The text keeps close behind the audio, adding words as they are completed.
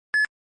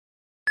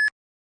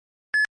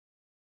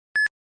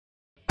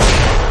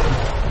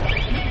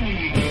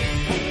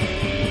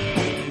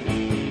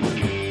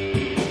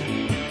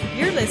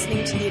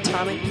listening to The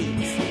Atomic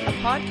Geeks, a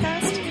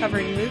podcast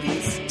covering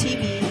movies,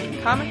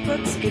 TV, comic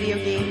books, video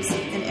games,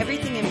 and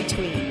everything in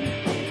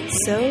between.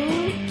 So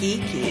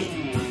geeky.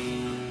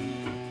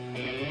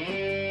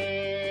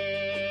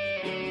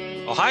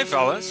 Well, hi,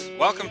 fellas.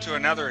 Welcome to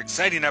another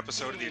exciting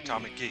episode of The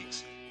Atomic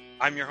Geeks.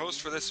 I'm your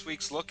host for this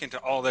week's look into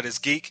all that is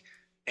geek,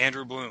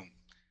 Andrew Bloom.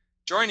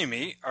 Joining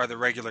me are the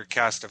regular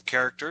cast of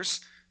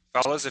characters.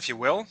 Fellas, if you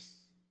will.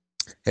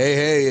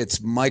 Hey, it's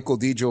Michael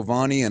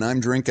DiGiovanni, and I'm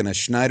drinking a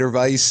Schneider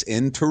Weiss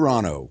in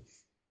Toronto.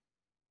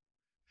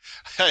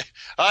 Hey,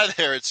 hi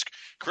there, it's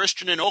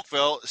Christian in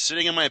Oakville,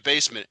 sitting in my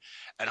basement,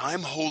 and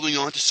I'm holding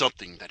on to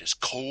something that is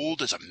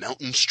cold as a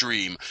mountain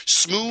stream,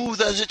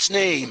 smooth as its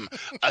name,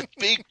 a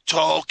big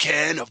tall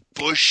can of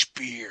Busch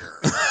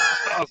beer.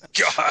 Oh,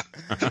 God.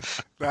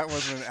 That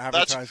wasn't an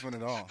advertisement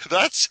at all.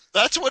 That's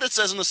what it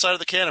says on the side of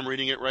the can. I'm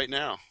reading it right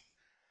now.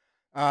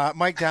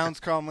 Mike Downs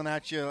calling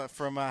at you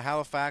from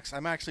Halifax.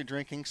 I'm actually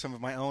drinking some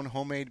of my own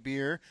homemade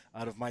beer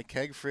out of my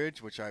keg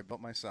fridge, which I built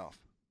myself.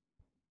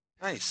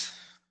 Nice.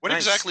 What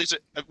exactly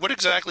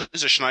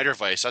is a Schneider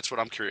Weiss? That's what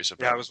I'm curious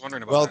about. Yeah, I was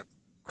wondering about that.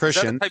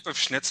 Christian, is that a type of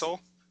schnitzel?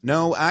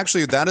 No,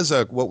 actually, that is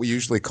what we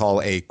usually call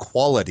a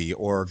quality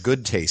or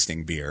good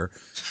tasting beer,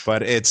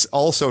 but it's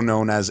also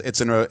known as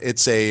it's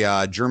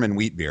a German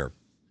wheat beer.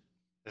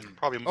 And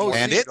probably more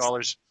than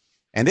 $8.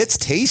 And it's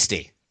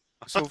tasty.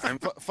 So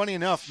funny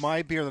enough,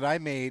 my beer that I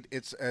made,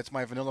 it's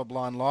my vanilla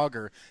blonde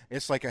lager.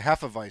 It's like a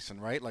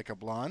Hefeweizen, right? Like a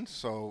blonde.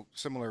 So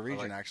similar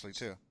region actually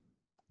too.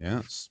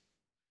 Yes.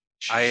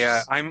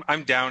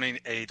 I'm downing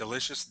a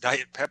delicious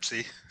Diet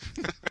Pepsi.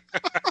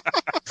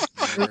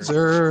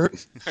 Sir.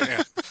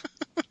 Yeah.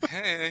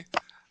 Hey.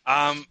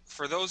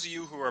 For those of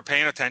you who are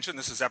paying attention,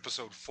 this is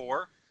episode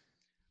 4.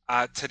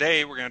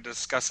 Today we're going to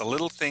discuss a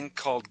little thing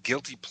called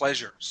guilty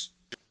pleasures.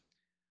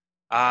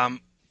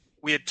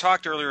 We had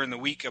talked earlier in the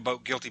week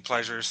about guilty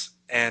pleasures,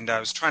 and I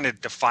was trying to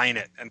define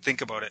it and think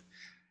about it.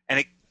 And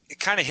it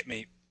kind of hit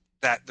me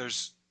that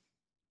there's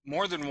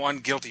more than one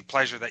guilty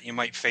pleasure that you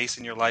might face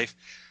in your life.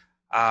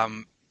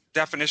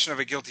 Definition of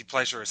a guilty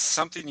pleasure is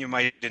something you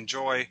might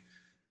enjoy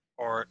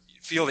or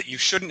feel that you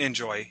shouldn't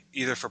enjoy,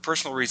 either for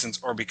personal reasons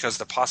or because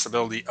the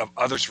possibility of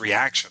others'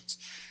 reactions.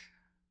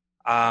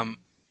 While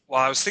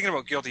I was thinking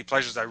about guilty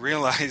pleasures, I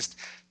realized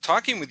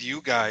talking with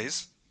you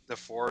guys, the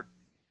 4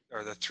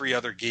 or the 3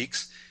 other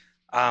geeks,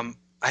 I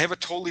have a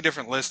totally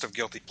different list of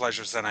guilty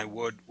pleasures than I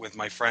would with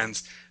my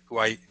friends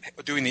who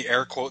doing the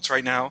air quotes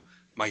right now,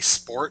 my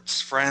sports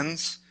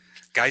friends,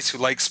 guys who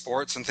like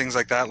sports and things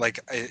like that. Like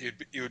it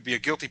would be a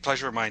guilty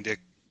pleasure of mine to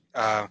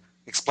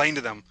explain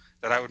to them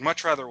that I would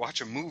much rather watch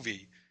a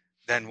movie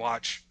than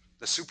watch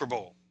the Super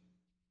Bowl.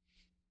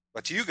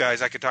 But to you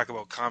guys, I could talk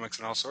about comics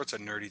and all sorts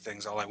of nerdy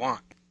things all I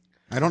want.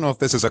 I don't know if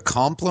this is a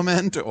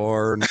compliment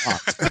or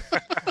not.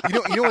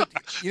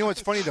 You know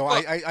what's funny though?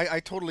 I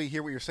totally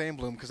hear what you're saying,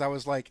 Bloom, because I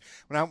was like,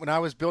 when I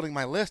was building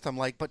my list, I'm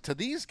like, but to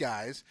these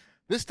guys,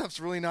 this stuff's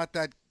really not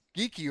that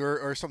geeky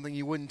or something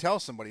you wouldn't tell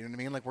somebody. You know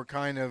what I mean? Like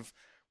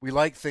we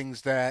like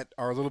things that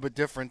are a little bit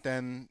different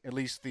than at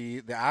least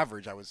the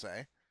average, I would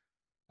say.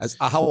 As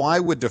how I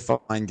would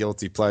define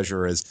guilty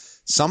pleasure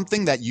is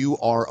something that you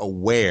are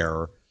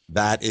aware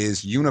that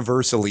is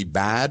universally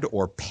bad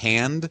or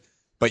panned,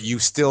 but you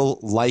still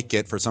like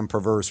it for some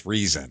perverse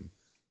reason.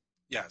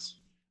 Yes.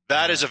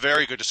 That is a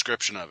very good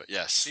description of it,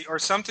 yes. Or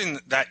something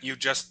that you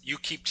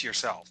keep to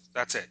yourself.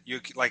 That's it.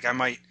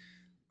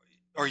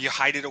 Or you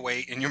hide it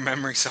away in your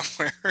memory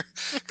somewhere.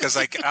 Because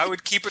I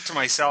would keep it to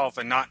myself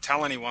and not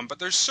tell anyone, but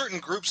there's certain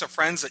groups of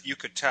friends that you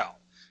could tell.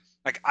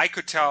 Like I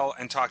could tell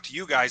and talk to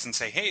you guys and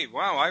say, hey,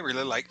 wow, I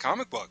really like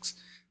comic books.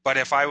 But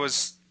if I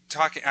was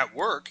talking at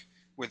work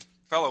with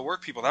fellow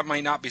work people, that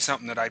might not be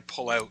something that I'd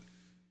pull out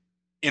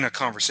in a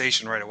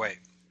conversation right away.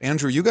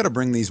 Andrew, you got to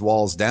bring these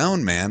walls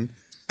down, man.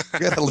 You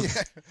got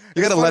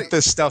to let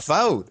this stuff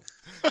out.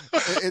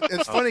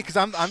 It's funny because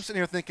I'm sitting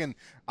here thinking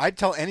I'd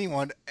tell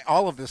anyone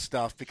all of this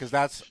stuff because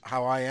that's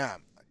how I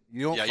am.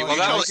 You don't. Yeah,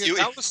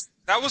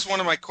 that was one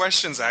of my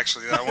questions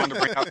actually that I wanted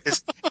to bring up.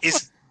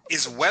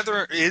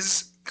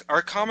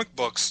 Are comic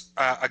books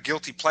a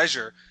guilty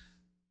pleasure,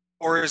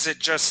 or is it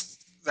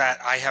just that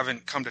I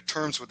haven't come to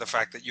terms with the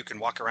fact that you can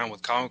walk around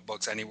with comic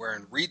books anywhere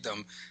and read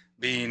them,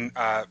 being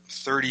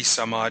 30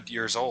 some odd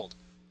years old?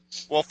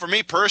 Well, for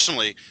me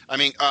personally, I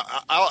mean,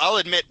 I'll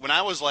admit when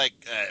I was like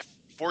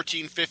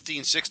 14,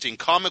 15, 16,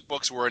 comic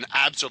books were an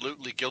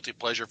absolutely guilty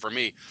pleasure for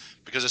me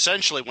because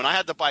essentially when I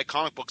had to buy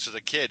comic books as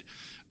a kid,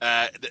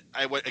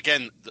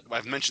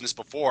 I've mentioned this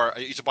before, I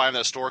used to buy them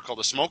at a store called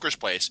the Smoker's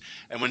Place,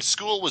 and when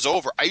school was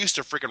over, I used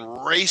to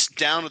freaking race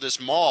down to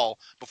this mall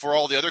before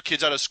all the other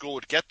kids out of school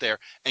would get there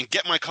and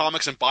get my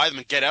comics and buy them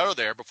and get out of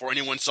there before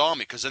anyone saw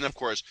me because then, of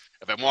course,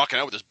 if I'm walking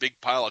out with this big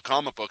pile of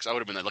comic books, I would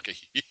have been like,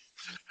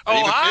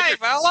 hi,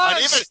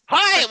 fellas!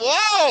 Hi,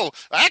 whoa!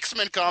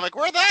 X-Men comic,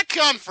 where'd that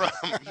come from?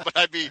 But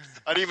I'd be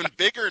an even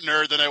bigger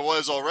nerd than I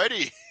was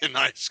already in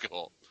high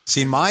school.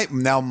 See, my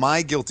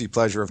guilty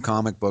pleasure of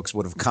comic books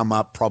would have come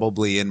up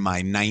probably in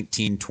my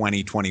 19,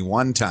 20,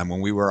 21 time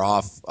when we were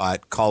off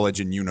at college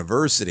and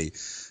university.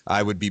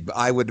 I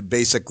would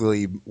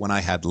basically, when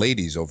I had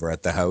ladies over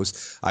at the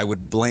house, I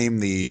would blame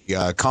the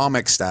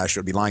comic stash that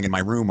would be lying in my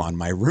room on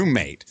my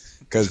roommate.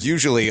 Because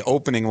usually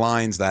opening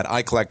lines that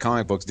I collect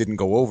comic books didn't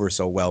go over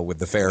so well with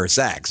the fair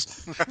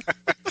sex.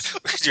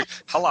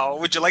 Hello,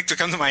 would you like to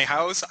come to my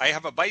house? I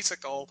have a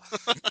bicycle.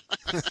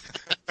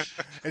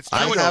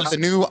 I have the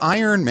new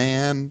Iron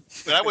Man.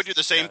 But I would do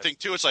the same thing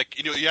too. It's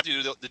like, you have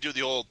to do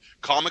the old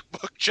comic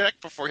book check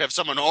before you have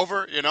someone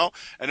over,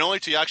 and only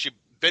till you actually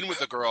been with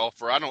the girl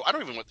for a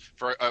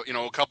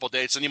couple of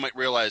dates, and you might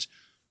realize,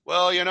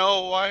 well,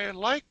 I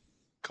like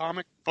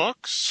comic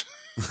books.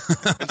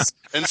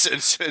 and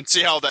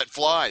see how that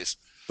flies.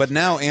 But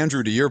now,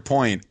 Andrew, to your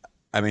point,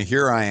 I mean,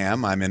 here I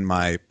am. I'm in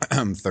my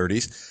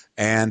 30s,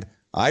 and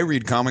I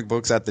read comic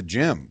books at the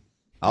gym.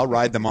 I'll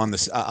read them on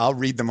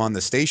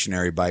the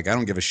stationary bike. I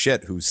don't give a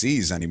shit who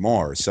sees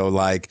anymore. So,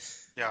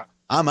 yeah,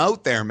 I'm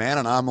out there, man,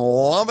 and I'm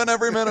loving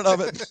every minute of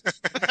it.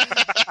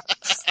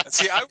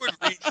 See, I would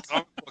read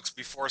comic books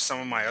before some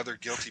of my other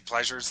guilty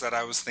pleasures that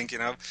I was thinking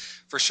of.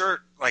 For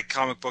sure, like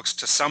comic books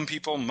to some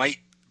people might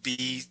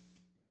be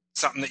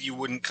something that you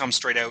wouldn't come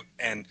straight out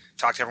and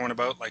talk to everyone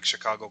about, like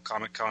Chicago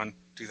Comic Con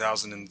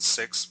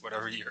 2006,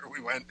 whatever year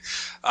we went.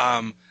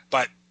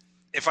 But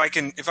if I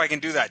can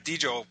do that,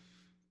 Dijo,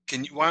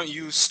 why don't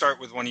you start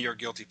with one of your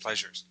guilty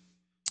pleasures?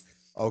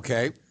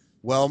 Okay.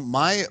 Well,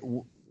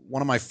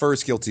 one of my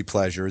first guilty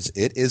pleasures,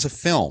 it is a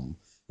film.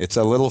 It's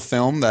a little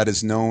film that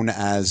is known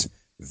as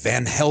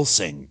Van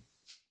Helsing.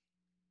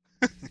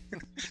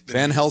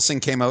 Van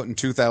Helsing came out in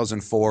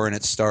 2004, and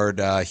it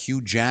starred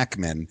Hugh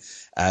Jackman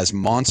as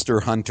Monster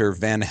Hunter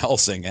Van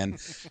Helsing. And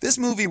this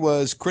movie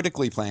was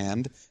critically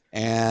planned,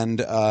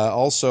 and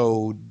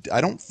also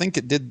I don't think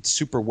it did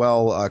super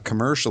well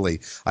commercially.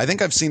 I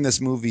think I've seen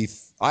this movie.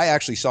 I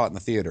actually saw it in the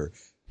theater,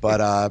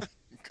 but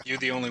you're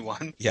the only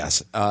one.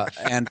 Yes,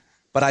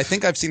 but I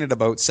think I've seen it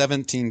about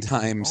 17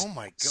 times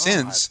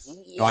since.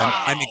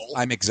 Wow.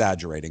 I'm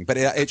exaggerating, but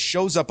it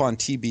shows up on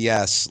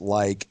TBS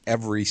like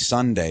every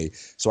Sunday.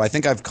 So I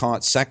think I've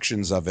caught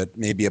sections of it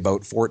maybe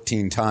about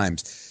 14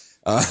 times.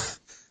 Is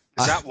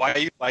that why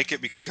you like it?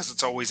 Because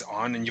it's always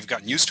on and you've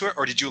gotten used to it?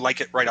 Or did you like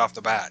it right off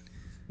the bat?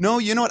 No,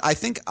 you know what? I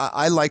think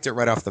I liked it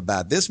right off the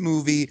bat. This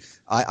movie,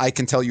 I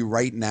can tell you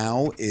right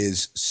now,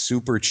 is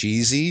super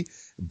cheesy,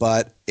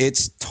 but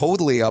it's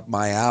totally up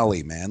my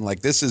alley, man. Like,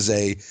 this is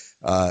a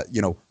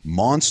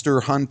monster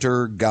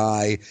hunter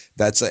guy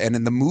and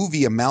in the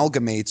movie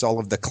amalgamates all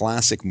of the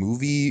classic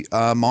movie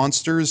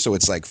monsters. So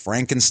it's like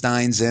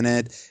Frankenstein's in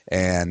it,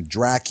 and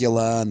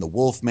Dracula and the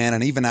Wolfman,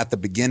 and even at the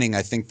beginning,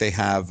 I think they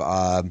have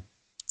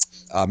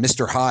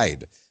Mr.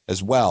 Hyde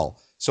as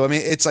well. So I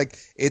mean,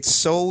 it's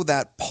so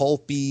that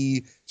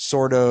pulpy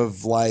sort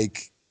of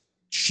like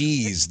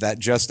cheese that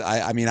just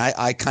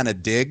I kind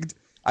of digged.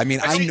 I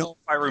mean, I know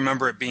if I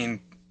remember it being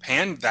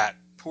panned that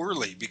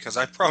poorly, because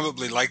I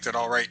probably liked it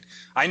all right.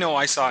 I know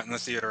I saw it in the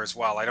theater as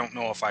well. I don't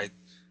know if I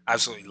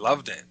absolutely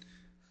loved it.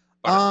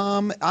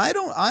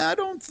 I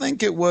don't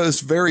think it was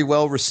very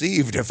well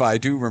received, if I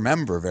do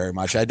remember very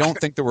much. I don't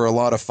think there were a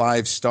lot of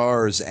 5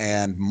 stars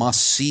and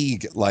must-see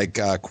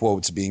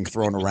quotes being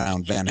thrown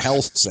around Van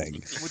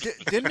Helsing. Well,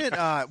 didn't it?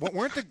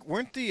 Weren't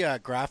the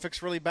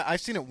graphics really bad?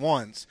 I've seen it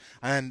once,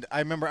 and I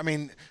remember. I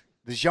mean,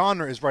 the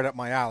genre is right up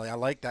my alley. I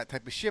like that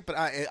type of shit, but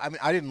I mean,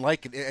 I didn't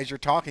like it. As you're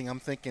talking, I'm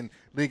thinking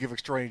League of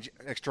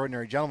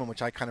Extraordinary Gentlemen,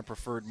 which I kind of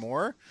preferred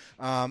more.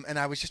 And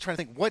I was just trying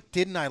to think, what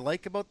didn't I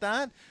like about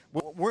that?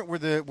 Were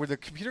the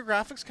computer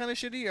graphics kind of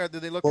shitty, or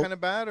did they look kind of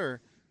bad?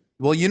 Or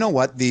well, you know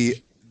what,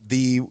 the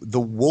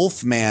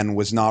Wolfman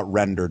was not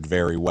rendered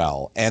very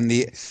well, and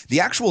the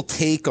actual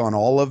take on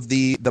all of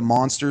the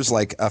monsters,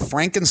 like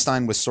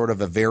Frankenstein was sort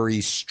of a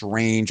very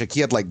strange, like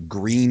he had like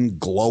green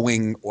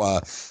glowing,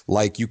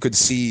 like you could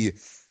see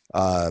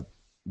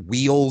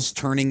wheels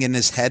turning in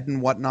his head and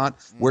whatnot,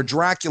 where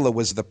Dracula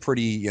was the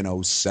pretty,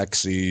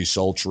 sexy,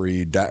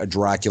 sultry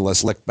Dracula,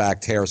 slick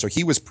backed hair, so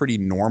he was pretty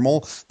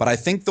normal. But I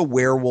think the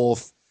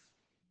werewolf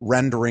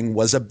rendering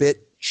was a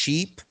bit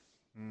cheap.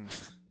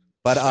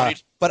 But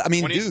I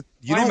mean, dude,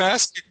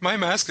 my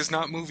mask is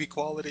not movie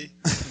quality.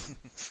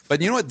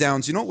 But you know what,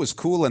 Downs? You know what was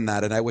cool in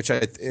that, and which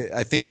I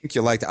think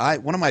you liked.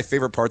 One of my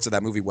favorite parts of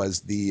that movie was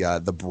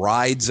the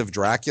brides of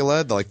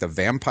Dracula, the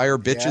vampire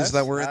bitches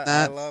that were in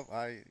that.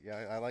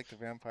 I like the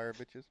vampire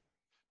bitches.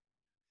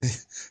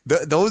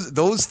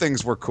 Those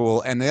things were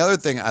cool. And the other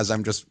thing, as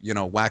I'm just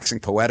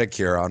waxing poetic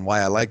here on why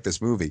I like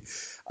this movie,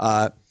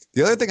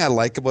 the other thing I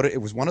like about it,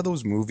 it was one of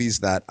those movies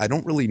that I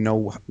don't really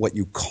know what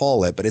you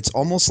call it, but it's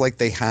almost like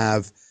they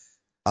have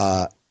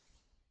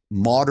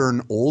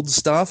modern old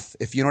stuff,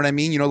 if you know what I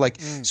mean.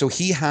 So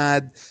he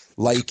had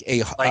like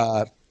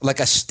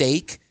a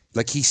stake.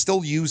 Like he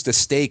still used a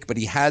stake, but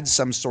he had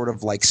some sort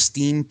of like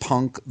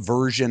steampunk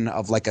version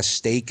of like a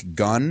stake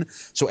gun.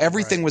 So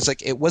everything was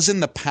like, it was in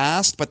the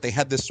past, but they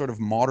had this sort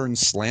of modern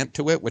slant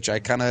to it, which I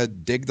kind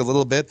of digged a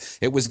little bit.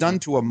 It was done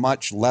to a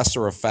much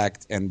lesser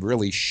effect and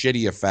really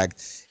shitty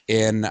effect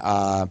in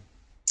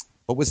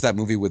what was that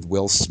movie with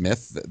Will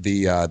Smith?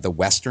 The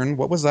Western.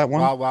 What was that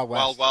one? Wild West.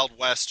 Wild Wild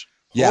West.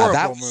 Yeah,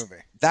 Horrible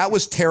movie. that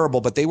was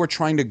terrible, but they were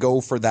trying to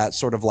go for that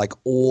sort of like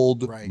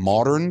old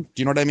modern. Do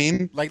you know what I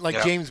mean?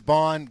 Like James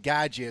Bond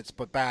gadgets,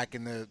 but back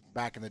in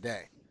the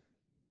day.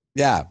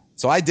 Yeah.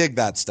 So I dig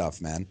that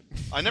stuff, man.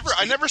 I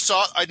never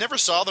saw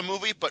the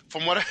movie, but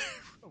from what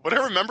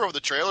I remember of the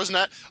trailers and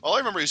that, all I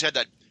remember is he had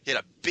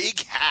a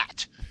big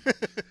hat.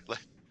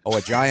 Oh,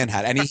 a giant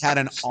hat. And he had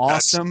an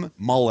awesome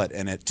mullet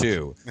in it,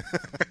 too.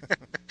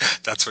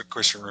 That's what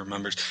Christian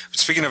remembers.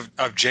 Speaking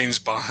of James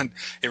Bond,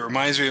 it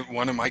reminds me of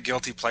one of my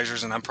guilty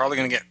pleasures, and I'm probably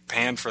going to get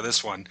panned for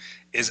this one,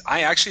 is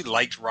I actually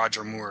liked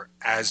Roger Moore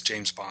as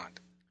James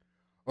Bond.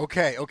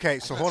 Okay.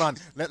 So hold on.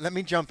 Let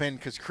me jump in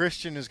because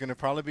Christian is going to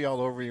probably be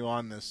all over you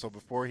on this. So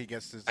before he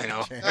gets his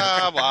chance.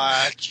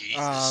 What?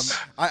 Jesus.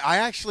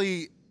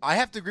 I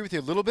have to agree with you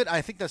a little bit.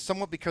 I think that's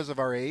somewhat because of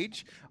our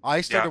age.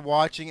 I started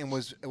watching and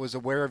was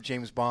aware of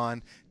James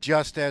Bond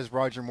just as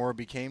Roger Moore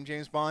became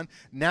James Bond.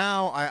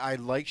 Now I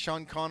like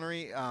Sean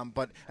Connery,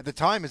 but at the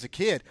time as a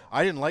kid,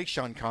 I didn't like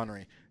Sean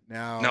Connery.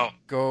 Now,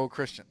 go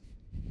Christian.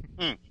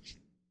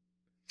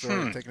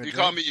 Sorry, taking a You drink.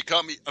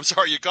 caught me. I'm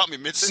sorry, you caught me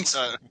mid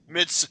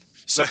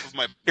sip of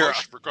my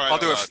bush for crying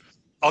out loud.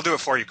 I'll do it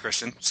for you,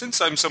 Christian.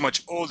 Since I'm so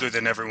much older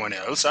than everyone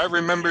else, I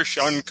remember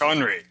Sean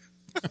Connery.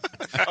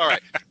 All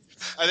right.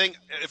 I think,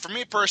 for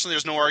me personally,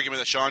 there's no argument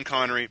that Sean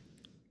Connery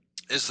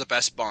is the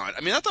best Bond.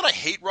 I mean, not that I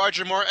hate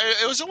Roger Moore.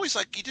 It was always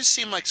like, he just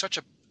seemed like such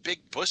a big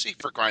pussy,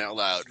 for crying out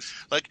loud.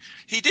 Like,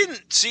 he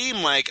didn't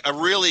seem like a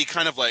really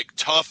kind of like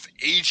tough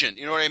agent.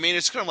 You know what I mean?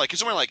 It's kind of like, he's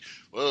somewhere like,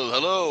 well,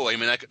 hello. I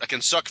mean, I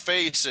can suck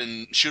face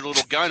and shoot a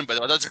little gun,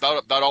 but that's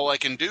about all I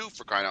can do,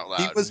 for crying out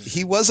loud.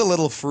 He was a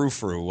little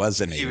frou-frou,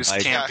 wasn't he? He was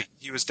campy.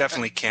 He was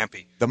definitely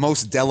campy. The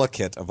most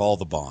delicate of all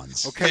the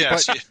Bonds.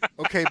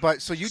 Okay,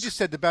 but so you just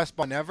said the best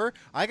Bond ever.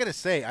 I got to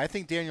say, I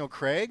think Daniel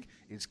Craig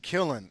is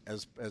killing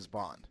as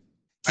Bond.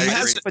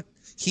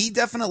 He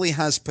definitely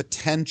has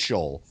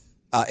potential.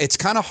 It's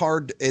kind of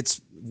hard. It's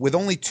with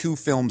only 2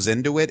 films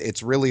into it.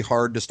 It's really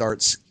hard to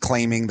start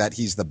claiming that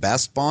he's the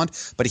best Bond.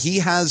 But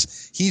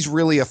he's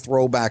really a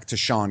throwback to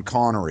Sean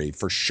Connery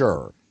for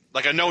sure.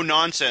 Like a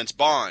no-nonsense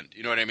Bond,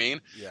 you know what I mean?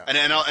 Yeah.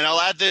 And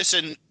I'll add this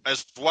in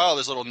as well,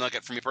 this little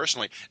nugget for me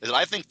personally, is that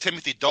I think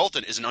Timothy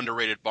Dalton is an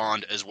underrated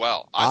Bond as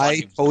well.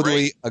 I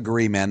totally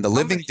agree, man. The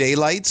Living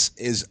Daylights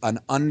is an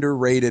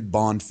underrated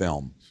Bond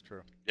film. It's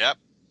true. Yep.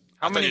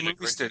 How many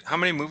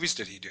movies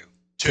did he do?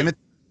 2.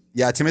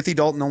 Timothy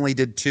Dalton only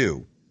did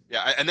 2.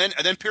 Yeah, and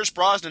then Pierce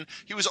Brosnan,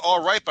 he was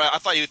all right, but I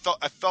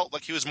felt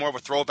like he was more of a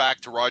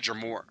throwback to Roger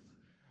Moore.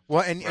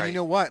 Well, and you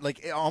know what?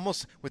 Like,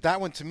 almost with that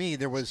one, to me,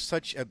 there was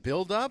such a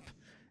build-up,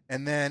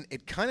 and then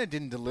it kind of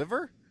didn't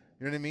deliver.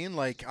 You know what I mean?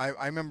 Like,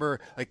 I remember,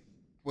 like,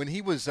 when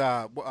he was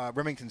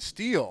Remington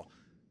Steele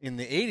in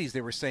the 80s, they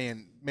were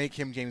saying, make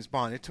him James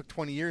Bond. It took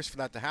 20 years for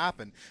that to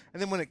happen.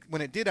 And then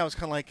when it did, I was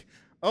kind of like,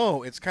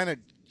 oh, it's kind of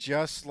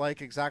just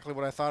like exactly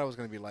what I thought it was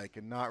going to be like,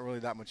 and not really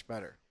that much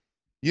better.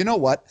 You know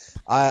what?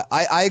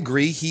 I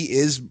agree. He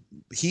is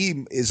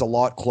a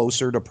lot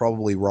closer to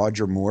probably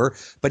Roger Moore,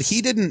 but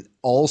he didn't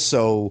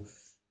also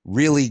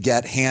really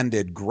get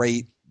handed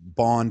great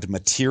Bond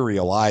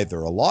material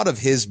either. A lot of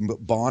his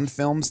Bond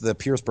films, the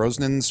Pierce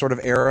Brosnan sort of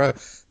era,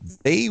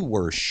 they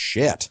were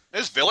shit.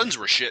 His villains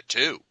were shit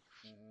too.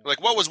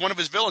 Like, what was one of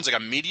his villains? Like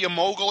a media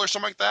mogul or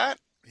something like that?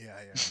 Yeah.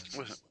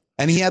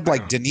 And he had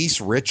like Denise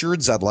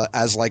Richards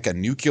as like a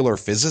nuclear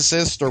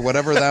physicist or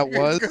whatever that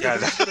was. Yeah,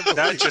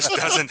 that just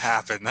doesn't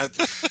happen.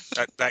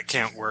 That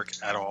can't work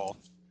at all.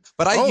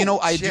 But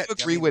I do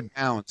agree with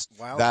Bounce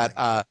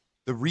that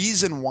the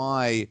reason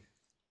why.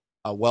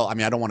 Well, I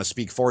mean, I don't want to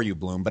speak for you,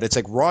 Bloom, but it's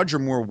like Roger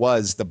Moore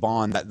was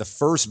the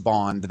first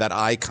Bond that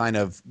I kind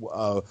of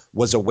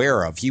was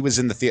aware of. He was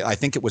in the theater. I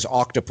think it was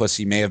Octopus.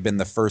 He may have been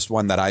the first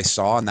one that I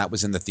saw, and that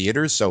was in the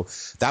theaters. So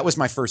that was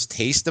my first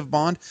taste of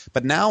Bond.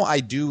 But now I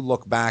do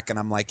look back, and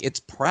I'm like, it's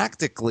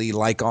practically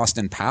like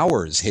Austin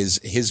Powers,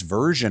 his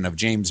version of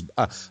James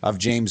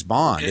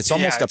Bond. It's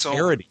almost a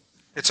parody.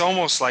 It's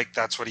almost like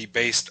that's what he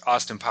based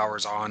Austin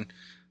Powers on.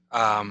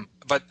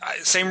 But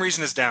same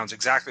reason as Downs,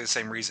 exactly the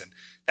same reason.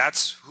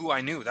 That's who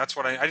I knew. That's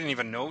what I didn't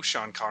even know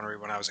Sean Connery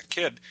when I was a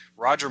kid.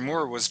 Roger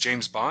Moore was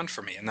James Bond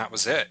for me, and that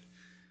was it.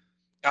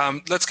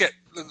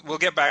 We'll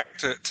get back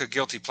to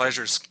guilty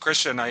pleasures.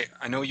 Christian, I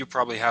know you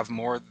probably have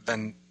more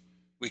than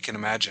we can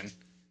imagine.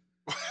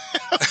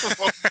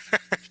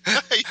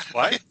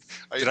 What?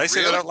 Did I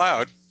say that out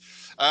loud?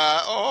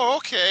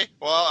 Okay.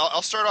 Well,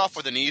 I'll start off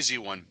with an easy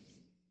one.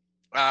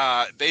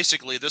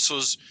 Basically, this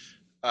was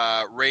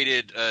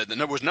rated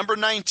was number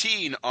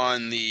 19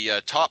 on the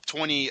top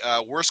 20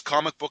 worst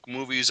comic book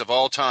movies of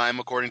all time,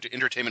 according to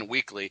Entertainment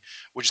Weekly,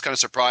 which is kind of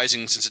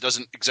surprising since it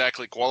doesn't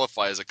exactly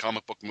qualify as a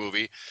comic book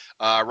movie.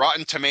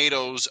 Rotten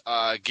Tomatoes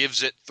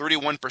gives it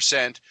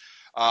 31%.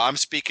 I'm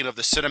speaking of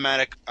the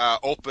cinematic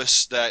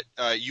opus that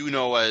you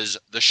know as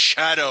The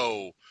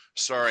Shadow,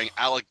 starring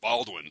Alec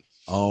Baldwin.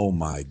 Oh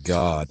my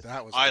God!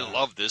 I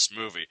love this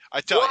movie.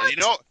 I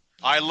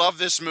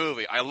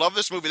love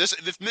this movie.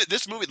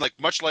 This movie, like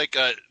much like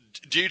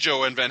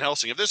Dijo and Van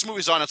Helsing. If this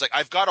movie's on, it's like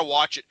I've got to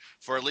watch it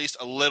for at least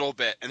a little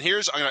bit. And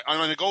I'm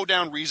going to go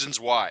down reasons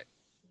why.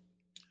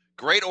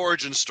 great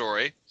origin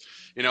story.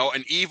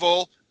 An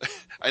evil,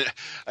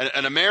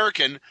 an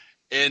American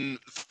in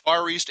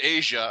Far East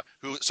Asia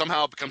who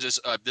somehow becomes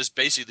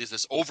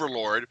this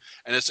overlord,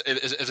 and is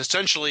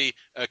essentially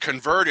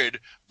converted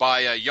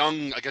by a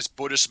young, I guess,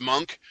 Buddhist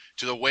monk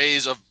to the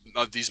ways of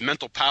these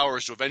mental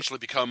powers to eventually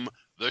become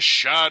the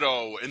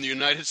Shadow in the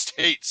United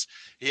States.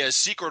 He has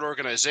secret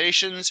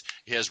organizations.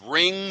 He has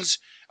rings,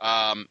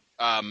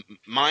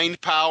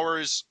 mind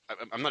powers.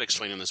 I'm not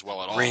explaining this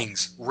well at all.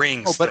 Rings.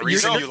 Oh, but the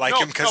reason you like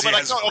him because he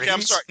has rings? Okay,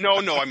 I'm sorry.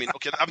 No. I mean,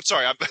 okay, I'm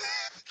sorry.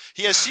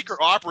 He has secret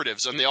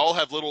operatives, and they all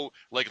have little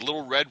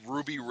red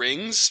ruby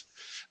rings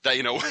that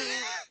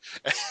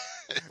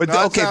But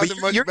Not okay, but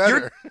sounding much you're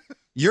better.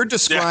 you're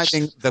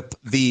describing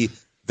the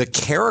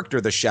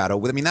character, the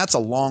Shadow. I mean, that's a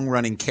long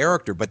running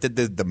character, but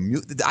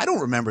I don't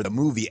remember the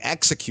movie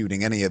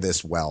executing any of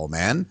this well,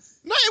 man.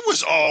 No, it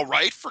was all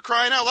right, for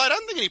crying out loud. I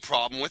don't think any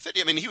problem with it.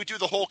 I mean, he would do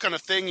the whole kind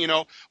of thing,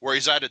 where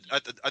he's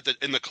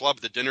in the club,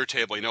 the dinner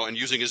table, and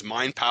using his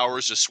mind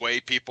powers to sway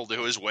people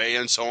to his way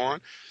and so on.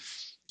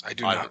 I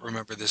do not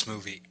remember this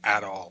movie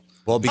at all.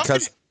 Well,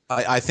 because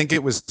I think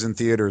it was in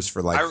theaters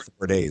for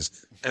 4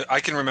 days.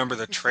 I can remember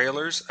the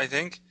trailers, I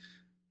think,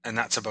 and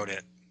that's about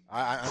it.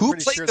 Who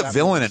played the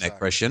villain in it,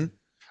 Christian?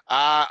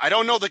 I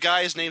don't know the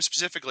guy's name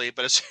specifically,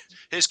 but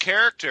his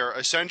character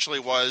essentially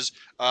was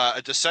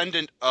a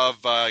descendant of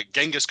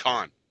Genghis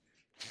Khan.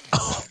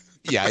 Oh,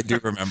 yeah, I do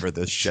remember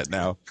this shit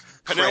now.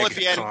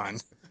 Penelope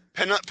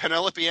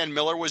Ann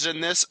Miller was in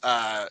this,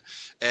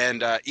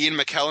 and Ian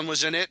McKellen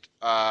was in it.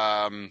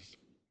 I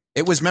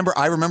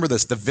remember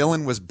this. The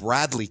villain was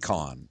Bradley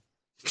Kahn.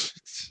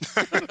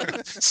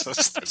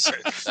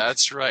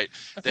 That's right.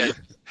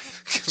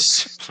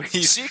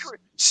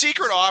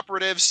 Secret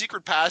operatives,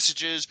 secret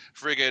passages,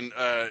 friggin'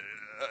 a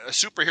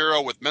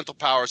superhero with mental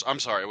powers. I'm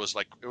sorry, it was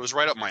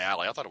right up my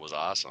alley. I thought it was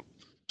awesome.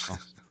 Oh,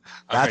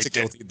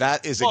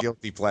 that is a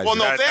guilty pleasure. Well,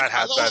 no,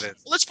 that is.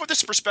 Let's put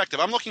this in perspective.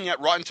 I'm looking at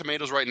Rotten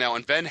Tomatoes right now,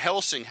 and Van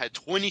Helsing had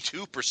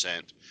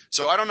 22%.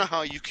 So I don't know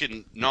how you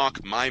can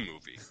knock my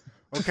movie.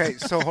 Okay,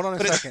 so hold on a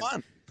But it's second.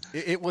 fun.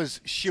 It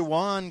was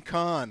Shiwan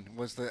Khan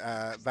was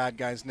the bad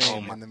guy's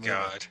name in the movie. Oh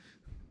my God!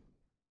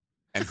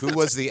 And who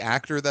was the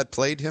actor that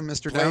played him,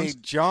 Mr. Downs?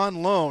 Played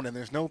John Lone, and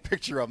there's no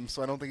picture of him,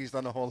 so I don't think he's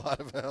done a whole lot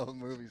of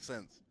movies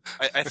since.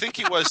 I think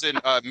he was in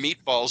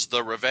Meatballs: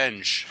 The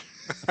Revenge.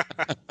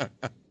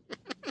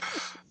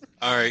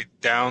 All right,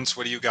 Downs,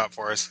 what do you got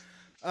for us?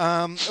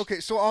 Okay,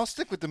 so I'll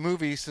stick with the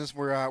movie since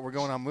we're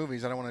going on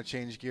movies. I don't want to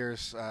change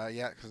gears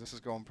yet because this is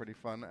going pretty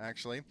fun,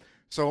 actually.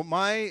 So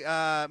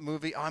my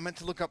movie, I meant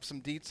to look up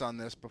some deets on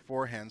this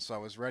beforehand, so I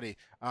was ready.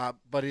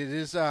 But it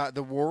is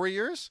The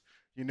Warriors.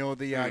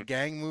 The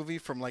gang movie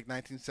from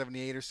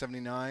 1978 or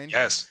 79.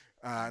 Yes.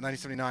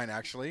 1979,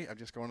 actually. I'm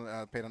just going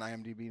paid on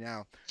IMDb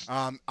now.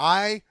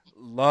 I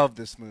love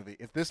this movie.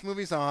 If this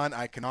movie's on,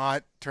 I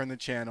cannot turn the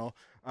channel.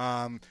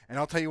 And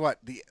I'll tell you what,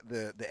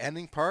 the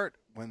ending part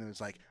when it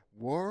was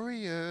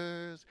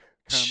Warriors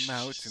come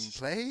out and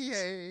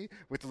play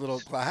with the little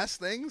glass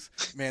things,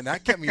 man,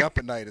 that kept me up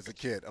at night as a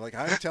kid.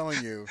 I'm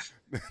telling you,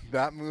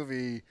 that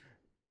movie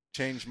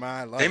changed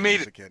my life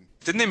as a kid.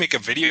 Didn't they make a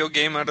video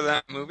game out of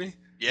that movie?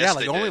 Yes,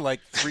 yeah, only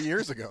 3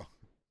 years ago.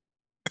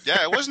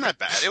 Yeah, it wasn't that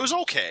bad. It was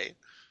okay.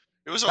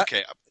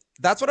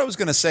 That's what I was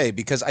going to say,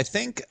 because I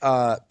think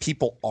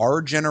people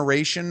our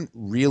generation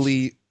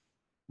really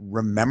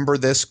remember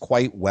this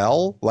quite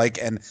well. But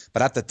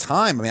at the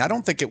time, I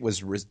don't think it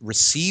was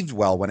received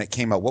well when it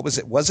came out. What was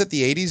it? Was it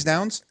the 80s,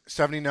 Downs?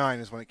 79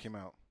 is when it came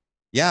out.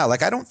 Yeah,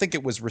 I don't think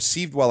it was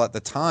received well at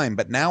the time,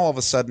 but now all of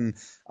a sudden,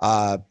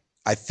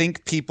 I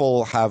think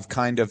people have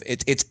kind of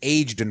it's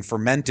aged and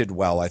fermented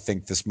well. I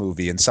think this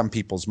movie in some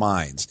people's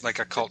minds, like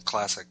a cult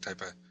classic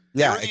type of.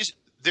 Yeah,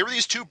 there were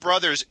these two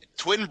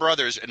twin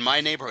brothers in my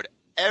neighborhood.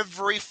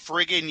 Every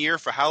friggin' year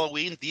for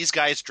Halloween, these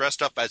guys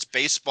dressed up as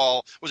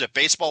baseball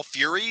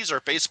Furies or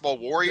baseball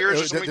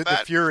Warriors or something like that?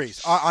 The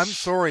Furies. I'm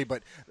sorry,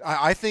 but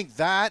I think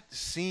that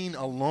scene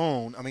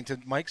alone, to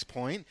Mike's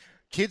point,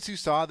 kids who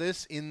saw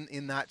this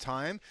in that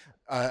time,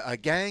 a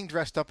gang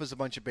dressed up as a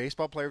bunch of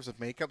baseball players with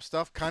makeup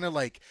stuff, kind of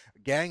like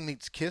Gang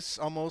meets Kiss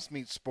almost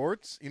meets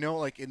sports, in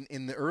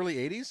the early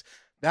 80s,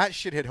 that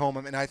shit hit home.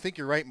 I think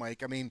you're right,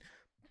 Mike.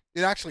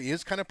 It actually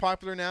is kind of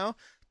popular now.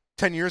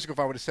 10 years ago, if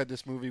I would have said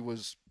this movie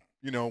was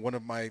one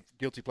of my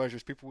guilty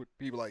pleasures, people would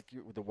be like,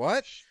 the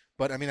what?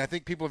 But I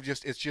think people have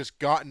it's just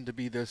gotten to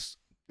be this.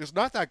 It's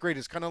not that great.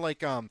 It's kind of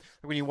like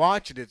when you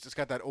watch it, it's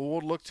got that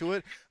old look to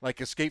it, like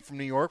Escape from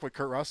New York with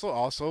Kurt Russell,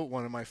 also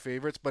one of my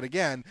favorites. But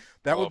again,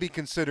 that would be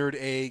considered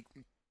a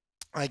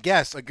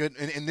good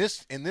in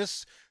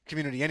this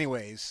community,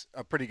 anyways,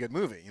 a pretty good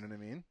movie. You know what I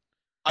mean?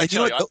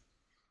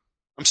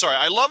 I'm sorry.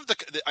 I love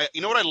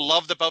you know what I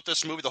loved about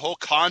this movie? The whole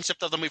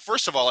concept of the movie.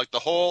 First of all, the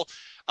whole,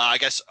 I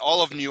guess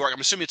all of New York.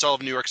 I'm assuming it's all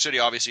of New York City.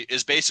 Obviously,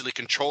 is basically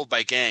controlled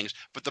by gangs.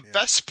 But the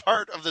best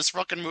part of this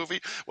fucking movie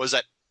was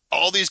that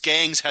all these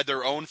gangs had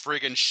their own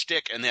friggin'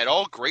 shtick, and they had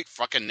all great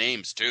fucking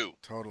names too.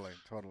 Totally.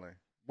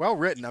 well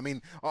written. I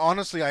mean,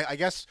 honestly, I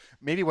guess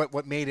maybe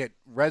what made it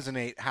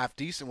resonate half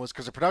decent was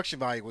because the production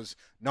value was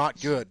not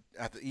good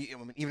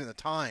even at the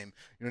time.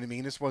 You know what I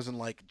mean? This wasn't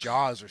like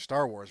Jaws or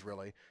Star Wars,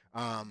 really.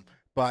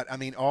 But I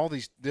mean, all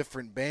these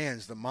different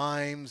bands, the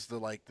Mimes,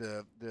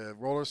 the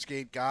roller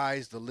skate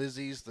guys, the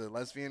Lizzies, the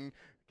lesbian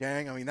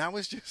gang. I mean, that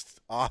was just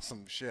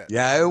awesome shit.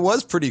 Yeah, it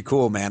was pretty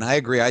cool, man. I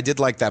agree. I did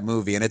like that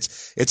movie, and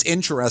it's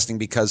interesting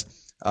because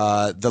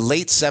the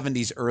late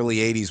 70s, early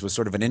 80s was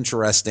sort of an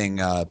interesting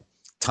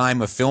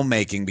time of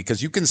filmmaking,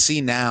 because you can see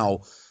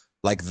now,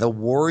 like The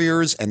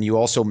Warriors, and you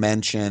also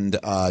mentioned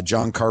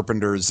John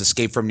Carpenter's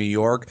Escape from New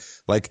York.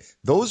 Like,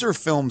 those are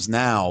films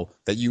now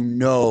that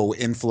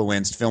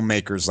influenced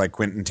filmmakers like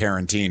Quentin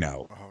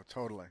Tarantino. Oh,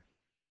 totally.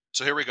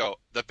 So here we go.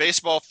 The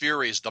Baseball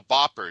Furies, the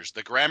Boppers,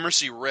 the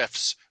Gramercy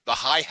Riffs, the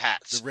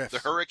Hi-Hats,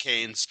 the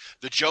Hurricanes,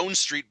 the Jones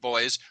Street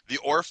Boys, the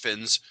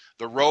Orphans,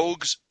 the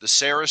Rogues, the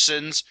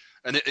Saracens,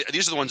 and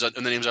these are the ones and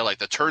the names I like.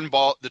 The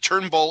Turnbull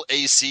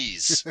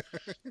ACs.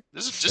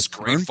 This is just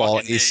great. Turnbull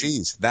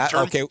ACs.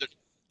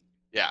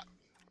 Yeah.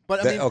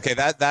 But I mean, okay,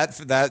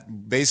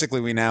 that basically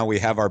we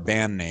have our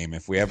band name.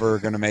 If we ever are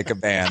going to make a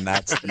band,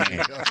 that's the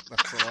name.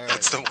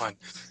 That's the one.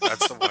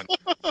 That's the one.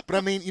 But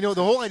I mean, the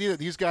whole idea that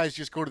these guys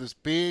just go to this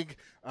big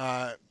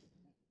rave,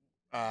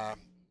 I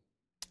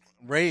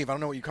don't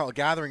know what you call it,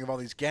 gathering of all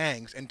these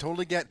gangs, and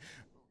totally get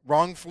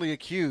wrongfully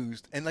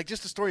accused, and like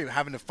just the story of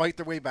having to fight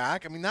their way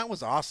back. I mean, that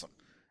was awesome.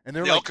 And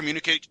they all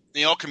communicate.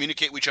 They all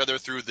communicate with each other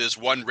through this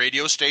one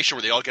radio station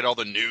where they all get all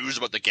the news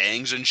about the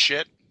gangs and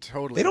shit.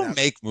 Totally. They don't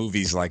make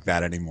movies like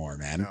that anymore,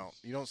 man. No,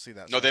 you don't see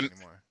that stuff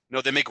anymore.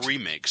 No, they make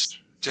remakes.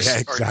 Yeah,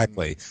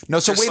 exactly. No,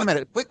 so wait a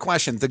minute. Quick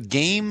question. The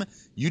game,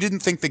 you didn't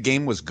think the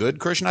game was good,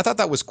 Christian? I thought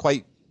that was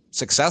quite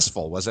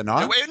successful, was it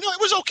not? No,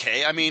 it was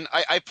okay. I mean,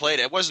 I played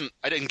it.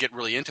 I didn't get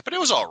really into it, but it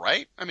was all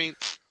right. I mean,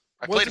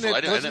 I played it.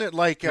 Wasn't it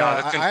like,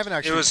 I haven't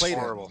actually it was played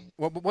horrible. it.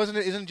 Well, but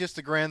isn't it just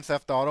the Grand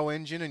Theft Auto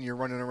engine and you're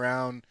running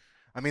around?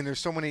 I mean, there's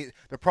so many.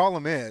 The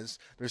problem is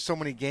there's so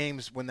many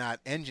games when that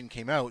engine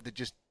came out that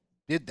just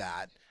did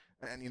that.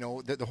 And,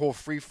 the whole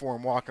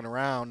freeform walking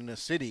around in a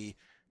city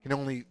you can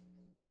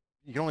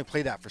only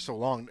play that for so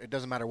long. It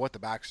doesn't matter what the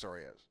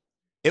backstory is.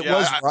 It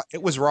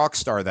was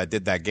Rockstar that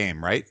did that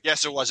game, right?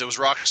 Yes, it was. It was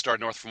Rockstar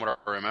North, from what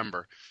I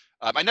remember.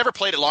 I never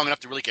played it long enough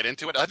to really get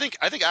into it. I think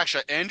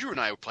actually Andrew and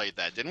I played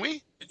that, didn't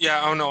we?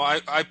 Yeah. Oh no,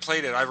 I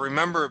played it. I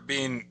remember it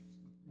being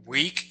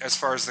weak as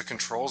far as the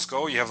controls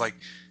go. You have like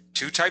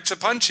 2 types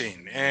of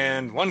punching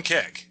and 1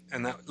 kick,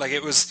 and that, like,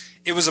 it was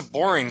a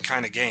boring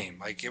kind of game.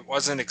 Like, it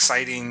wasn't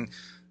exciting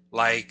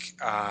like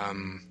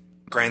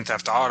Grand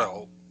Theft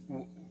Auto.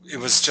 It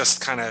was just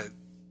kind of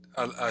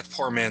a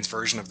poor man's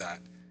version of that.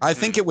 I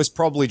think it was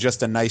probably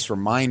just a nice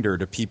reminder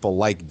to people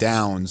like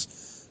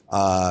Downs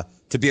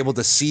to be able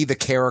to see the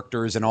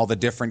characters and all the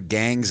different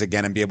gangs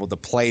again and be able to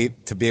play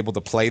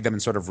them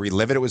and sort of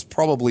relive it. It was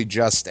probably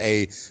just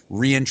a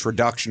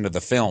reintroduction to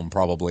the film,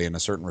 probably, in a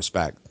certain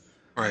respect.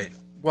 Right.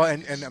 Well,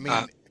 and I mean,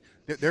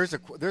 there's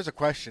a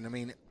question. I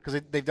mean,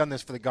 because they've done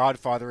this for The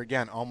Godfather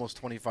again, almost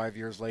 25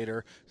 years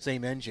later,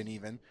 same engine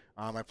even.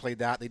 I played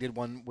that. They did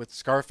one with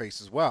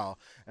Scarface as well.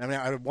 And I mean,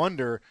 I would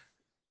wonder,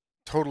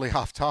 totally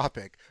off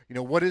topic,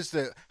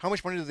 how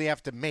much money do they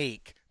have to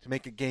make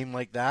a game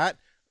like that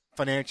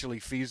financially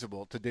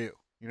feasible to do?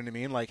 You know what I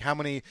mean? Like, how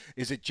many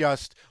is it?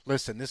 Just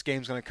listen, this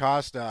game's going to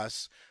cost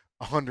us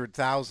 $100,000,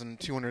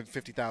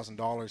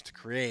 $250,000 to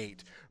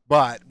create,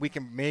 but we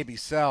can maybe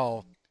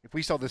sell. If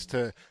we sell this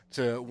to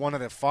 1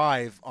 out of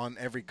 5 on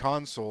every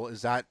console,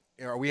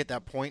 are we at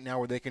that point now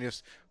where they can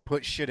just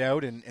put shit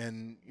out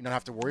and you not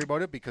have to worry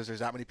about it because there's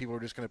that many people who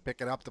are just going to pick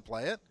it up to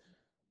play it?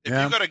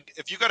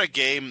 If you got a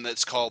game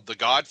that's called The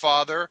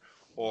Godfather,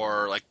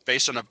 or like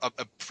based on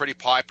a pretty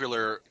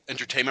popular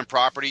entertainment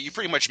property, you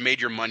pretty much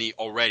made your money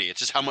already. It's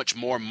just how much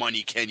more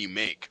money can you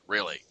make,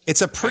 really?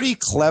 It's a pretty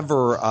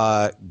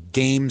clever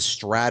game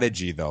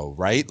strategy, though,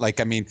 right?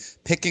 Like, I mean,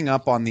 picking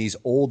up on these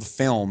old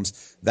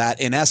films that,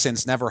 in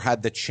essence, never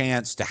had the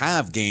chance to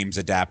have games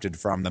adapted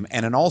from them.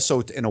 And also,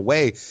 in a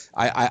way,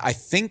 I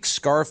think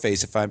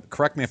Scarface,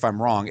 correct me if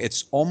I'm wrong,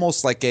 it's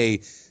almost like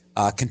a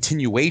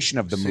continuation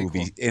of the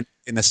movie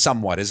in a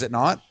somewhat, is it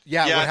not?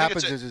 Yeah, what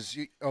happens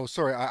is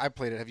sorry, I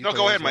played it. Have you? No, played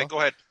go it ahead, as well? Mike. Go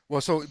ahead. Well,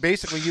 so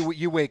basically,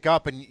 you wake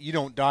up and you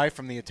don't die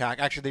from the attack.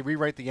 Actually, they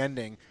rewrite the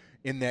ending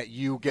in that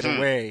you get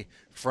away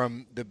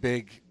from the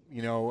big,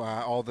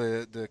 all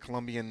the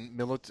Colombian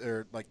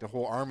military, like the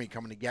whole army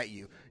coming to get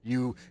you.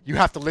 You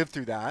have to live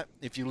through that.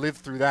 If you live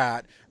through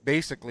that,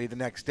 basically the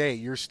next day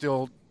you're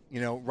still,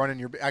 running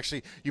your.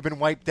 Actually, you've been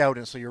wiped out,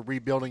 and so you're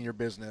rebuilding your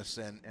business.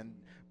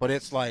 But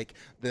it's like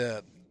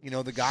the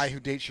guy who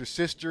dates your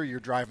sister, you're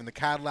driving the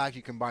Cadillac,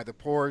 you can buy the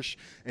Porsche.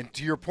 And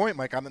to your point,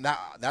 Mike,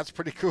 that's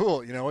pretty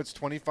cool. It's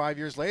 25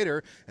 years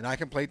later, and I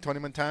can play Tony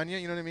Montana,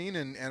 you know what I mean,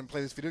 and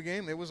play this video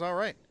game. It was all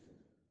right.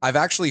 I've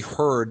actually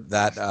heard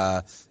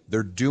that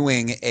they're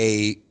doing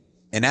in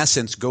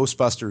essence,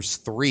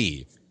 Ghostbusters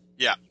 3.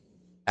 Yeah.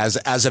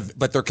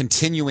 But they're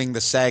continuing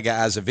the saga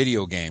as a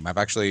video game. I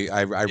read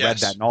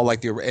that,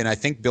 and and I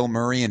think Bill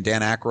Murray and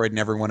Dan Aykroyd and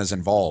everyone is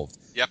involved.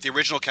 Yep, the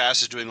original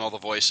cast is doing all the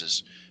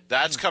voices.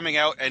 That's coming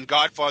out, and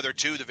Godfather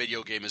 2, the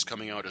video game, is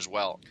coming out as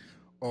well.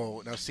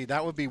 Oh, now see,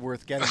 that would be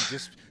worth getting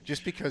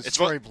just because. It's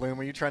Sorry, Bloom,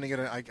 are you trying to get?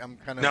 I'm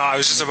kind of. No, I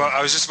was just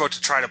about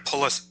to try to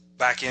pull us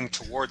back in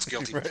towards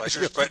guilty Right,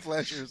 pleasures, guilty but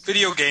pleasures.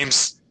 video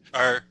games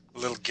are a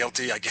little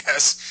guilty, I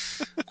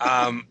guess.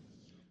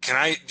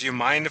 Do you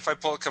mind if I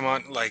pull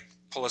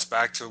us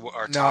back to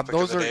our topic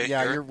those of the are day?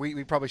 yeah. here?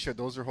 We probably should.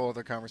 Those are whole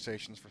other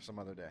conversations for some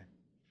other day.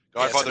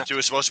 Godfather 2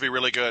 is supposed to be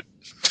really good.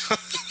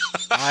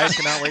 I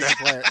cannot wait to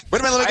play it. Wait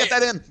a minute, let me get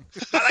that in.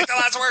 I like the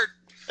last word.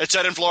 It's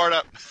set in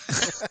Florida.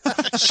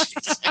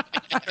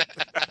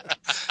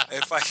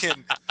 If I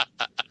can,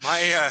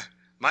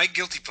 my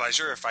guilty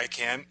pleasure, if I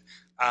can,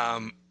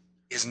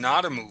 is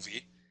not a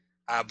movie,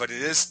 but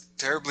it is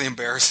terribly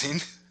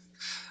embarrassing.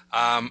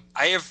 I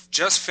have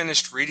just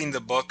finished reading the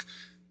book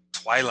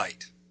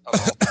Twilight.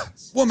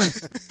 Woman.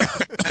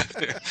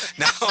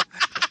 Now,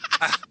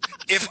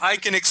 if I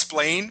can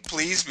explain,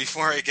 please,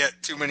 before I get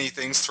too many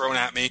things thrown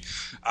at me,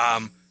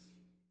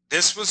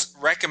 this was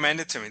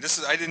recommended to me.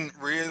 I didn't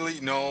really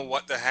know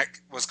what the heck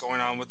was going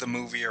on with the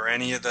movie or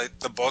any of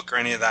the book or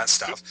any of that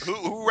stuff.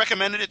 Who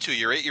recommended it to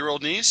you? Your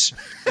 8-year-old niece?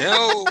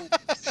 No.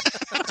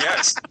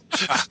 Yes.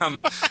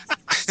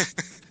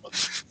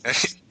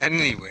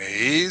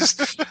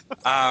 Anyways,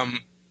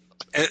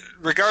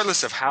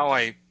 regardless of how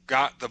I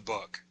got the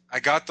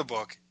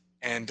book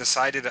and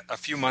decided a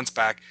few months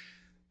back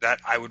that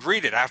I would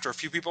read it after a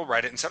few people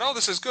read it and said, oh,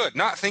 this is good,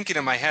 not thinking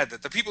in my head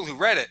that the people who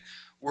read it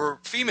were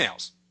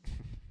females.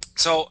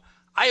 So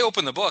I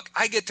open the book,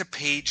 I get to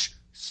page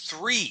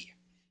 3,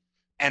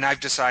 and I've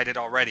decided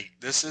already,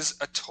 this is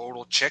a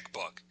total chick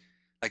book.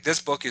 Like,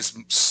 this book is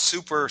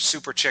super,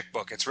 super chick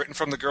book. It's written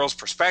from the girl's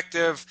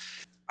perspective.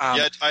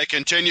 Yet I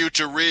continue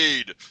to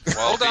read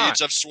while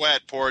beads of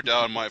sweat pour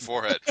down my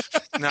forehead.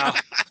 Now,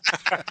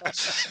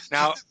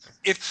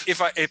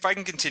 if I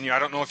can continue, I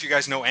don't know if you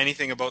guys know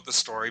anything about the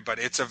story, but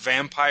it's a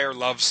vampire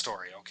love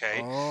story,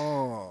 okay?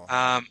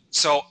 Oh.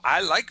 So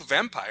I like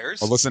vampires.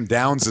 Well, listen,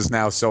 Downs is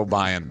now so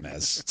buying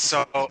this.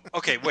 So,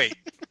 okay, wait.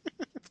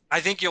 I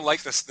think you'll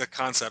like the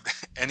concept.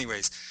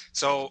 Anyways,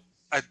 so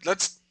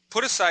let's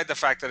put aside the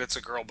fact that it's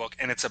a girl book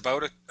and it's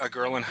about a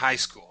girl in high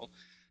school.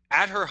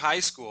 At her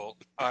high school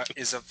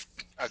is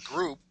a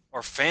group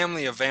or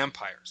family of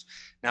vampires.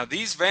 Now,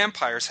 these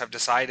vampires have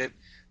decided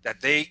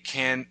that they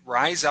can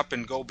rise up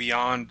and go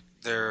beyond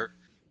their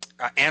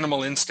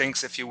animal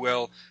instincts, if you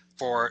will,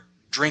 for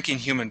drinking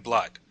human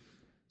blood.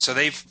 So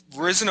they've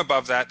risen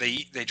above that.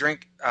 They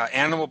drink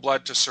animal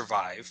blood to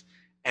survive,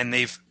 and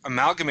they've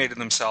amalgamated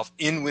themselves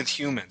in with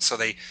humans. So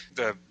the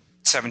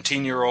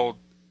 17-year-old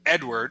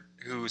Edward,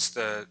 who's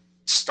the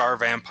star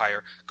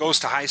vampire, goes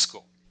to high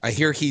school. I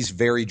hear he's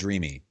very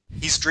dreamy.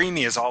 He's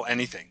dreamy as all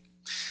anything.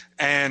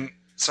 And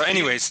so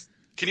anyways...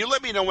 Can you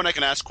let me know when I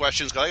can ask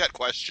questions? Because I got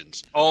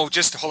questions. Oh,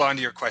 just hold on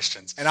to your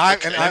questions. And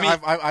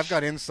I've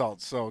got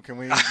insults, so can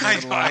we...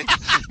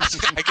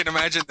 I can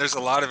imagine there's a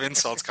lot of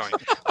insults coming.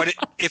 But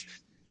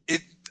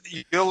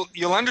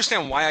you'll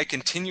understand why I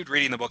continued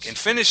reading the book and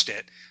finished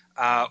it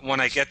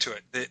when I get to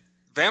it. The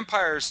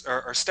vampires,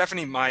 or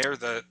Stephanie Meyer,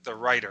 the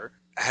writer,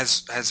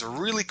 has a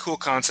really cool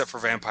concept for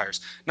vampires.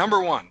 Number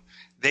 1,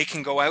 they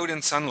can go out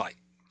in sunlight.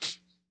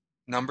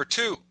 Number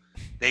 2,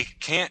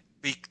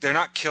 they're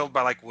not killed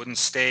by like wooden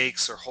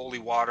stakes or holy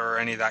water or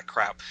any of that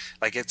crap.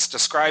 Like, it's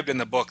described in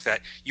the book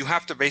that you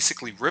have to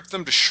basically rip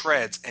them to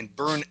shreds and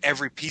burn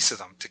every piece of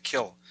them to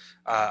kill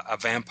a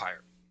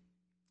vampire.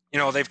 You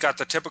know, they've got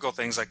the typical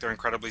things like they're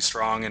incredibly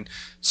strong, and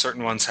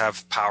certain ones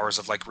have powers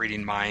of like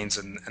reading minds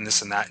and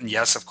this and that. And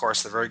yes, of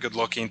course, they're very good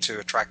looking to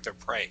attract their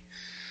prey.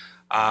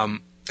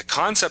 The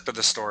concept of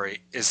the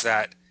story is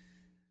that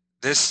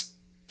this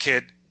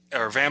kid,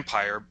 or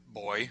vampire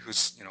boy,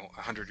 who's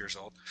 100 years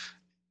old,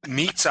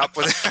 meets up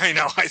with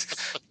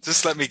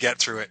just let me get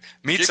through it.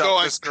 Meets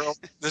up with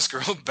this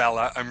girl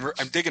Bella.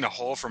 I'm digging a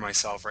hole for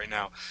myself right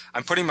now.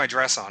 I'm putting my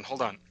dress on.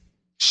 Hold on.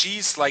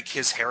 She's like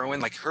his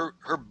heroine, like her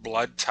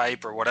blood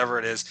type or whatever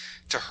it is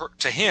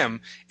to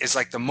him is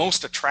like the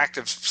most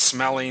attractive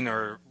smelling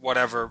or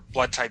whatever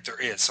blood type there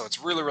is. So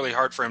it's really, really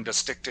hard for him to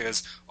stick to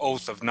his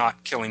oath of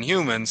not killing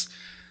humans.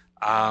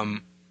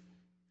 Throughout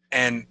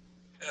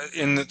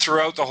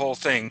the whole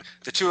thing,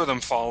 the two of them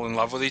fall in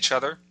love with each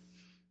other.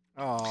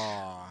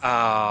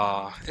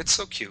 Aww. It's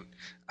so cute.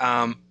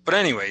 But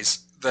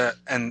anyways,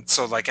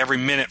 so like every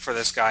minute for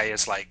this guy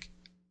is like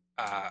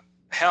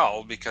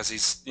hell, because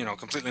he's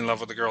completely in love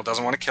with the girl,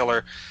 doesn't want to kill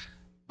her,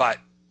 but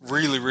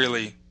really,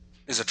 really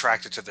is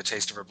attracted to the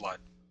taste of her blood.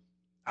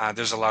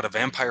 There's a lot of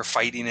vampire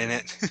fighting in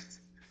it,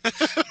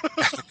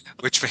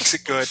 which makes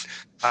it good.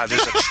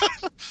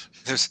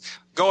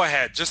 Go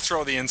ahead, just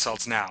throw the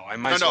insults now. I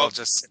might as well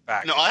just sit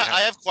back. No,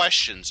 I have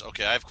questions.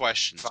 Okay, I have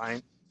questions.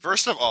 Fine.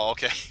 First of all,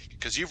 okay,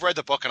 because you've read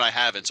the book and I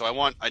haven't, so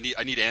I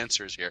need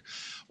answers here.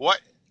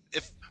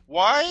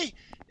 Why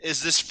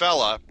is this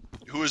fella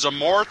who is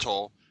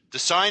immortal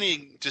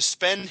deciding to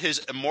spend his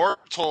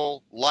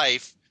immortal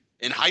life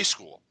in high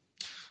school?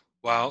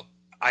 Well,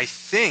 I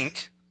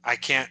think I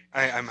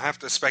have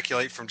to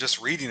speculate from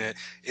just reading it,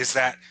 is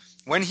that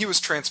when he was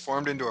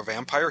transformed into a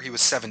vampire, he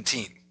was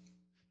 17.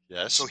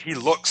 Yes. So he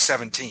looks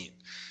 17.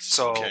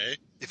 So Okay.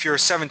 if you're a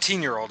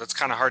 17-year-old, it's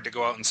kind of hard to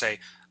go out and say,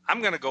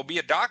 I'm going to go be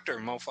a doctor,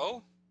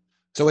 mofo.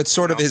 So it's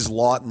sort of his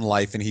lot in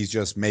life, and he's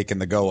just making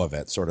the go of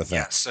it, sort of thing.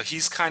 Yes, so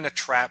he's kind of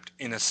trapped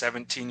in a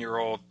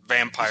 17-year-old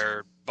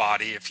vampire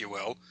body, if you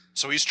will.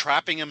 So he's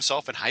trapping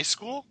himself in high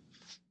school?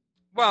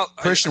 Well,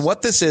 Christian,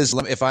 what this is,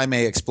 if I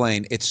may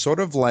explain, it's sort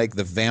of like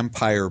the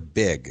vampire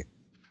Big.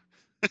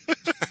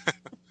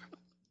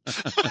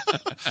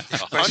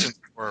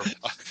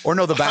 Or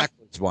no, the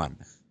backwards one.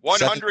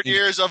 100 17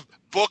 years of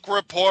book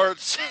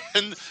reports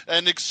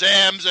and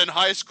exams and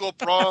high school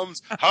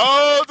proms.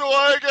 How do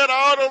I get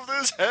out of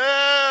this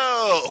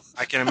hell?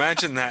 I can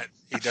imagine that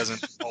he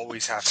doesn't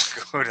always have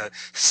to go to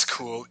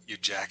school, you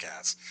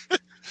jackass.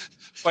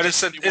 But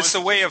it's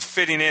a way of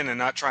fitting in and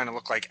not trying to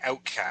look like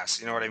outcasts.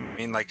 You know what I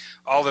mean? Like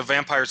all the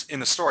vampires in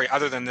the story,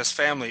 other than this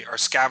family, are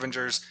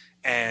scavengers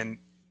and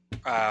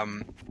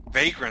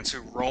vagrants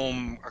who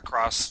roam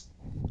across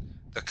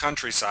the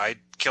countryside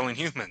killing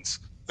humans.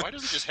 Why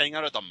doesn't he just hang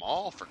out at the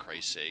mall, for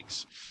Christ's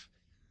sakes?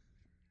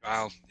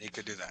 Well, he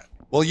could do that.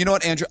 Well, you know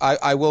what, Andrew?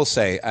 I will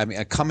say, I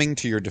mean, coming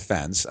to your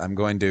defense, I'm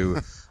going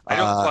to. I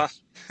don't.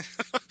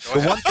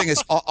 The one thing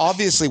is,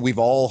 obviously, we've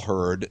all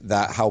heard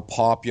that how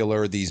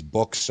popular these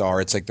books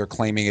are. It's like they're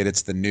claiming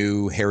it's the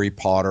new Harry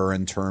Potter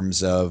in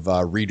terms of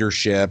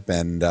readership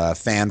and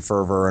fan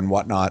fervor and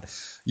whatnot.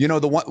 You know,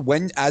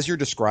 as you're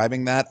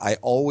describing that, I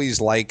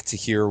always like to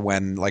hear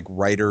when like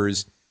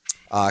writers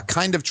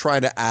kind of try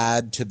to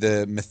add to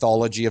the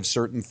mythology of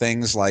certain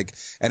things,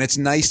 and it's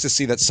nice to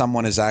see that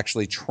someone is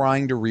actually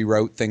trying to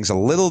reroute things a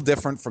little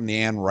different from the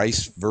Anne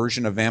Rice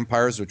version of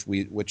vampires,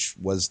 which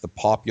was the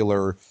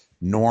popular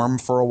norm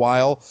for a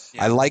while.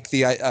 Yeah. I like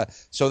the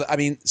so I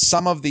mean,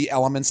 some of the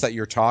elements that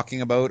you're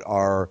talking about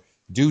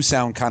do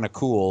sound kind of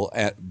cool,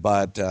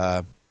 but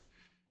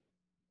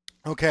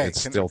okay,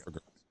 it's still for.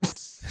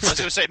 I was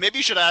going to say, maybe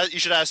you should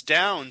ask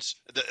Downs,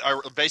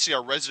 basically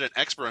our resident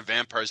expert in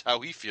vampires, how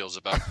he feels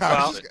about it.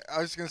 Well,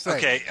 I was going to say.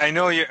 Okay, I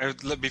know you.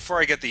 Before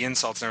I get the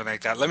insults and everything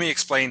like that, let me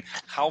explain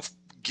how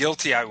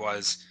guilty I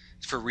was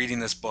for reading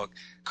this book.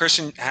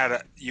 Christian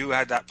you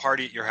had that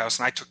party at your house,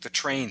 and I took the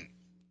train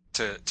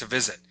to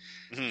visit,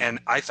 and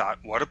I thought,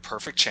 what a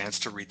perfect chance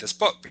to read this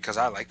book because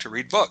I like to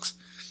read books.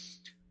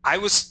 I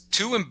was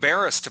too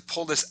embarrassed to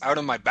pull this out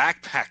of my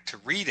backpack to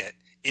read it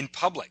in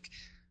public.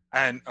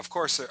 And of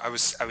course, I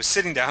was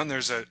sitting down.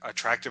 There's an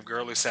attractive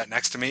girl who sat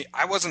next to me.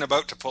 I wasn't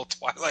about to pull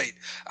Twilight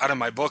out of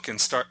my book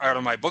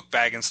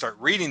bag and start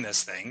reading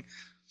this thing,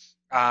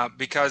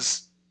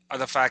 because of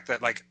the fact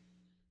that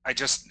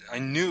I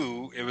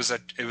knew it was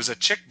a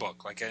chick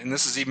book. And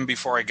this is even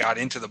before I got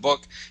into the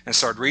book and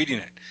started reading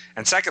it.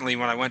 And secondly,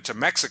 when I went to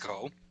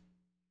Mexico,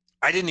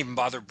 I didn't even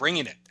bother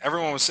bringing it.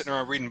 Everyone was sitting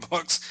around reading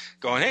books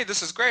going, hey,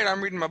 this is great.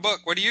 I'm reading my book.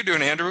 What are you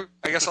doing, Andrew?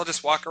 I guess I'll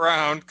just walk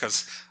around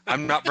because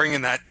I'm not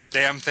bringing that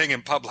damn thing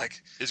in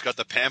public. He's got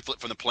the pamphlet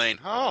from the plane.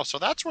 Oh, so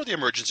that's where the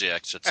emergency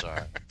exits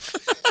are.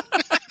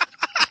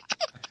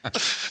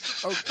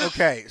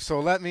 Okay, so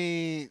let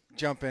me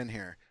jump in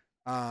here.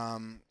 I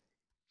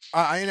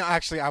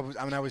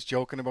was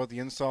joking about the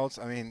insults.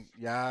 I mean,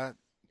 yeah,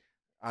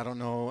 I don't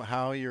know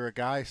how you're a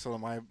guy still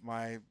in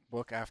my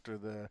book after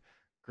the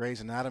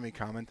Grey's Anatomy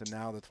comment and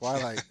now the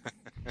Twilight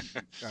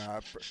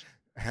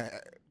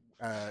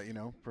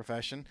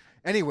profession.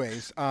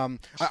 Anyways,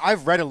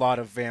 I've read a lot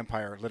of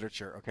vampire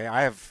literature, okay?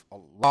 I have a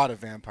lot of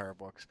vampire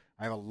books.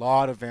 I have a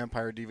lot of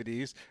vampire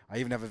DVDs. I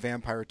even have a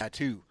vampire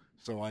tattoo.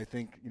 So I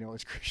think,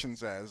 as Christian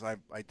says, I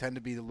tend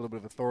to be a little bit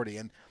of authority.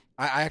 And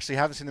I actually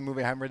haven't seen the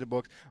movie. I haven't read the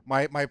book.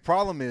 My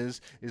problem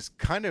is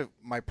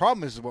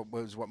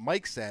what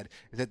Mike said,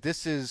 is that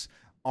this is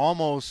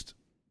almost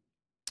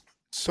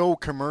so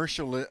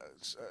commercial,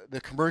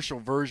 the commercial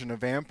version of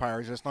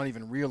vampires, it's not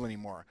even real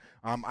anymore.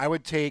 I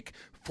would take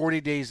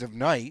 40 Days of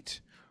Night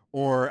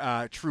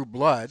or True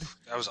Blood.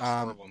 That was a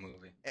horrible movie.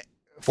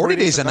 40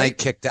 Days a Night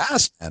kicked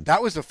ass, man.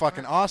 That was a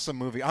fucking awesome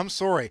movie. I'm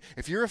sorry.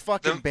 If you're a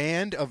fucking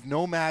band of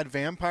nomad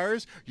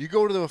vampires, you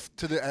go to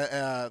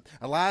the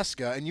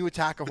Alaska and you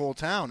attack a whole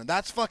town, and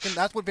that's what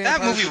vampires do.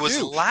 That movie was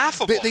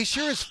laughable. They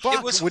sure as fuck.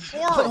 It was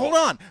horrible. Hold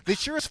on. They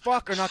sure as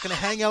fuck are not going to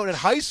hang out at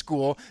high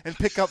school and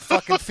pick up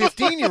fucking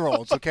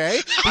 15-year-olds. Okay,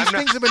 these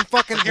things have been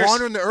fucking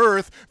wandering the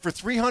earth for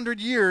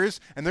 300 years,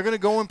 and they're going to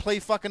go and play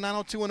fucking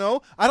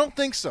 90210. I don't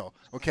think so.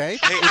 Okay.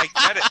 Hey, I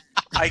get it.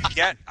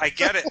 I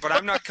get it, but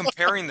I'm not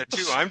comparing the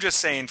two. I'm just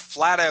saying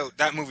flat out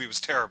that movie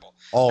was terrible.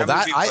 Oh,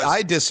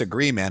 I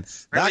disagree, man.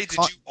 Really? Did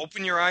you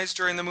open your eyes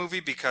during the movie?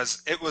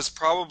 Because it was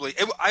probably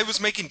I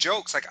was making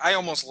jokes. I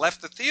almost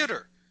left the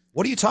theater.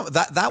 What are you talking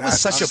about? That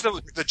was such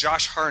the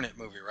Josh Hartnett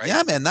movie, right?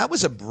 Yeah, man, that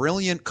was a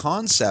brilliant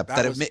concept.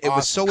 It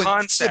was so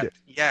concept.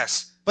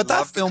 Yes. But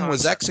that film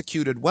was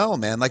executed well,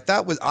 man. I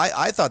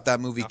thought that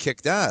movie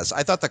kicked ass.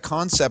 I thought the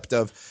concept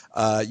of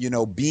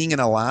being in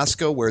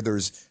Alaska where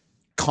there's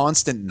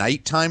constant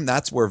nighttime,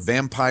 that's where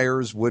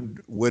vampires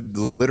would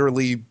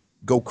literally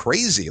go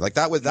crazy. I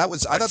thought that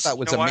was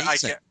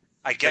amazing.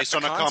 I get Based the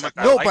on a concept. comic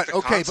I No, like but the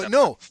okay, but concept.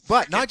 no,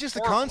 but Freaking not just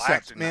the horrible concept,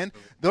 acting in man.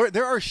 that movie.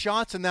 There are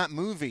shots in that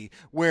movie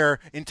where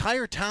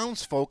entire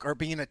townsfolk are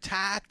being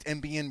attacked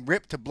and being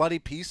ripped to bloody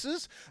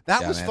pieces.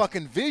 That Yeah, was man.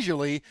 fucking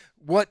visually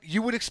what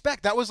you would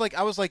expect. That was like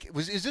I was like,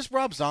 is this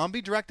Rob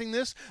Zombie directing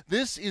this?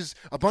 This is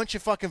a bunch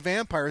of fucking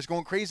vampires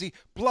going crazy,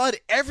 blood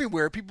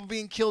everywhere, people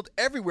being killed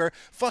everywhere.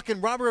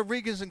 Fucking Robert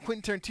Rodriguez and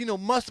Quentin Tarantino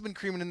must have been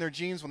creaming in their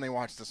jeans when they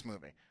watched this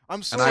movie.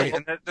 I'm sorry.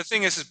 And the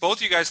thing is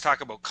both you guys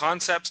talk about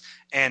concepts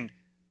and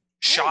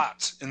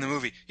shots in the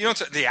movie. You know,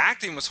 the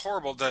acting was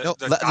horrible. The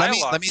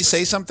dialogue. Let me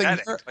say something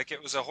pathetic. here. Like,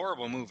 it was a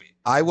horrible movie.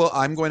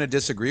 I'm going to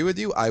disagree with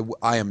you.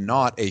 I am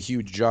not a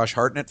huge Josh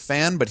Hartnett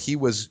fan, but he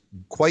was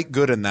quite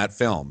good in that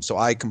film. So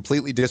I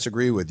completely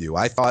disagree with you.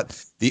 I thought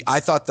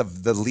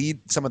the lead,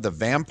 some of the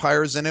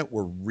vampires in it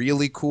were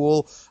really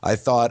cool. I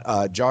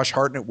thought Josh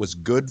Hartnett was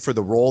good for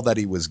the role that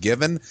he was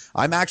given.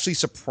 I'm actually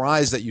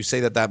surprised that you say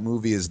that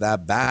movie is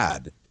that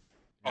bad.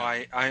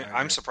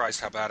 I'm surprised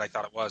how bad I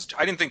thought it was.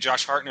 I didn't think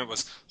Josh Hartnett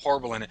was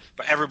horrible in it,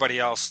 but everybody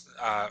else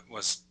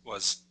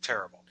was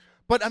terrible.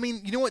 But I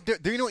mean, you know what?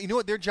 You know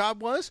what their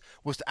job was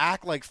to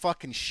act like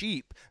fucking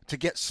sheep to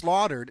get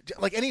slaughtered,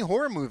 like any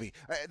horror movie.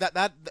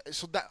 I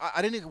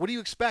didn't. What do you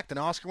expect? An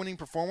Oscar-winning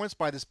performance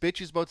by this bitch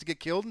who's about to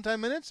get killed in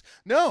 10 minutes?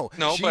 No,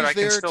 but I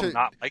can still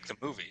not like the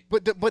movie.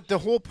 But the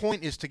whole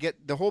point is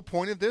the whole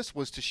point of this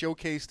was to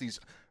showcase these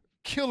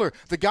killer.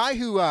 The guy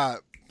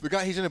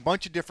he's in a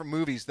bunch of different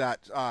movies.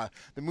 That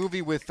the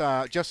movie with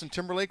Justin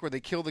Timberlake where they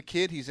kill the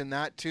kid, he's in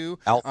that too.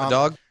 Alpha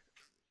Dog.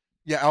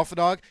 Yeah, Alpha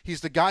Dog.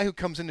 He's the guy who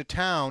comes into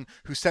town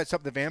who sets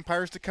up the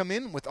vampires to come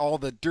in with all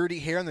the dirty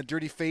hair and the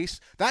dirty face.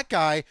 That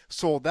guy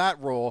sold that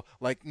role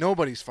like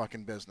nobody's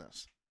fucking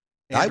business.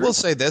 Andrew? I will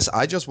say this.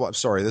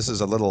 Sorry, this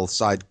is a little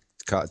side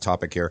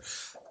topic here.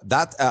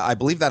 That I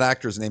believe that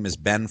actor's name is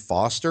Ben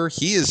Foster.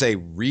 He is a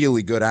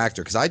really good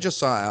actor because I just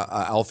saw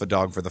Alpha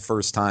Dog for the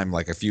first time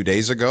like a few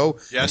days ago.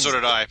 Yeah, so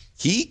did I.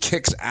 He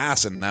kicks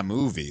ass in that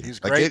movie.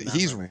 He's great.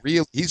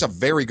 He's a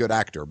very good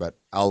actor. But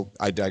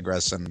I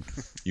digress, and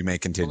you may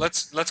continue. Well,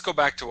 let's go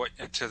back to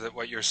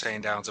what you're saying,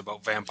 Downs,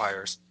 about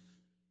vampires.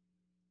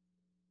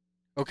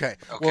 Okay.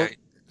 Okay.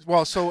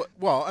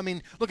 Well, I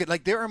mean, look at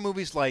like there are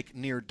movies like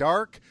Near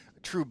Dark,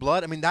 True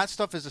Blood. I mean, that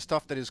stuff is the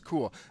stuff that is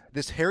cool.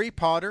 This Harry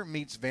Potter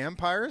meets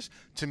vampires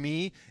to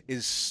me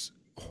is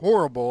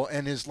horrible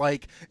and is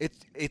like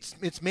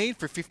it's made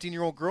for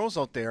 15-year-old girls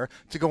out there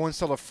to go and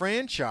sell a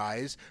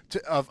franchise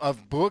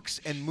of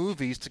books and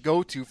movies to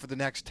go to for the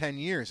next 10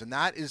 years, and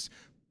that is.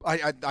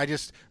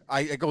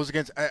 It goes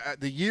against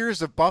the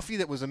years of Buffy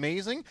that was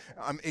amazing.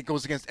 It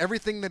goes against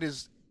everything that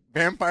is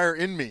vampire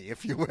in me,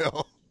 if you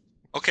will.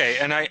 Okay,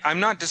 and I'm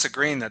not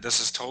disagreeing that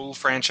this is total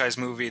franchise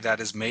movie that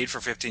is made for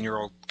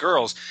 15-year-old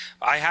girls.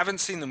 I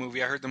haven't seen the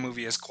movie. I heard the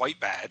movie is quite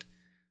bad.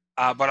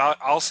 But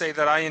I'll say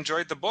that I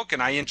enjoyed the book,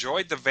 and I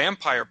enjoyed the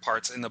vampire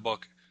parts in the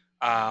book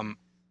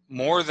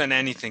more than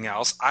anything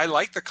else. I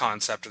like the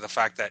concept of the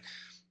fact that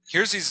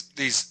here's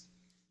these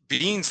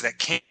beings that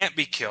can't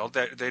be killed,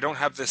 that they don't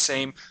have the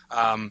same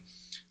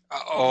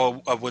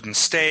a wooden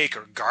stake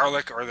or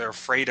garlic, or they're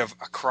afraid of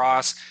a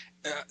cross.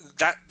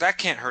 That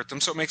can't hurt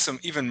them, so it makes them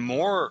even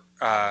more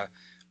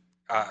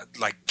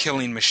like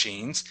killing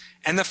machines.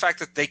 And the fact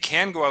that they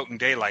can go out in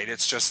daylight,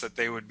 it's just that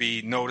they would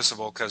be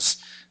noticeable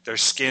because their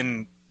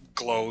skin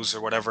glows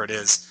or whatever it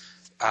is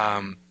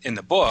in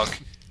the book.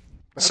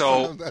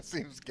 That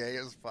seems gay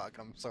as fuck.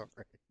 I'm sorry.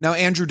 Now,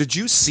 Andrew, did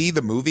you see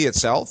the movie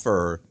itself,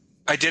 or?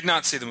 I did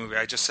not see the movie.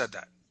 I just said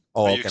that.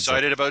 Oh, Are you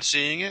excited about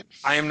seeing it?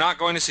 I am not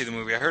going to see the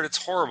movie. I heard it's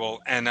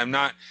horrible, and I'm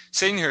not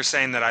sitting here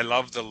saying that I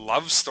love the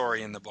love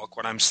story in the book.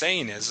 What I'm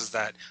saying is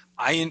that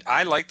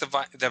I like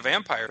the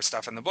vampire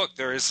stuff in the book.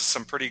 There is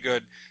some pretty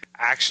good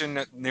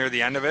action near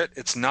the end of it.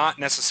 It's not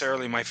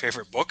necessarily my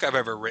favorite book I've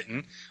ever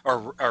written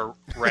or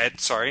read.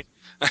 Sorry,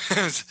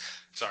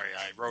 sorry,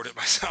 I wrote it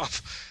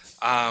myself.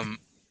 I'm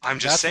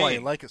just saying. That's why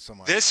you like it so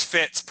much. This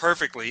fits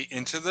perfectly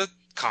into the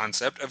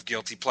concept of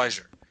guilty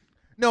pleasure.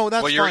 No,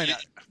 that's fine.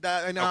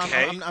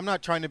 Okay. I'm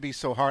not trying to be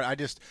so hard.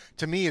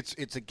 To me,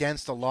 it's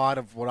against a lot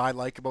of what I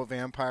like about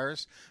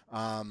vampires.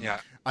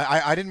 Yeah.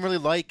 I didn't really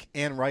like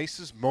Anne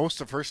Rice's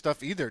most of her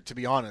stuff either, to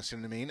be honest. You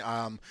know what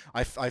I mean?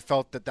 I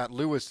felt that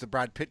Lewis, the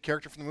Brad Pitt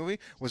character from the movie,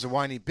 was a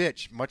whiny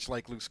bitch, much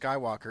like Luke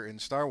Skywalker in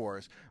Star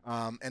Wars.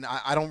 And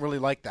I don't really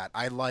like that.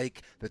 I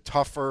like the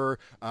tougher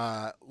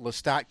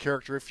Lestat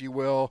character, if you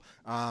will.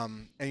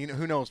 And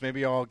who knows?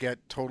 Maybe I'll get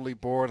totally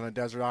bored on a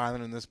desert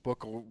island, and this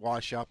book will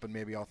wash up, and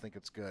maybe I'll think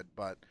it's good.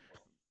 But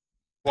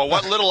well,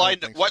 what little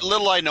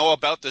I know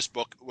about this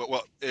book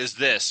is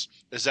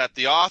that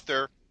the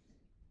author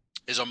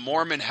is a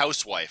Mormon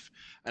housewife,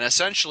 and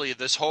essentially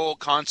this whole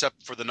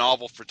concept for the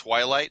novel for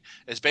Twilight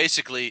is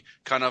basically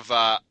kind of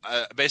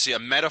basically a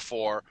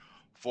metaphor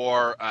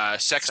for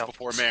sex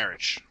before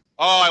marriage.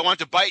 Oh, I want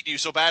to bite you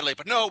so badly,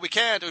 but no, we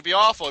can't. It would be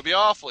awful. It'd be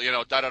awful.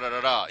 Da da da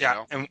da da.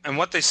 Yeah, and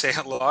what they say,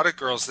 a lot of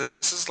girls,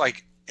 this is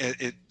like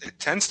it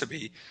tends to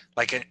be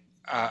like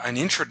an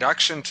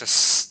introduction to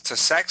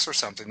sex or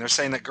something. They're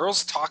saying that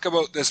girls talk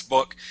about this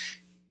book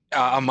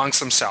amongst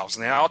themselves,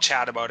 and they all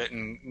chat about it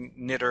and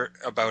knitter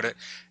about it,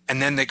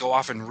 and then they go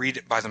off and read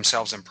it by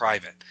themselves in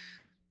private.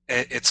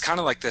 It's kind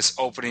of like this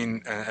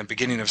opening and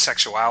beginning of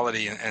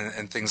sexuality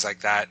and things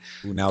like that.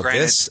 Ooh, now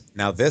Granted,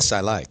 this I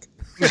like.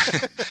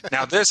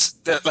 now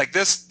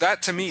that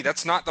to me,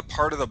 that's not the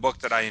part of the book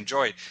that I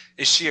enjoyed.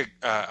 Is she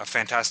a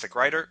fantastic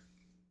writer?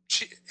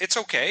 It's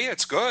okay.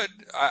 It's good.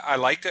 I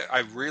liked it.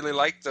 I really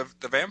liked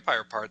the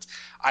vampire parts.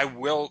 I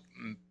will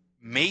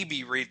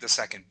maybe read the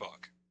second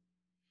book.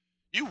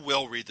 You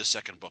will read the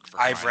second book.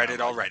 I've read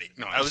it already.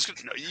 No,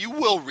 you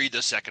will read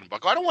the second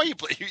book. I don't want you.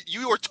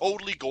 You are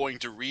totally going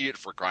to read it,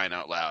 for crying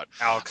out loud.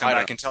 I'll come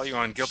back and tell you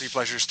on Guilty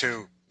Pleasures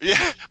too.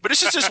 Yeah, but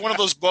this is just one of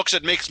those books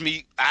that makes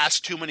me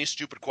ask too many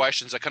stupid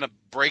questions. I kind of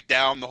break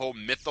down the whole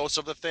mythos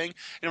of the thing.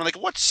 And I'm like,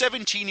 what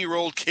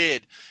 17-year-old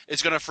kid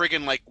is going to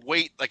friggin'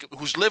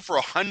 who's lived for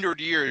 100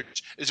 years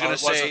is going to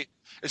say,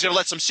 is going to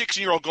let some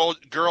 16-year-old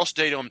girl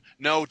say to him,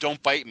 no,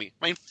 don't bite me.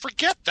 I mean,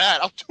 forget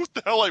that. I'll do what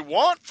the hell I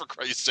want, for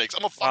Christ's sakes.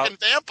 I'm a fucking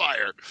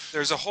vampire.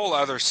 There's a whole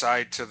other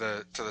side to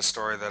the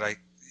story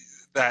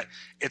that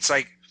it's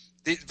like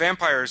the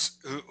vampires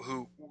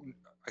who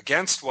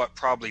against what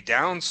probably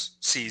Downs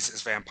sees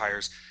as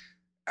vampires,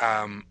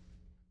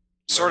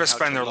 sort of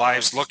spend their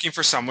lives looking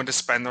for someone to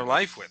spend their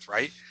life with,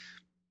 right?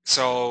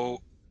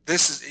 So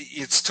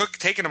it's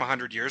taken him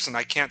 100 years, and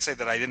I can't say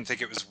that I didn't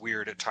think it was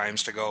weird at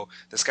times to go,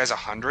 this guy's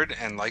 100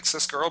 and likes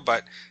this girl,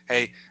 but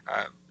hey,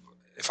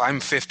 if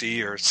I'm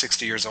 50 or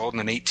 60 years old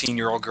and an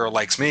 18-year-old girl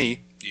likes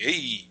me,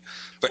 yay!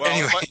 But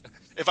anyway,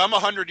 if I'm a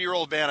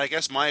 100-year-old man, I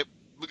guess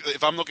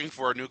if I'm looking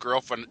for a new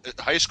girlfriend,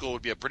 high school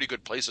would be a pretty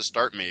good place to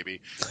start,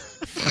 maybe.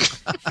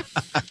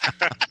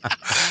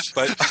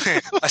 But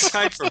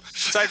aside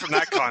from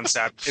that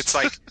concept, it's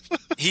like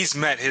he's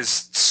met his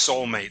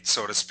soulmate,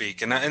 so to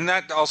speak, and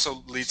that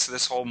also leads to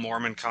this whole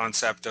Mormon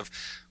concept of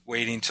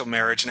waiting till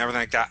marriage and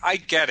everything like that. I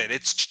get it;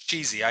 it's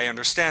cheesy. I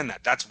understand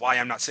that. That's why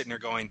I'm not sitting there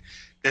going,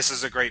 "This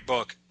is a great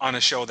book" on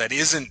a show that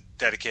isn't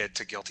dedicated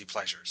to guilty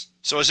pleasures.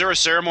 So, is there a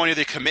ceremony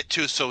they commit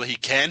to so that he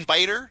can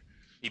bite her?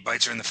 He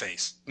bites her in the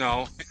face.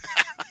 No.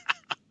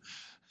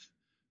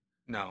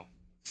 No.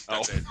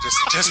 That's it.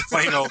 Just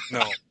plain old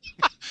no.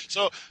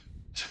 So,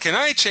 can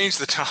I change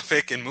the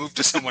topic and move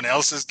to someone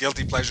else's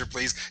guilty pleasure,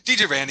 please?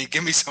 DJ Vandy,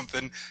 give me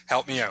something.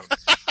 Help me out.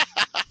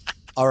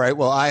 All right.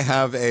 Well, I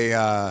have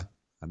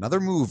another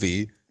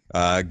movie,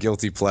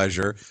 guilty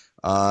pleasure.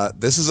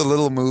 This is a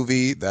little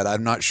movie that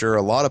I'm not sure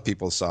a lot of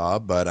people saw,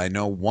 but I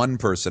know one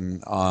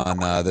person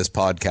on this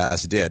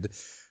podcast did.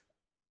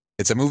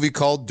 It's a movie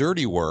called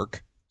Dirty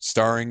Work,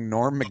 starring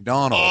Norm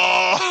Macdonald.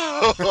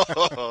 I've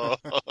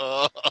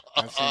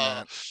seen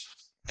that.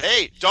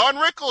 Hey, Don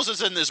Rickles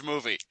is in this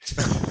movie.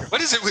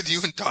 What is it with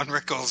you and Don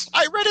Rickles?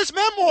 I read his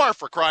memoir,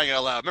 for crying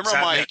out loud. Remember Does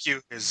that make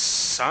you his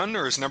son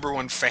or his number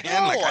one fan?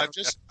 No,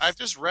 I've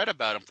just read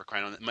about him, for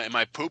crying out loud.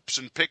 My poops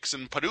and picks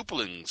and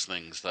padoopalings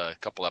things a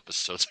couple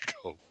episodes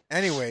ago.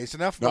 Anyways,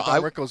 enough about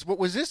Don Rickles. What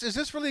was this? Is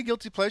this really a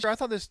guilty pleasure? I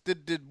thought this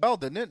did well,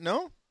 didn't it?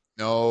 No?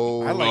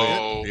 No, I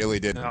liked it. Really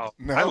didn't. No,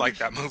 I like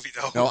that movie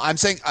though. No, I'm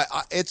saying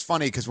it's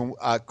funny because when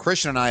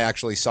Christian and I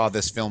actually saw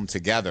this film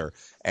together,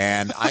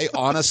 and I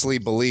honestly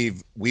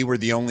believe we were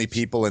the only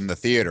people in the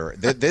theater.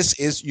 This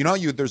is,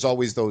 there's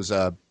always those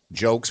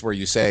jokes where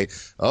you say,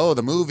 "Oh,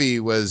 the movie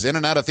was in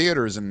and out of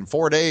theaters in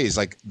 4 days."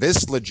 Like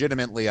this,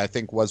 legitimately, I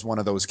think was one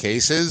of those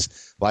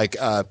cases. Like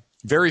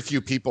very few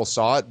people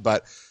saw it,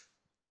 but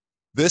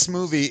this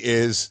movie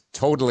is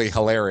totally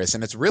hilarious,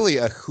 and it's really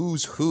a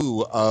who's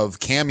who of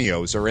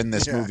cameos are in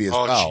this movie as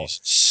well.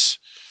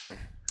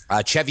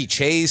 Chevy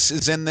Chase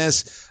is in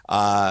this.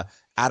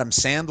 Adam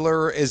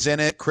Sandler is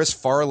in it. Chris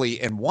Farley,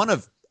 and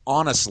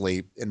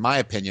honestly, in my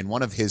opinion,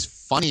 one of his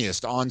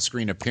funniest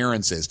on-screen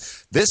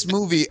appearances. This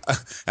movie,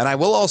 and I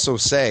will also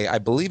say, I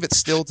believe it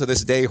still to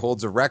this day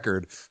holds a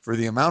record for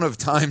the amount of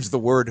times the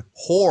word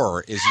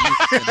whore is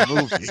used in the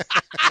movie.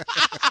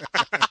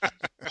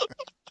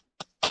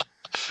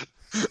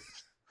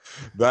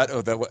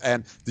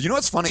 And you know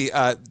what's funny?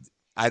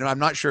 I'm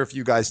not sure if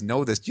you guys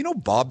know this. Do you know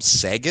Bob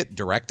Saget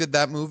directed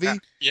that movie?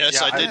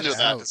 Yes, I did know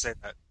that. To say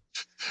that.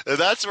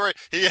 That's where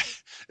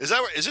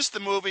is this the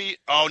movie?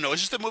 Oh no,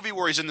 is this the movie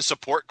where he's in the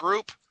support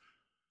group?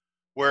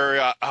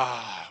 Where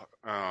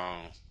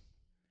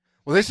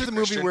well, this is the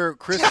movie where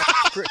Chris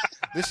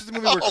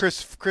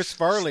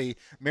Farley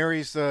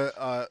marries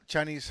the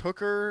Chinese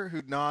hooker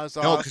who gnaws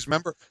off. No, because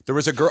remember there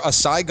was a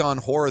Saigon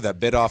whore that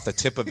bit off the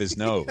tip of his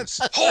nose.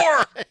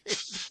 Whore.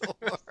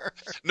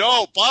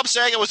 No, Bob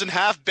Saget was in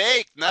Half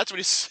Baked, and that's what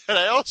he said.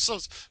 I also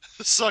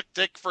suck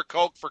dick for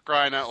coke, for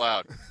crying out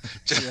loud.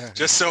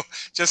 Just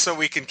so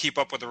we can keep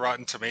up with the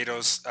Rotten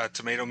Tomatoes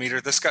tomato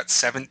meter. This got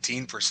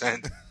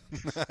 17%.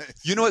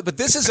 You know what? But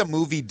this is a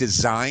movie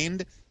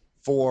designed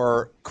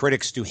for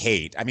critics to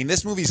hate. I mean,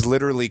 this movie's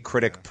literally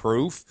critic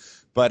proof,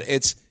 but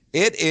it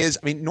is.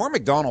 I mean, Norm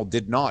Macdonald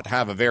did not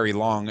have a very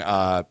long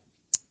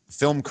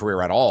film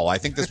career at all. I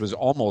think this was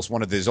almost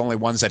one of his only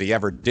ones that he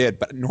ever did.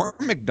 But Norm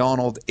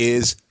Macdonald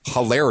is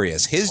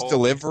hilarious. His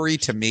delivery,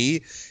 to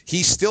me,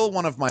 he's still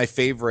one of my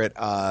favorite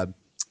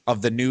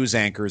of the news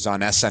anchors on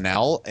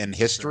SNL in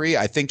history.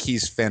 I think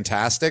he's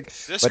fantastic.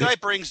 This guy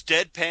brings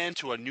deadpan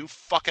to a new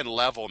fucking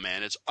level,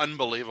 man. It's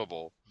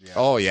unbelievable. Yeah.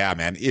 Oh yeah,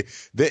 man.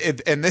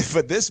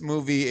 But this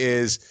movie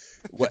is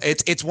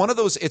it's one of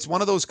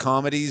those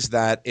comedies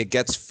that it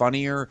gets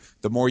funnier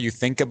the more you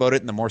think about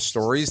it and the more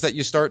stories that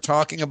you start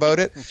talking about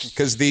it.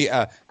 Because the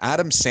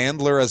Adam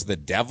Sandler as the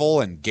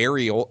devil and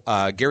Gary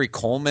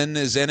Coleman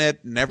is in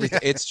it and everything.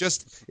 Yeah.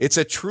 It's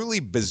a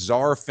truly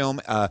bizarre film.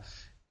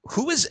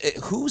 Who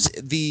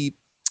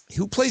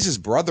plays his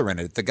brother in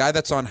it? The guy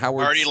that's on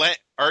Howard. Artie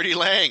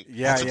Lang.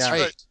 Yeah, that's yeah.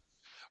 right.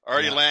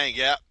 Artie Lang.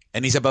 Yeah.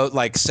 And he's about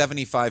like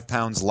 75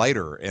 pounds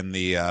lighter in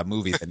the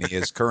movie than he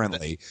is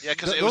currently. Yeah,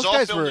 because it was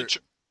all filmed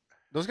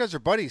those guys are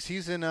buddies.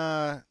 He's in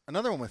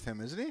another one with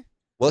him, isn't he?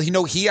 Well,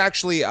 he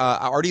actually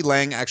Artie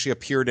Lang actually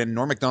appeared in.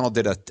 Norm Macdonald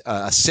did a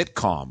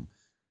sitcom,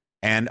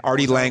 and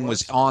Artie Lang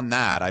was on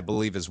that, I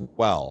believe, as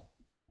well.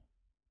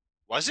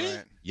 Was he?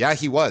 Right. Yeah,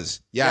 he was.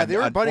 Yeah, they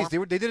were buddies.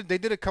 They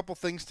did a couple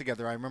things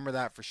together. I remember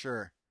that for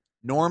sure.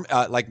 Norm,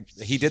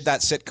 he did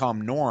that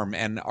sitcom Norm,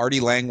 and Artie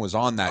Lang was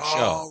on that show.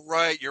 Oh,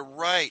 right, you're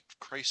right.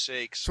 Christ's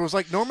sakes. So it was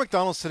like Norm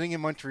Macdonald sitting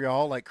in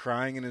Montreal, like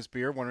crying in his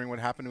beer, wondering what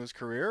happened to his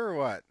career, or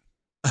what?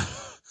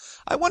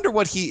 I wonder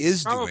what he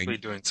is probably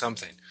doing. Doing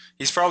something.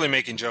 He's probably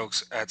making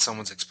jokes at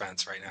someone's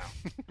expense right now.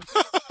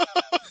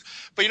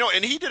 But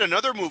and he did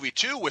another movie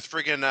too with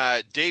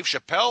friggin' Dave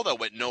Chappelle that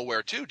went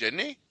nowhere too, didn't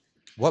he?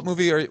 What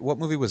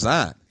movie was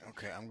that?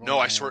 Okay, I'm going. No,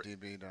 I to swear.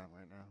 IMDb right now.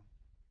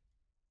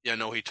 Yeah,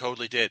 no, he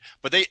totally did.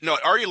 But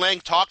Artie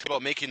Lang talked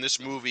about making this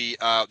movie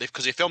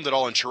because they filmed it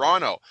all in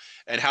Toronto,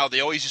 and how they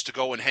always used to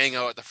go and hang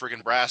out at the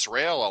friggin' Brass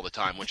Rail all the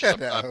time, which is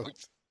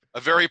a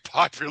very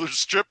popular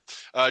strip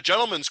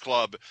gentleman's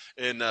club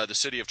in the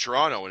city of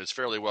Toronto, and it's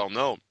fairly well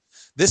known.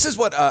 This is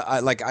what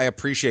I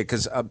appreciate,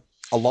 because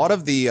a lot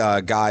of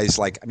the guys,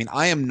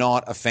 I am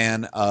not a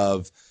fan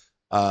of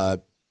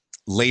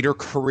later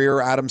career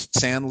Adam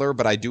Sandler,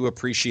 but I do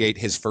appreciate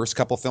his first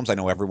couple films. I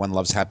know everyone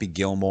loves Happy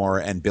Gilmore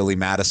and Billy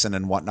Madison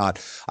and whatnot.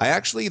 I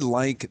actually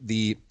like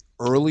the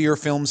earlier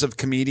films of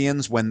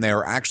comedians when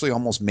they're actually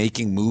almost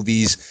making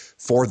movies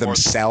for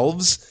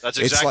themselves. That's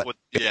exactly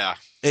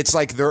It's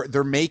like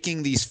they're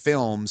making these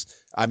films.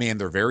 I mean,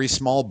 they're very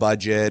small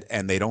budget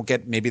and they don't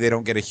get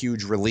a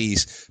huge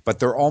release, but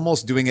they're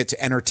almost doing it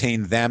to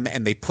entertain them,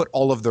 and they put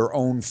all of their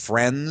own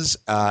friends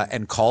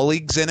and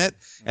colleagues in it.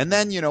 And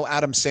then,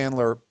 Adam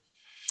Sandler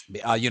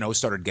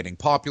started getting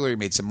popular. He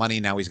made some money.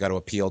 Now he's got to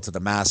appeal to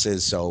the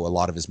masses, so a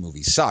lot of his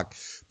movies suck.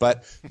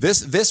 But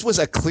this was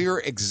a clear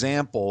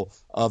example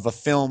of a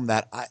film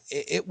that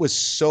it was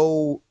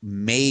so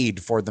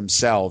made for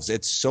themselves.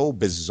 It's so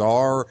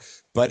bizarre,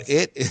 but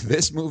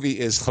this movie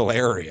is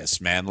hilarious,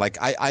 man.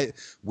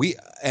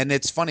 And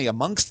it's funny,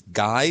 amongst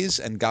guys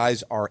and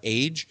guys our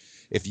age,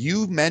 if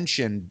you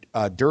mention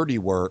Dirty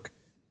Work,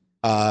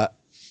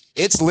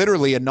 it's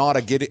literally not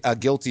a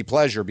guilty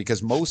pleasure,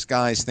 because most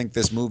guys think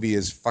this movie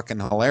is fucking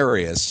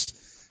hilarious.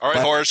 All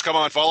right, Horace, come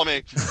on, follow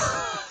me.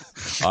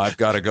 I've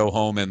got to go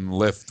home and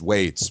lift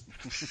weights.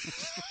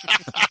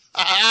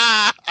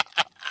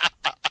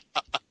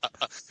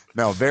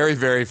 No, very,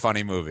 very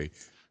funny movie.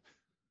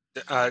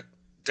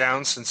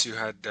 Down, since you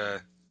had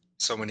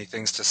so many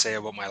things to say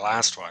about my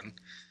last one.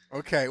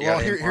 Okay, well,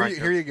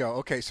 here you go.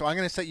 Okay, so I'm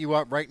going to set you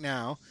up right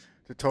now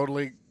to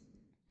totally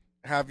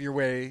have your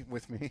way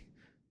with me.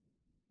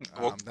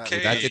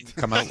 Okay. That didn't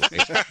come out with me.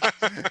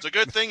 It's a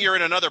good thing you're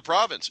in another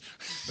province.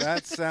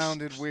 That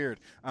sounded weird.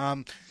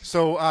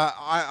 So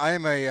I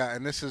am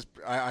and this is,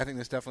 I think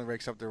this definitely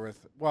ranks up there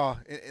with, well,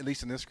 at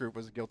least in this group,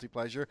 was a guilty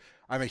pleasure.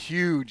 I'm a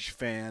huge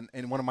fan,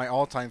 and one of my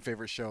all-time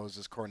favorite shows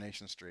is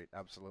Coronation Street.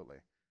 Absolutely.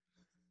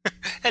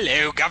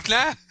 Hello,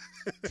 Governor.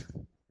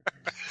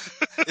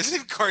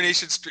 Isn't it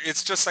Coronation Street?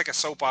 It's just like a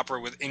soap opera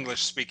with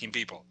English-speaking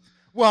people.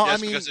 Well, Yes,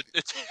 I mean, it's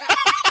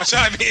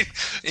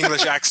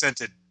English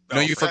accented. No,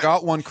 you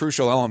forgot one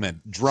crucial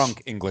element: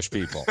 drunk English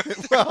people.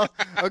 well,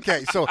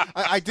 okay. So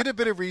I did a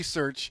bit of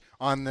research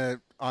on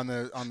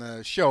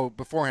the show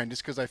beforehand,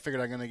 just because I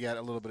figured I'm going to get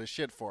a little bit of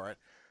shit for it.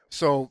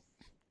 So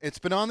it's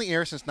been on the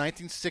air since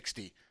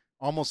 1960,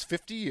 almost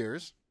 50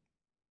 years.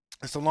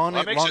 It's the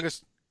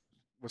longest.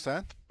 What's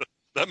that?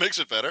 That makes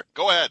it better.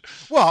 Go ahead.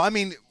 Well, I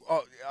mean,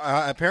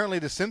 apparently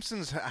The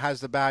Simpsons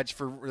has the badge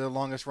for the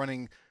longest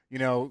running,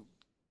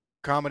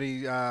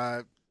 comedy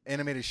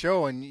animated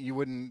show, and you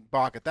wouldn't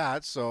balk at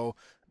that. So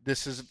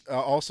this is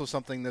also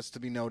something that's to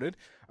be noted.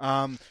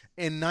 In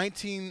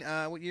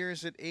what year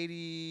is it?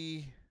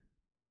 80.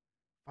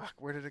 Fuck,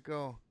 where did it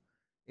go?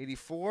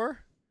 84.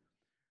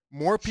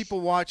 More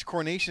people watched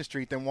Coronation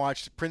Street than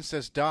watched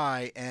Princess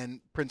Di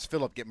and Prince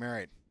Philip get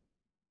married.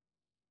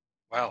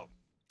 Wow.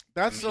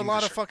 That's a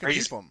lot of fucking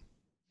people.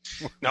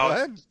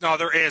 No,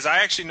 there is. I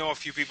actually know a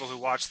few people who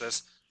watch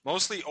this.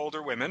 Mostly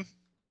older women.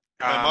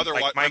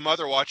 My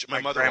mother watches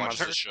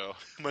this show.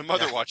 My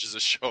mother watches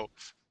this show.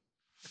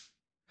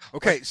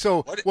 Okay,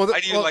 so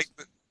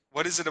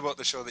what is it about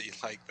the show that you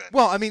like then?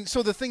 Well, I mean,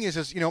 so the thing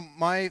is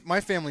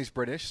my family's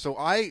British, so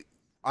I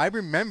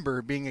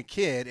remember being a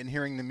kid and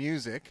hearing the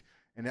music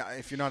And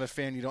if you're not a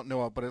fan, you don't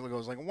know it, but it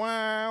goes like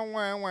wah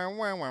wah wah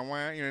wah wah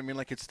wah. You know what I mean?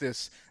 Like it's the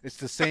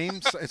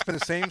same. It's been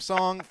the same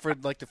song for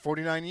like the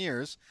 49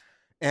 years.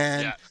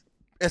 And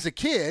as a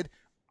kid,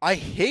 I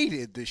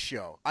hated this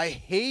show. I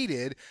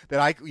hated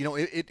that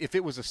if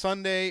it was a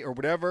Sunday or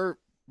whatever,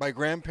 my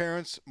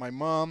grandparents, my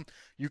mom,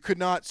 you could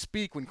not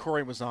speak when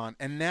Corey was on.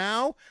 And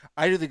now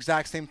I do the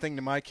exact same thing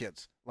to my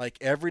kids. Like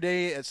every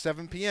day at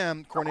 7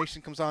 p.m.,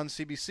 Coronation comes on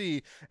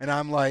CBC, and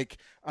I'm like,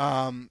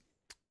 hi,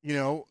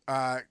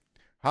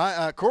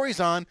 Corey's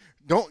on.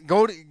 Don't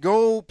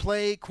go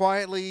play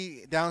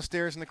quietly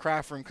downstairs in the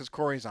craft room because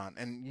Corey's on,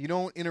 and you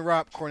don't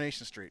interrupt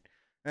Coronation Street.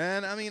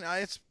 And I mean,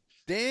 it's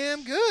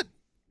damn good.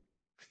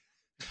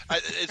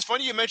 It's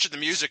funny you mentioned the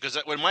music because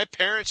when my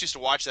parents used to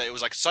watch that, it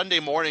was like Sunday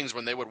mornings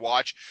when they would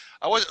watch.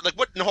 I was like,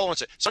 what? No, hold on a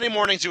second. Sunday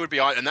mornings it would be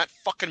on, and that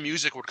fucking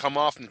music would come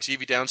off from the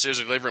TV downstairs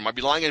in the living room. I'd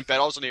be lying in bed,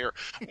 all of a sudden hear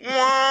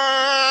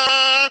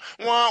wah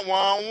wah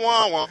wah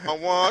wah wah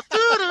wah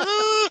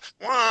doo-doo-doo,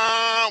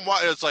 wah wah.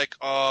 It's like,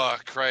 oh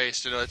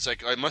Christ, it's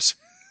like I must.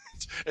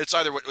 It's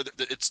either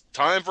it's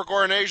time for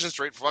Coronation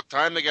Street. Fuck,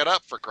 time to get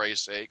up for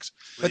Christ's sakes.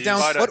 But Down,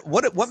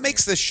 what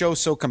makes this show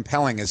so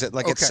compelling? Is it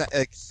like is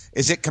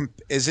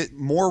it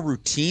more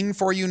routine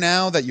for you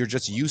now that you're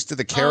just used to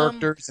the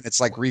characters and it's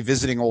like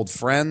revisiting old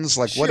friends?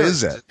 Like what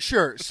is it?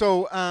 Sure.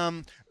 So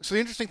the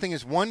interesting thing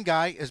is one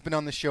guy has been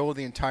on the show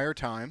the entire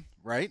time,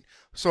 right?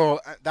 So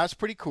that's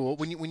pretty cool.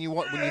 When you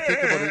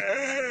think about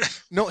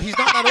it, no, he's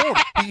not that old.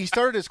 He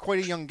started as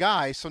quite a young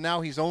guy, so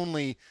now he's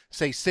only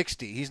say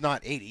 60. He's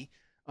not 80.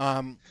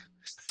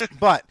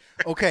 But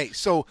okay,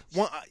 so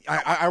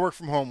I work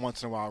from home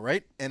once in a while,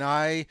 right? And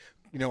I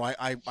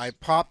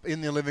pop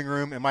in the living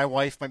room, and my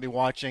wife might be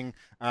watching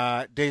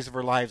Days of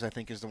Her Lives. I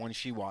think is the one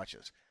she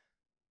watches.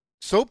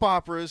 Soap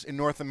operas in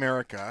North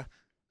America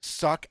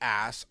suck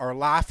ass, are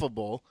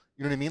laughable.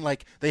 You know what I mean?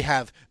 Like they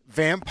have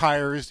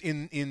vampires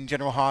in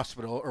General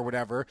Hospital or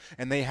whatever,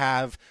 and they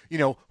have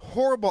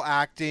horrible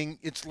acting.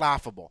 It's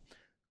laughable.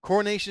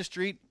 Coronation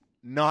Street.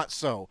 Not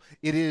so.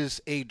 It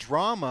is a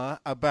drama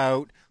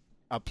about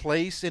a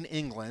place in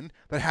England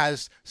that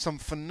has some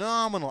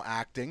phenomenal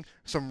acting,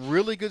 some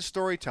really good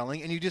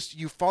storytelling, and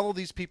you follow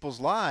these people's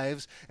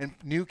lives, and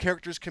new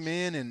characters come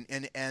in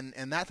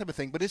and that type of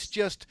thing. But it's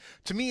just,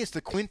 to me, it's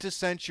the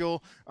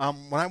quintessential.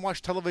 When I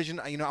watch television,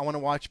 I want to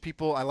watch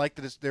people. I like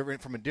that they're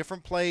from a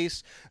different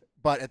place.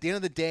 But at the end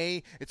of the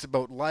day, it's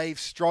about life,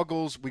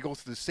 struggles. We go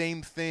through the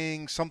same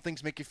thing. Some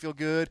things make you feel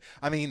good.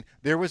 I mean,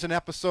 there was an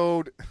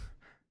episode.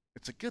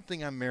 It's a good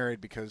thing I'm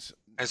married because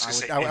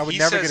I would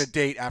never get a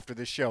date after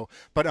this show.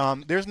 But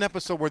there's an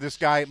episode where this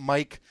guy,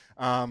 Mike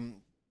Barlow,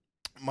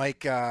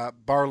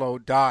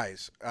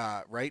 dies,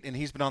 right? And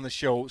he's been on the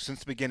show since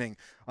the beginning.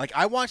 Like,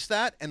 I watched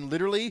that and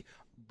literally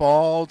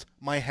bawled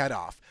my head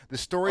off. The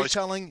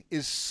storytelling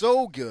is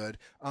so good.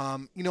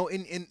 And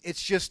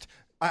it's just...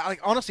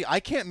 honestly, I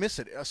can't miss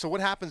it. So what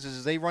happens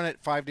is they run it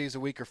 5 days a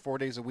week or 4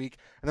 days a week,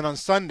 and then on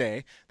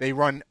Sunday they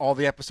run all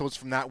the episodes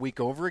from that week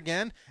over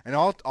again. And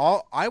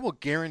I will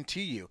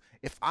guarantee you,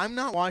 if I'm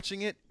not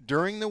watching it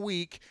during the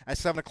week at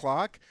 7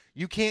 o'clock,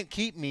 you can't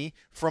keep me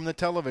from the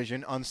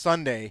television on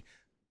Sunday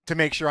to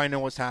make sure I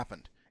know what's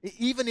happened.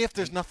 Even if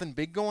there's nothing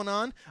big going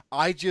on,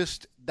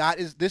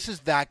 this is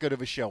that good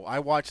of a show. I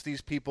watch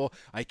these people.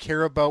 I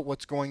care about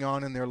what's going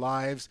on in their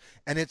lives,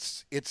 and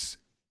it's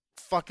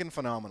fucking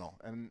phenomenal.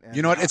 And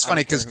you know what? It's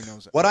funny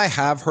because what I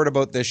have heard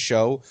about this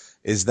show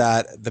is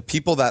that the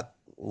people that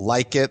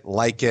like it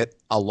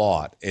a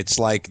lot. It's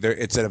like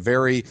it's a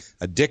very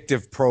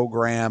addictive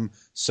program.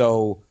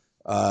 So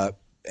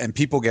and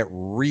people get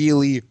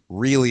really,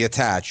 really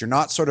attached. You're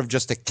not sort of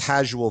just a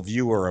casual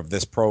viewer of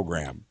this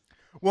program.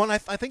 Well, and I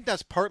think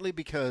that's partly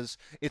because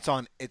it's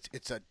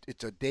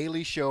a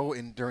daily show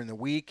during the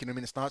week. I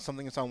mean, it's not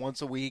something that's on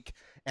once a week,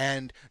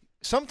 and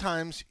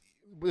sometimes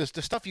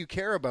the stuff you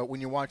care about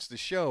when you watch the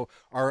show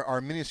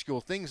are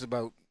minuscule things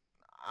about,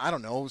 I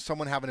don't know,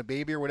 someone having a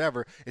baby or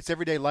whatever. It's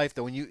everyday life,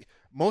 though.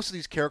 Most of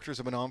these characters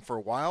have been on for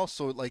a while,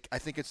 so like I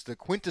think it's the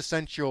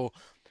quintessential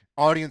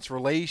audience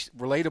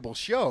relatable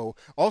show.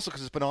 Also,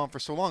 because it's been on for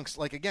so long.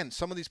 Like again,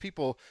 some of these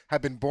people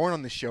have been born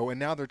on the show, and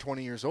now they're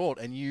 20 years old,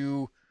 and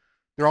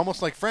they're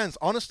almost like friends.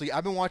 Honestly,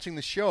 I've been watching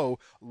the show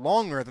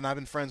longer than I've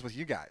been friends with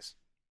you guys.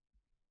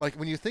 Like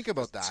when you think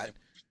about that.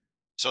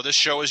 So this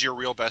show is your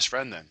real best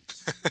friend then?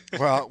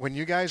 Well, when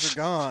you guys are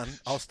gone,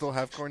 I'll still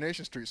have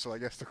Coronation Street, so I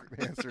guess the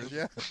answer is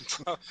yes.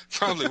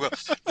 Probably will.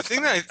 The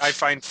thing that I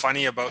find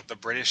funny about the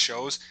British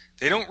shows,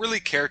 they don't really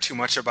care too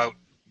much about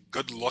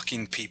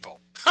good-looking people.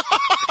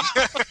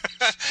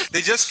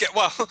 They just get,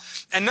 well,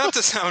 and not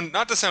to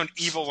sound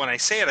evil when I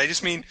say it, I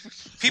just mean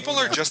people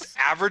are just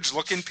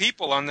average-looking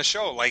people on the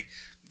show, like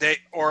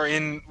or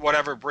in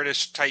whatever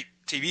British type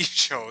TV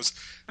shows,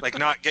 like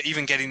not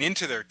even getting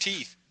into their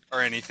teeth or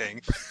anything,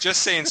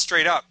 just saying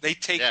straight up, they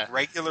take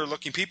regular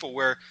looking people,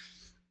 where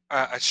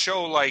a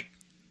show like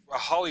a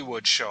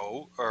Hollywood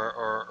show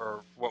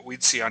or what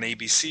we'd see on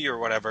ABC or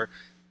whatever,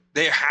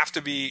 they have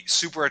to be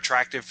super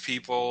attractive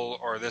people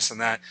or this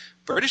and that.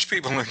 British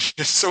people are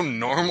just so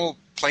normal,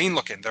 plain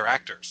looking. They're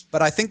actors.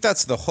 But I think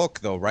that's the hook,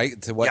 though, right?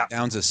 To what Yeah.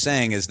 Downs is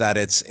saying is that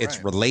it's Right.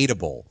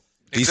 relatable.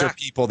 These are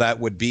Exactly. people that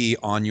would be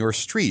on your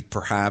street,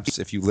 perhaps,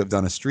 if you lived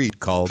on a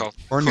street called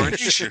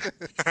Coronation.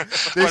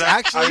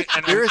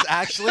 There is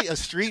actually a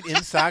street in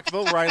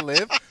Sackville where I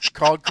live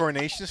called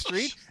Coronation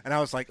Street, and I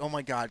was like, oh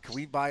my God, could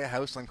we buy a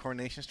house on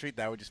Coronation Street?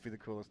 That would just be the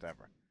coolest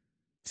ever.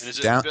 And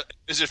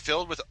is it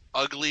filled with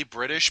ugly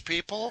British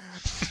people?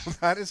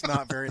 That is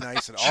not very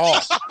nice at all.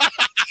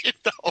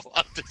 No,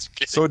 I'm just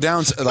kidding. So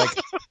Downs, like,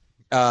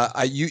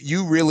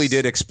 you really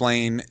did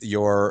explain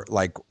your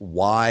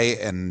why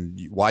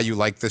you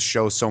like this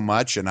show so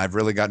much, and I've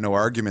really got no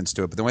arguments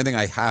to it. But the only thing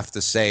I have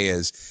to say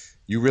is,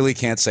 you really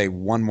can't say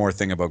one more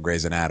thing about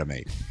Grey's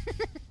Anatomy.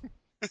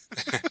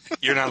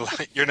 You're not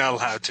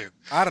allowed to.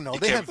 I don't know.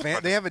 They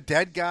have a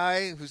dead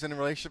guy who's in a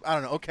relationship. I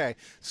don't know. Okay,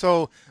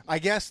 so I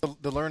guess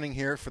the learning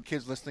here for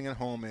kids listening at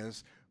home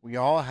is we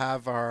all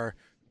have our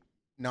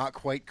not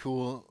quite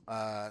cool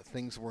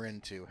things we're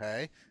into,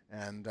 hey?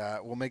 And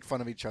we'll make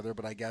fun of each other,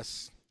 but I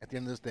guess at the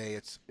end of this day,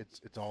 it's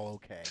all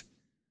okay.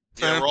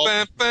 Yeah,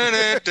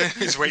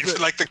 He's waiting for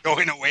the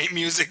going away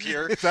music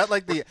here. Is that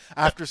like the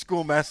after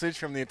school message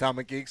from the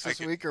Atomic Geeks this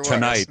week, or what?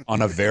 Tonight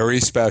on a very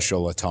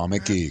special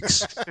Atomic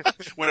Geeks.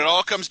 when it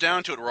all comes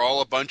down to it, we're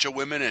all a bunch of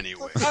women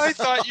anyway. I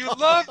thought you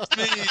loved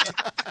me.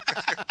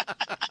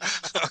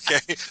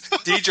 Okay,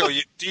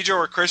 Dejo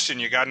or Christian,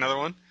 you got another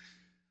one?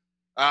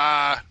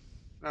 Oh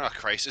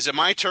Christ! Is it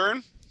my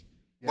turn?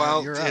 Yeah,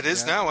 well, you're up, it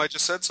is yeah. now. I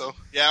just said so.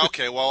 Yeah.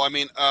 Okay. Well, I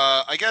mean,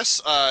 I guess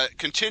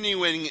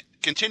continuing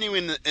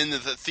in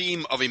the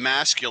theme of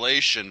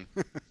emasculation,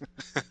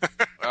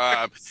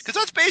 because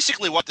that's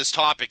basically what this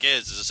topic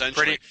is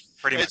essentially.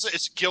 Pretty much.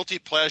 It's guilty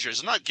pleasures.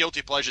 It's not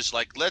guilty pleasures.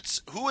 Like,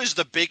 who is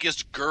the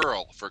biggest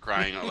girl, for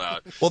crying out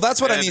loud? Well,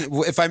 that's what I mean.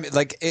 If I'm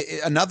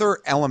another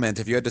element,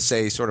 if you had to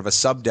say sort of a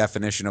sub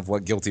definition of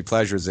what guilty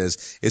pleasures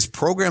is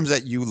programs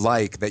that you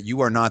like that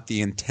you are not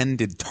the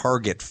intended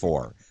target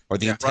for or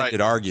the intended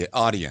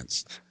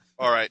audience.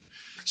 All right.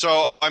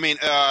 So, I mean,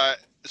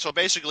 so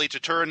basically, to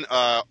turn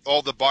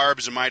all the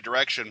barbs in my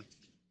direction,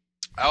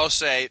 I'll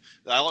say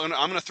I'm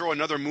going to throw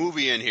another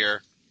movie in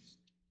here,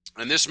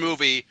 and this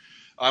movie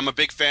I'm a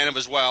big fan of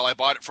as well. I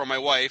bought it for my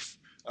wife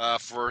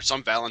for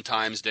some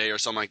Valentine's Day or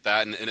something like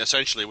that, and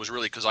essentially it was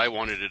really because I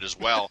wanted it as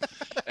well.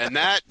 And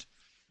that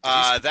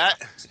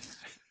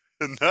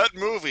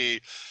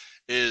movie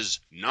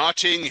is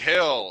Notting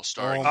Hill,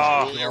 starring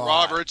Julia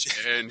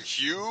Roberts and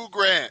Hugh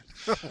Grant.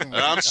 And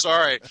I'm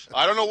sorry,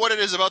 I don't know what it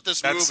is about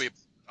this movie,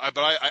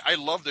 but I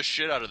love the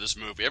shit out of this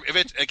movie.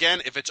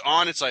 If it's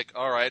on, it's like,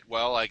 all right,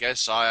 well, I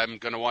guess I'm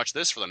going to watch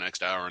this for the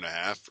next hour and a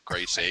half, for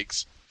Christ's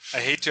sakes. I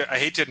hate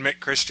to admit,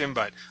 Christian,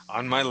 but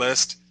on my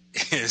list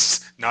is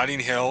Notting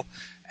Hill,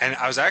 and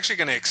I was actually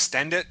going to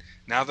extend it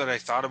now that I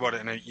thought about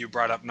it, and you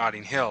brought up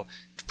Notting Hill,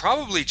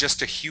 probably just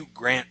to Hugh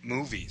Grant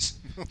movies.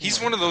 He's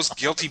one of those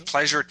guilty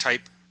pleasure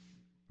type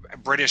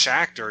British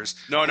actors.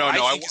 No.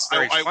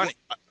 Funny.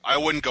 I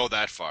wouldn't go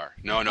that far.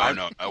 No.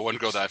 I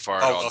wouldn't go that far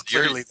at all. Well,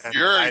 clearly,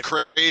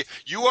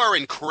 you are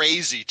in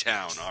crazy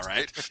town. All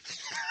right.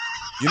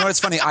 You know what's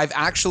funny? I've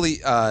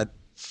actually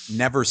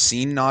never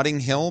seen Notting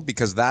Hill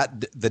because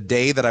the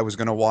day that I was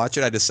going to watch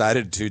it, I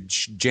decided to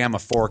jam a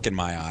fork in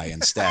my eye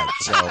instead.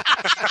 So.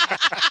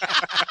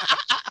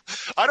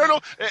 I don't know.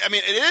 I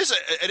mean,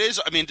 it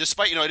is. I mean,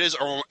 despite it is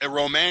a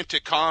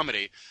romantic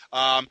comedy.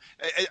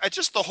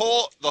 Just the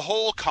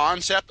whole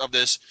concept of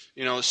this,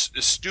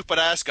 stupid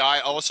ass guy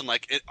all of a sudden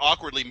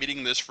awkwardly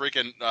meeting this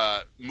freaking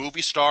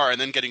movie star and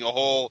then getting a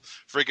whole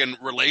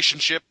freaking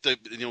relationship to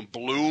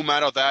bloom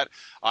out of that.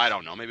 I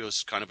don't know. Maybe it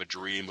was kind of a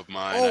dream of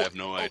mine. I have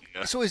no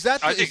idea. So is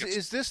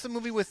this the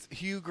movie with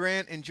Hugh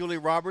Grant and Julia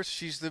Roberts?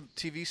 She's the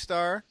TV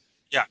star.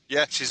 Yeah.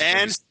 She's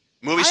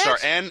movie star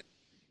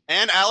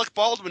and Alec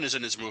Baldwin is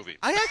in this movie.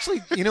 I actually,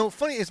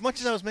 funny, as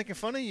much as I was making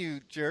fun of you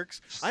jerks,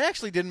 I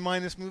actually didn't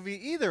mind this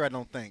movie either, I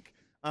don't think.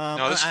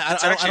 I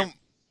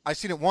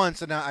seen it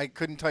once, and I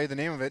couldn't tell you the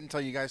name of it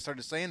until you guys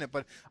started saying it,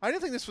 but I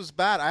didn't think this was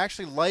bad. I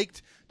actually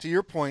liked, to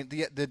your point,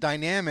 the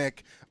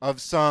dynamic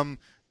of some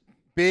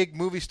big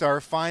movie star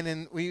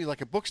finding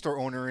like a bookstore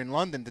owner in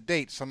London to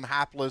date some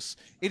hapless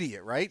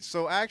idiot, right?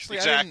 So actually,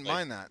 exactly. I didn't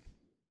mind that.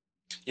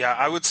 Yeah,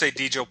 I would say,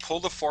 Dejo, pull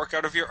the fork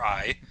out of your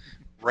eye,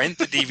 rent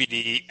the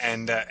DVD,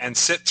 and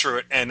sit through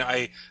it. And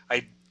I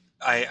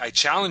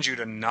challenge you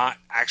to not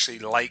actually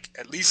like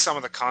at least some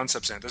of the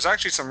concepts in it. There's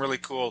actually some really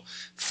cool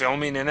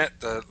filming in it.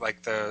 The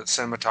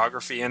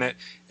cinematography in it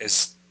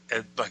is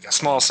like a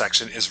small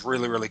section is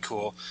really, really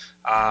cool.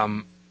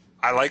 I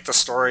like the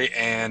story,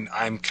 and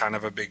I'm kind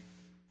of a big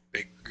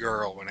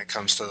girl when it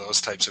comes to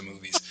those types of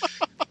movies.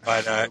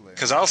 But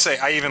because I'll say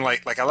I even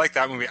like I like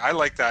that movie. I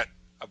like that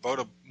about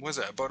a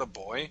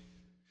boy.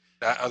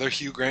 That other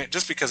Hugh Grant,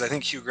 just because I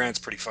think Hugh Grant's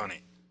pretty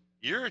funny.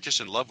 You're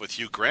just in love with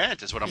Hugh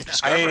Grant, is what I'm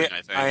discovering,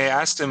 I think. I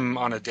asked him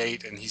on a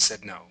date, and he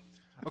said no.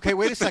 Okay,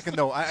 wait a second,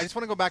 though. I just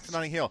want to go back to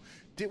Notting Hill.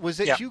 Was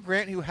it Hugh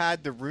Grant who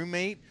had the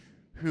roommate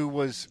who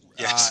was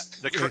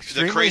the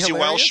crazy hilarious?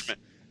 Welshman?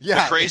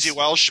 Yeah, the crazy it's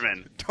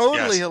Welshman.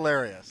 totally Yes.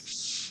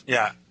 hilarious.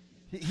 Yeah,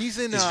 He's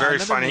in he's very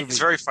another funny. movie. He's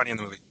very funny in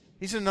the movie.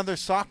 He's in another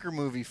soccer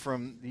movie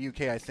from the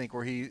UK, I think,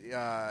 where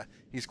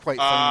he's quite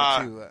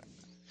funny too.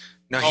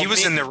 No, he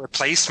was in The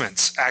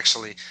Replacements,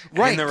 actually.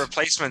 Right. In The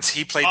Replacements,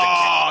 he played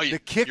the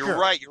kicker. You're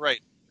right. You're right.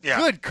 Yeah.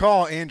 Good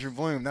call, Andrew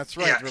Bloom. That's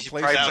right. Yeah, The he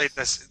probably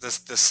Replacements.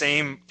 played the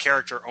same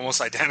character,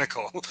 almost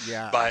identical.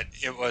 Yeah. But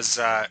it was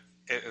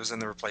in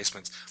The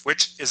Replacements,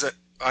 which is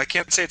I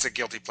can't say it's a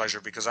guilty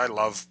pleasure because I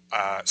love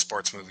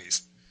sports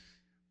movies.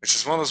 Which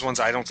is one of those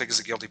ones I don't think is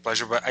a guilty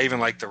pleasure, but I even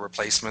like The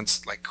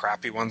Replacements, like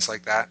crappy ones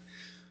like that.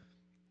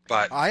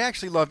 But I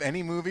actually love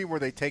any movie where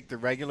they take the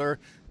regular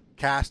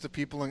cast of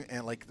people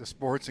and like the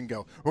sports and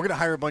go, we're going to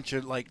hire a bunch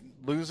of like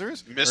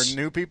losers or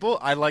new people.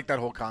 I like that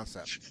whole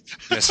concept.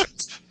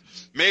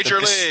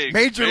 Major League.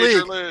 Major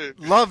League.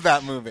 Love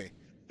that movie.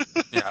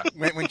 Yeah.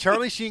 When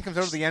Charlie Sheen comes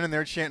out at the end and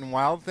they're chanting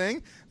 "Wild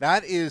Thing,"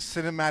 that is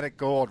cinematic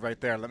gold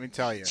right there. Let me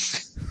tell you.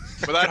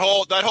 But that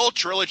whole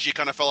trilogy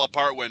kind of fell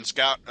apart when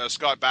Scott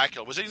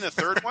Bakula was he in the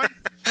third one?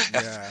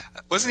 Yeah.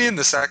 Wasn't he in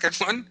the second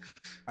one?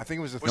 I think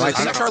it was the No, I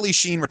third. think Charlie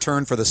Sheen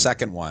returned for the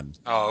second one.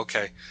 Oh,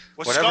 okay.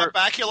 Was Scott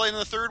Bakula in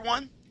the third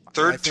one?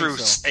 Third I think through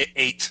so.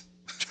 8.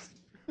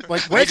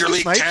 Like Major Wesley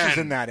League Snipes 10. was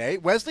in that, eh?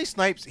 Wesley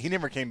Snipes, he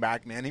never came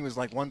back, man. He was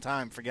like, one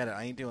time, forget it.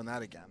 I ain't doing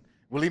that again.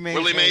 Willie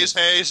Mays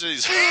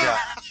Hayes. Yeah.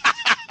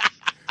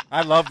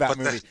 I love that But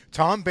movie.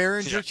 Tom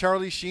Berenger,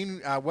 Charlie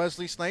Sheen,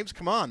 Wesley Snipes.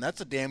 Come on, that's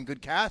a damn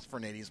good cast for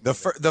an 80s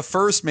movie. The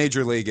first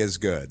Major League is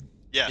good.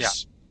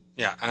 Yes.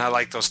 Yeah, and I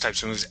like those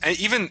types of movies. And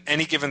even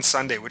Any Given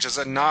Sunday, which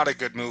is not a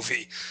good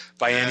movie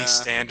by any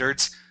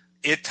standards,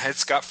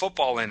 it's got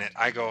football in it.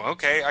 I go,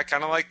 okay, I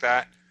kind of like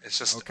that. It's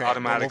just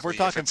automatically. Well, if we're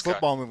talking it's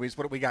football movies,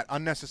 what do we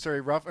got?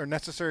 Necessary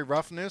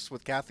Roughness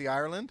with Kathy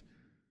Ireland.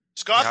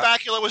 Scott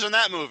Bakula was in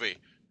that movie.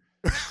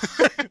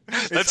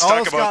 Let's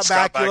all talk about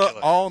Scott Bakula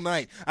all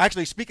night.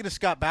 Actually, speaking of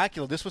Scott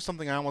Bakula, this was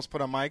something I almost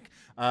put on my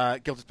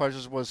guilty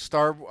pleasures was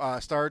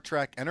Star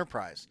Trek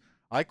Enterprise.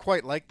 I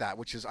quite like that,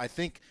 which is I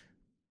think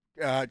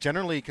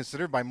generally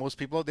considered by most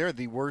people out there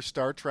the worst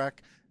Star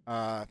Trek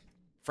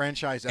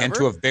franchise ever. And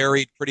to have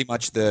buried pretty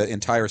much the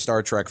entire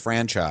Star Trek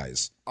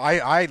franchise.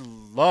 I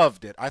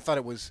loved it. I thought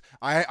it was.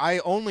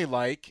 I only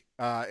like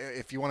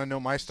if you want to know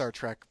my Star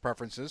Trek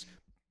preferences.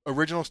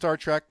 Original Star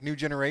Trek, New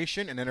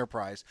Generation, and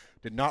Enterprise.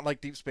 Did not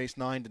like Deep Space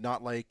Nine. Did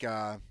not like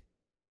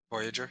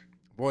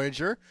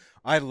Voyager.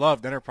 I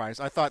loved Enterprise.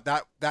 I thought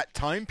that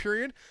time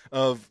period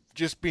of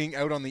just being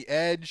out on the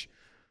edge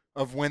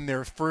of when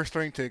they're first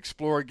starting to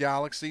explore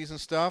galaxies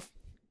and stuff,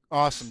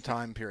 awesome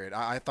time period.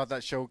 I thought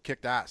that show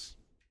kicked ass.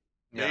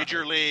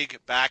 Major League,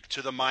 Back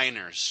to the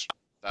Minors.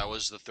 That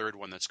was the third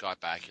one that Scott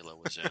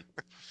Bakula was in.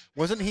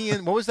 Wasn't he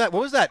in? What was that?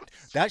 What was that?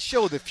 That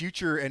show, the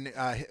future and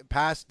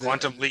past.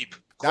 Quantum Leap.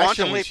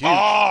 Quantum Leap.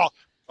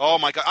 Oh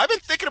my God! I've been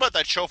thinking about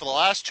that show for the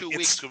last 2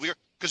 weeks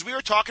because we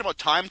were talking about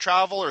time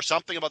travel or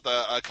something about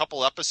a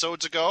couple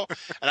episodes ago,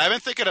 and I've been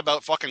thinking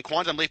about fucking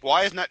Quantum Leap.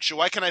 Why isn't that show?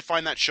 Why can I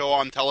find that show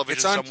on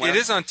television somewhere? It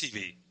is on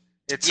TV.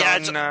 It's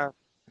on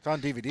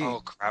DVD.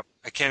 Oh crap!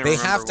 I can't. They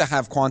remember. have to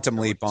have Quantum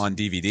Leap on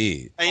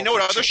DVD. And you know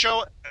what other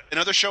show?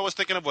 Another show I was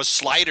thinking of was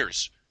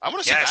Sliders. I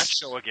want to see that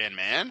show again,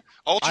 man.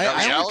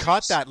 I only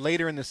caught that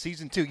later in the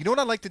season too. You know what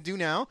I like to do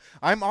now?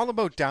 I'm all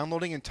about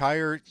downloading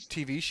entire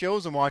TV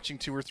shows and watching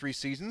 2 or 3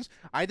 seasons.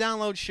 I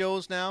download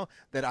shows now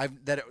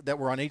that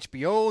were on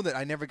HBO that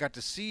I never got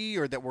to see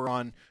or that were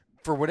on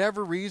for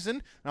whatever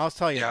reason. And I'll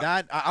tell you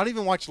that I don't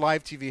even watch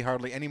live TV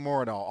hardly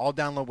anymore at all. I'll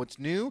download what's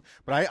new,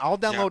 but I'll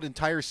download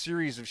entire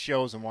series of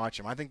shows and watch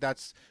them. I think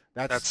that's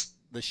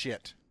the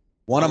shit.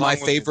 One of my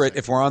favorite,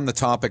 if we're on the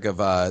topic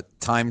of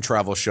time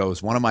travel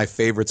shows, one of my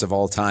favorites of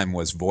all time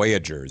was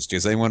Voyagers.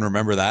 Does anyone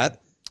remember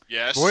that?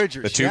 Yes.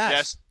 Voyagers, the two,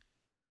 yes.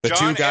 The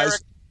two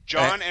guys.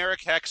 John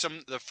Eric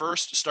Hexum, the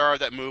first star of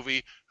that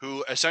movie,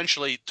 who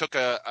essentially took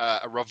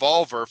a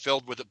revolver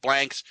filled with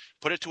blanks,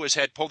 put it to his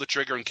head, pulled the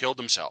trigger, and killed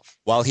himself.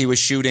 While he was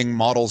shooting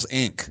Models,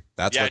 Inc.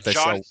 That's what the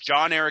show.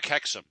 John Eric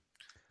Hexum.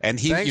 And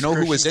Thanks, you know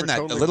who was Christian, in that?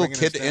 totally The little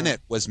bringing us kid in down.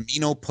 it was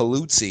Mino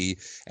Paluzzi,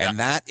 and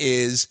that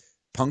is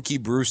Punky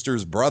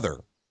Brewster's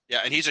brother.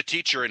 Yeah, and he's a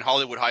teacher in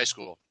Hollywood High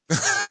School.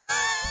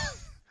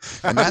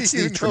 And that's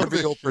You the know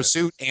Trivial this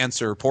Pursuit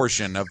answer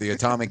portion of the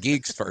Atomic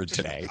Geeks for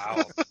today.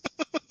 Wow.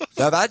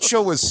 Now, that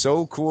show was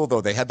so cool,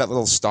 though. They had that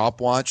little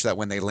stopwatch that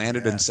when they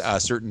landed in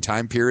certain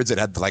time periods, it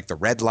had like the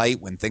red light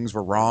when things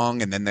were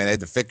wrong, and then they had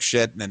to fix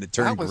shit, and then it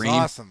turned That was green.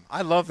 awesome.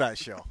 I love that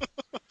show.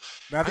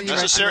 Now that you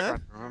mention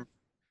that,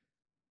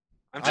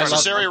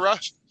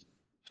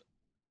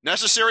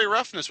 Necessary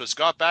Roughness with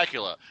Scott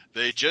Bakula.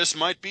 They just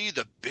might be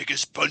the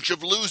biggest bunch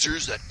of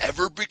losers that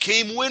ever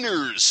became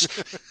winners.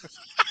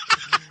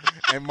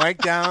 and Mike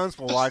Downs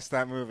will watch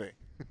that movie.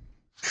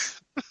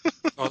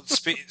 Well,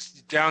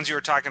 Downs, you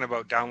were talking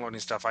about downloading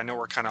stuff. I know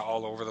we're kind of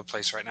all over the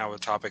place right now with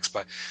topics,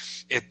 but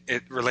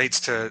it relates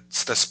to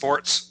the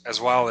sports as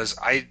well. As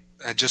I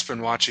had just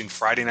been watching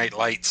Friday Night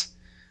Lights.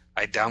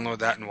 I downloaded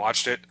that and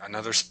watched it.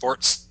 Another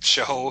sports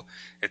show.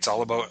 It's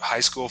all about high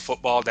school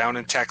football down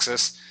in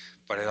Texas,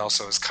 but it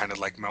also is kind of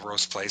like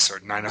Melrose Place or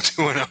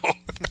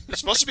 90210. It's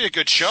supposed to be a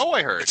good show,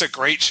 I heard. It's a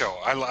great show.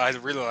 I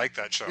really like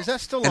that show. Is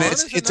that still And on?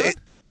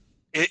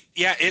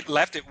 It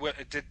left.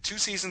 It did 2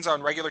 seasons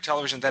on regular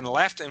television, then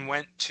left and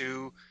went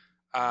to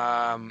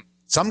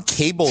some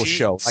cable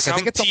show. Like I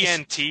think it's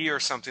TNT or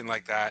something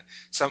like that.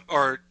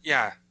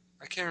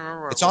 I can't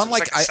remember. It's on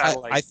like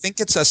I think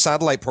it's a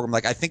satellite program.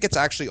 Like I think it's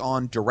actually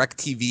on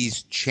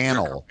DirecTV's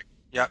channel.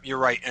 Yeah, you're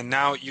right. And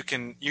now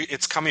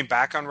it's coming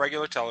back on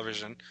regular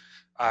television,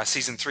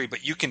 season 3.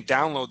 But you can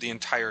download the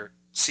entire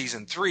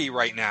season 3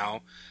 right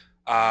now,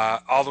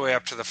 all the way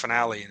up to the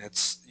finale, and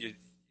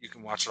you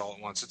can watch it all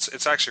at once.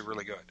 It's actually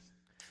really good.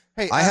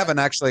 Hey, I have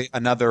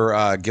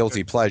another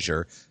guilty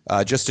pleasure,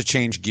 just to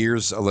change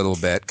gears a little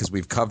bit because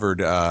we've covered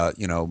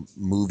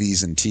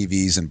movies and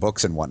TVs and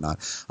books and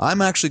whatnot.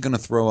 I'm actually going to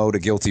throw out a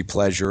guilty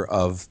pleasure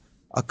of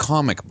a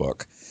comic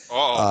book.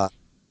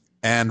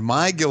 And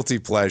my guilty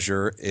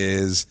pleasure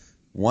is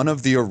one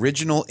of the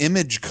original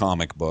Image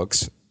comic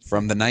books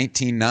from the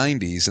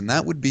 1990s, and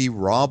that would be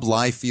Rob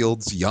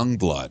Liefeld's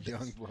Youngblood.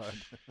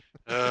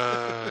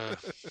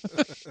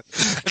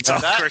 That's all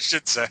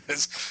Christian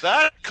says.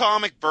 That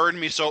comic burned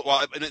me so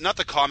well. Not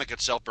the comic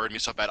itself burned me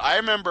so bad. I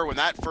remember when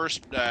that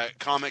first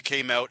comic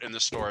came out in the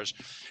stores,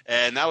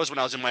 and that was when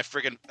I was in my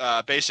friggin'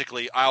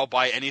 basically I'll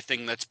buy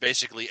anything that's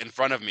basically in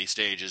front of me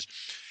stages.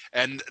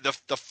 And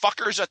the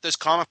fuckers at this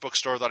comic book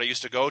store that I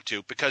used to go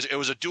to, because it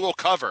was a dual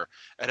cover,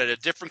 it had a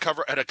different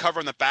cover, it had a cover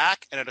on the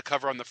back and it had a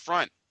cover on the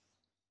front.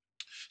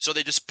 So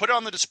they just put it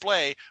on the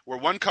display where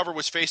one cover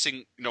was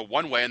facing,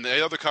 one way and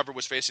the other cover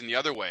was facing the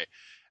other way.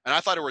 And I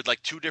thought it were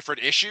like 2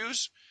 different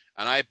issues,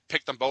 and I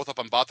picked them both up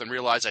and bought them and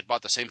realized I'd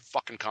bought the same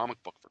fucking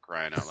comic book, for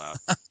crying out loud.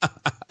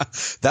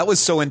 That was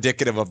so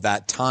indicative of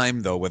that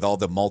time, though, with all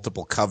the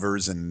multiple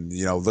covers and,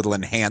 little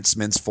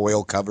enhancements,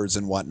 foil covers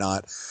and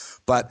whatnot.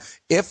 But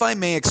if I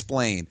may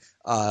explain,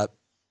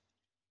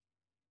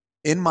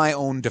 in my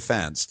own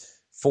defense,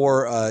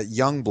 for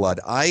Youngblood,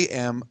 I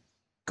am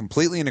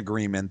completely in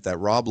agreement that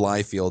Rob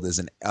Liefeld is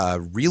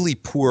a really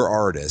poor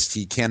artist.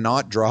 He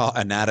cannot draw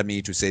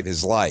anatomy to save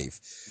his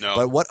life.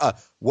 No. But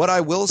what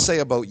I will say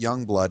about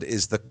Youngblood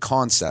is the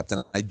concept,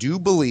 and I do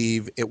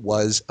believe it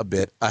was a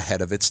bit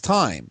ahead of its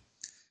time.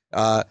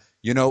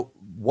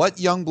 What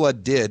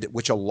Youngblood did,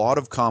 which a lot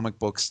of comic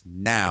books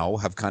now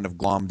have kind of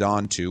glommed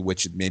onto,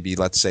 which maybe,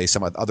 let's say,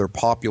 some other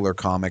popular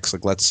comics,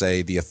 like let's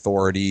say The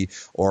Authority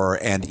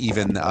and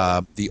even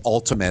The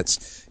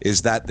Ultimates,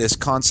 is that this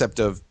concept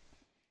of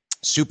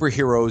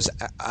superheroes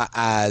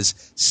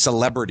as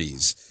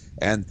celebrities.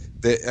 And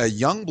the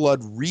Youngblood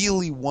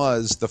really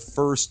was the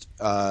first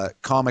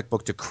comic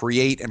book to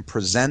create and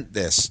present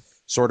this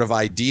sort of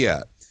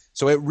idea.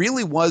 So it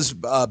really was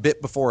a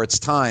bit before its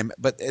time.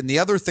 And the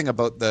other thing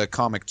about the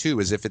comic, too,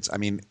 is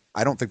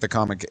I don't think the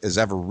comic has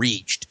ever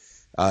reached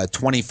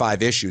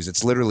 25 issues.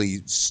 It's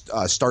literally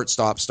start,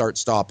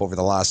 stop over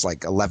the last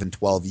 11,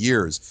 12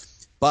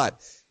 years.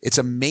 But it's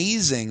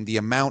amazing the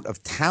amount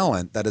of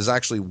talent that has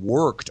actually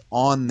worked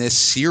on this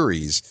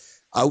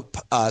series out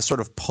sort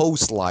of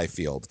post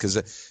Liefeld,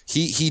 because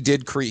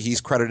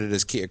he's credited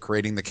as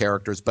creating the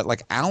characters.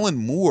 But Alan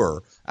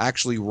Moore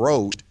actually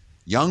wrote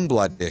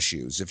Youngblood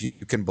issues, if you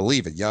can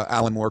believe it.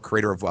 Alan Moore,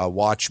 creator of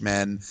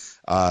Watchmen,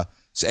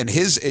 and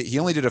he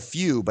only did a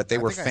few, but they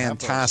were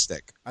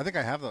fantastic. I think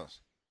I have those.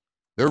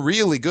 They're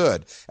really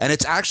good, and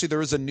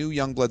there is a new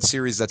Youngblood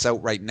series that's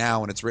out right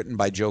now, and it's written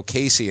by Joe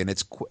Casey, and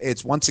it's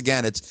once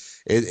again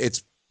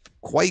it's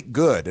quite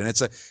good,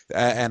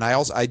 and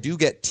I do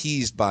get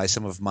teased by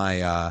some of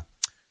my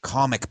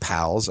comic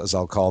pals, as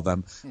I'll call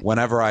them,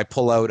 whenever I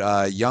pull out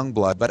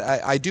Youngblood, but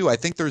I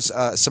think there's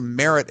some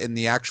merit in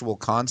the actual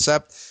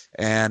concept.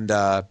 And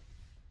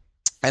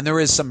there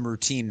is some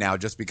routine now,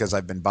 just because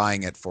I've been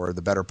buying it for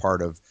the better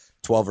part of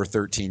 12 or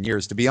 13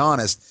 years. To be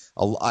honest,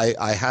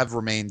 I have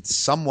remained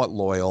somewhat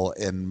loyal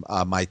in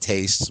my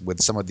tastes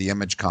with some of the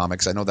Image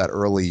comics. I know that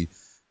early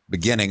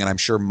beginning, and I'm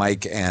sure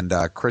Mike and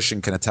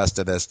Christian can attest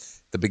to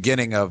this, the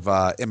beginning of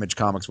Image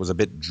Comics was a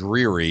bit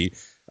dreary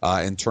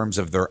in terms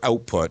of their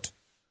output.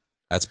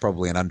 That's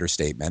probably an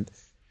understatement.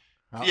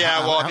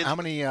 How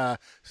many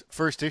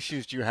first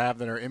issues do you have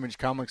that are Image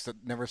Comics that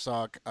never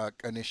saw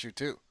an issue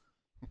 2?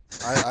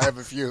 I have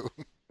a few.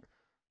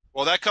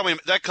 Well, that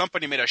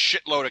company made a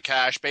shitload of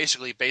cash,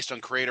 basically based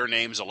on creator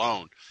names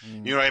alone.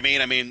 You know what I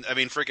mean? I mean,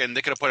 freaking,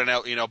 they could have put it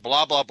out,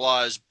 blah blah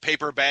blah's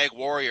Paper Bag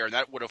Warrior, and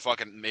that would have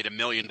fucking made $1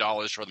 million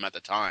for them at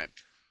the time.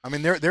 I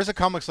mean, there's a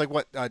comics like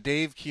what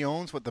Dave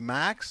Keown's with the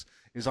Max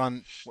is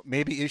on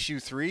maybe issue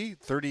 3,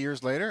 30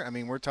 years later. I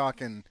mean, we're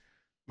talking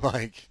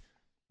like.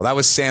 Well, that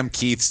was Sam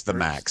Keith's The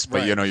Max,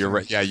 but right, you're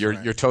right. Yeah,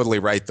 you're totally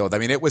right though. I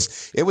mean, it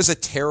was a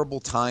terrible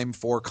time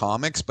for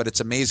comics, but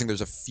it's amazing.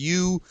 There's a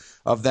few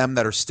of them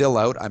that are still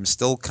out. I'm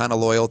still kind of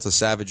loyal to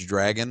Savage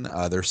Dragon.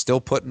 They're still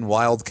putting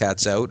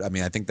Wildcats out. I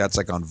mean, I think that's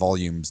on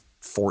volume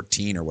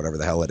 14 or whatever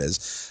the hell it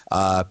is.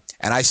 And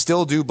I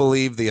still do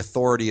believe The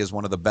Authority is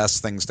one of the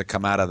best things to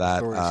come out of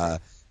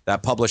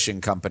that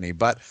publishing company.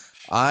 But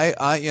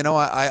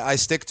I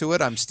stick to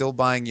it. I'm still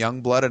buying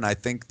Youngblood, and I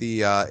think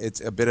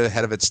it's a bit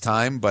ahead of its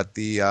time, but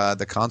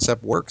the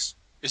concept works.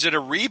 Is it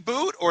a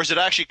reboot, or is it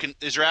actually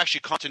is there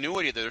actually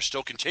continuity that they're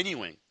still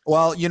continuing?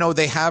 Well,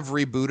 they have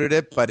rebooted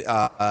it, but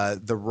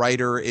the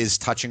writer is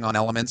touching on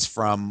elements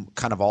from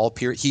kind of all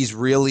periods. He's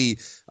really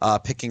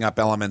picking up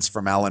elements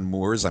from Alan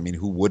Moore's. I mean,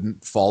 who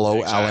wouldn't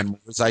follow Alan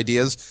Moore's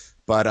ideas?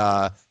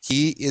 But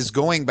he is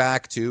going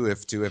back to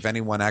if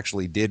anyone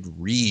actually did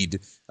read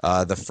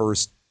the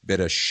first bit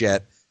of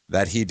shit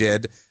that he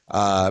did,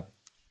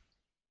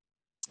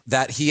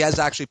 that he is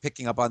actually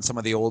picking up on some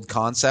of the old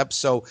concepts.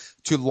 So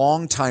to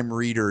longtime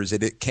readers,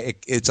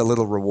 it's a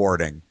little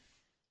rewarding.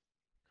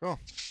 Cool.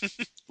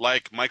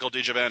 Like Michael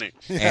DiGiovanni.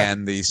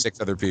 And the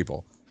 6 other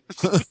people.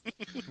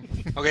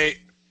 Okay,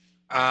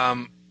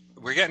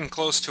 we're getting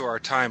close to our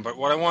time, but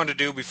what I wanted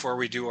to do before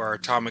we do our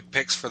atomic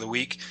picks for the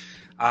week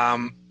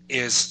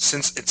is,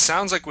 since it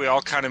sounds like we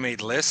all kind of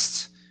made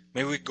lists,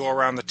 maybe we go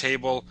around the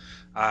table,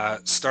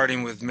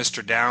 starting with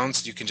Mr.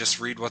 Downs. You can just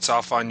read what's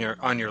off on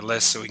your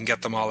list so we can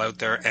get them all out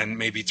there and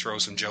maybe throw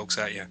some jokes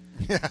at you.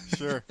 Yeah,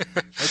 sure.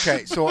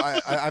 Okay, so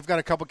I've got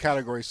a couple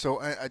categories. So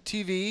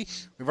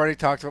TV, we've already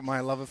talked about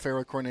my love affair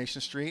with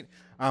Coronation Street.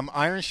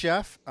 Iron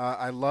Chef,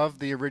 I love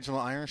the original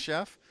Iron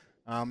Chef,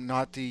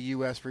 not the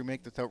U.S.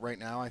 remake that's out right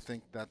now. I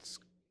think that's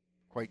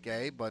quite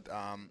gay, but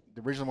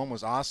the original one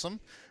was awesome.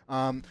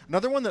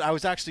 Another one that I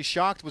was actually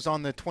shocked was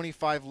on the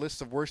 25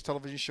 list of worst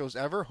television shows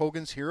ever,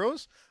 Hogan's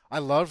Heroes. I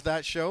loved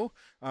that show.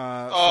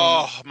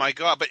 My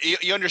God! But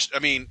you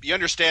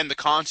understand the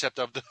concept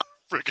of the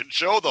freaking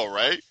show, though,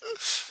 right?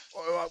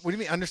 What do you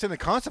mean? Understand the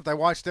concept? I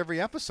watched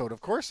every episode. Of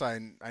course, I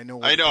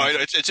know. I know.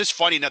 It's just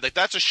funny now.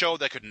 That's a show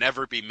that could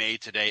never be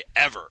made today,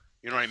 ever.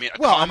 You know what I mean? A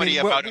comedy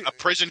about a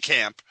prison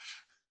camp.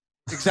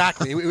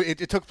 Exactly.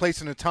 It took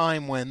place in a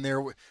time when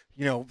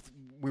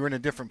we were in a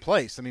different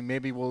place. I mean,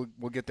 maybe we'll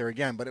get there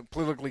again, but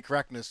politically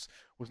correctness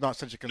was not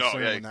such a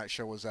concern when that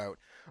show was out.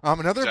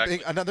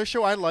 Another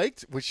show I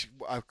liked, which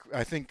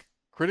I think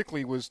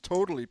critically was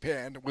totally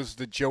panned, was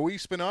the Joey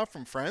spinoff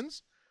from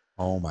Friends.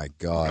 Oh my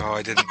God! No,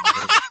 I didn't.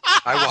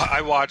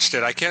 I watched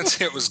it. I can't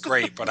say it was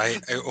great, but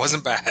it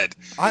wasn't bad.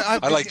 I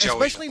like Joey,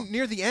 especially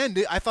near the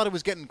end. I thought it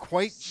was getting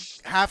quite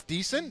half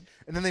decent,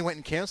 and then they went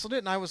and canceled it,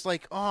 and I was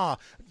like,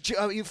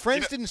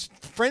 Friends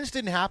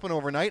didn't happen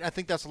overnight. I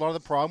think that's a lot of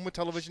the problem with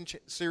television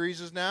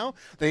series now.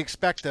 They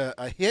expect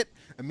a hit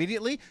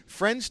immediately.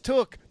 Friends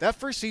took that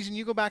first season.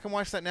 You go back and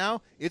watch that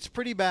now, it's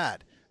pretty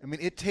bad. I mean,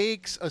 it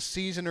takes a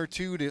season or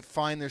two to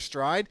find their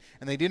stride,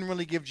 and they didn't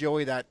really give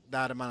Joey that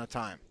amount of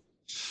time.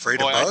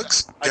 Afraid of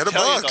bugs? Get a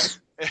bug.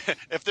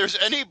 If there's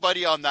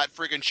anybody on that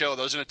friggin' show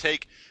that was going to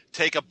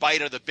take a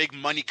bite of the big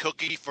money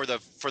cookie for the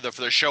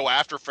show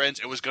after Friends,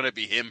 it was going to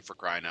be him, for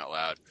crying out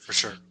loud. For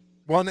sure.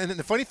 Well, and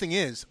the funny thing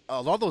is,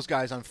 a lot of those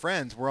guys on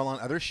Friends were all on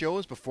other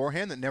shows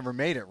beforehand that never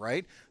made it,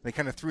 right? They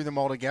kind of threw them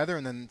all together,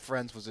 and then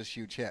Friends was this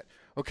huge hit.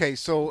 Okay,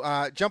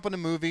 so jump into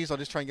movies. I'll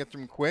just try and get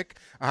through them quick.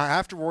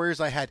 After Warriors,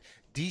 I had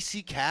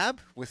DC Cab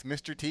with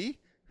Mr. T.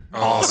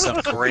 Oh, it's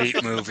a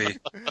great movie.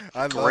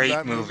 I love great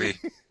that movie.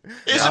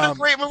 Is it a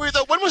great movie,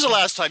 though? When was the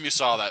last time you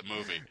saw that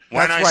movie?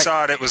 When I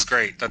saw it, it was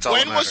great. That's all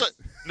that matters.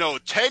 No,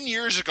 10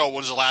 years ago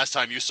was the last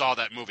time you saw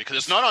that movie, because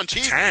it's not on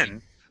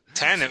TV.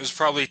 10? It was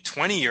probably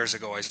 20 years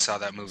ago I saw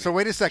that movie. So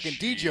wait a second.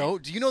 Djo,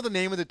 do you know the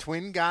name of the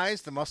twin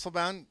guys, the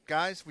muscle-bound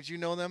guys? Would you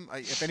know them?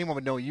 If anyone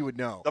would know, you would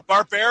know. The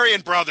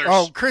Barbarian Brothers.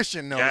 Oh,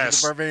 Christian knows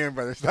Yes. the Barbarian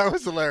Brothers. That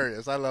was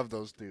hilarious. I love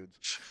those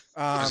dudes.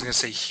 I was going to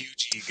say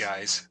huge E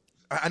guys.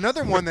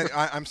 Another one that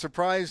I'm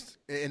surprised,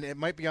 and it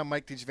might be on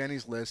Mike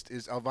DiGiovanni's list,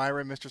 is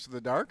Elvira, Mistress of the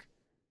Dark.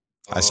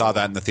 I saw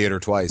that in the theater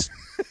twice.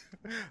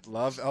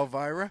 Love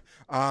Elvira.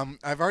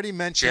 I've already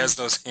mentioned... She has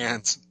those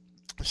hands.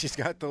 She's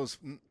got those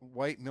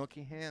white,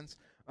 milky hands.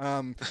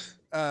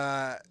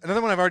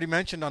 Another one I've already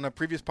mentioned on a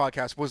previous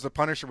podcast was The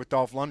Punisher with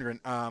Dolph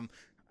Lundgren.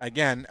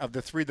 Again, of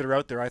the three that are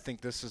out there, I think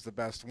this is the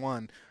best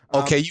one.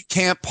 Okay, you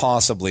can't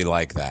possibly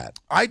like that.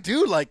 I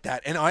do like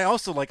that. And I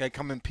also like I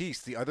Come in Peace,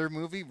 the other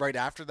movie right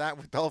after that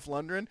with Dolph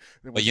Lundgren.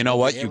 But you know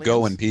what? You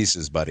go in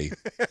pieces, buddy.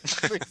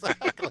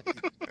 Exactly.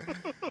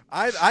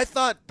 I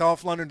thought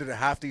Dolph Lundgren did a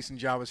half-decent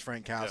job as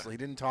Frank Castle. Yeah. He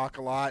didn't talk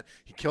a lot.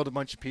 He killed a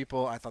bunch of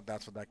people. I thought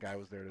that's what that guy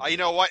was there to do. You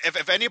know what?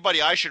 If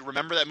anybody I should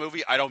remember that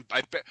movie,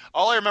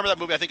 all I remember that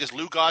movie, I think, is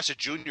Lou Gossett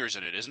Jr. is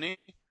in it, isn't he?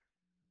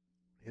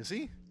 Is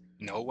he?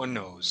 No one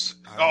knows.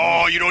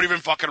 Oh, you don't even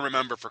fucking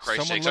remember, for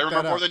Christ's sakes. I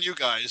remember more than you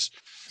guys.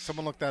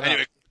 Someone look that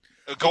anyway,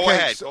 up. Go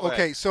ahead.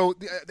 So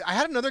I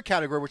had another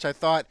category which I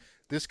thought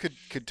this could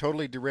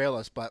totally derail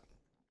us, but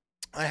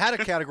I had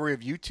a category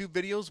of YouTube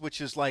videos,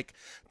 which is like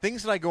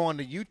things that I go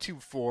onto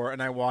YouTube for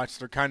and I watch.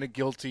 They're kind of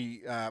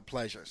guilty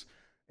pleasures.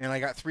 And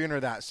I got 3 under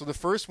that. So the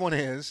first one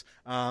is,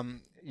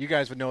 you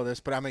guys would know this,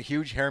 but I'm a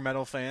huge hair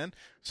metal fan.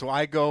 So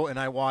I go and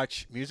I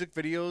watch music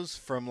videos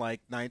from like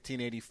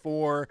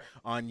 1984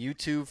 on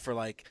YouTube for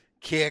like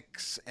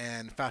Kicks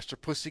and Faster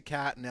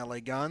Pussycat and LA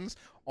Guns.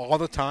 All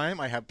the time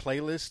I have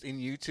playlists in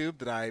YouTube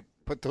that I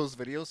put those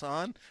videos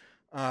on.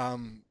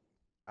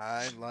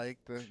 I like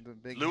the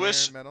big hair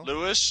metal.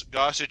 Louis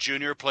Gossett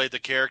Jr. played the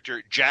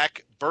character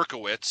Jack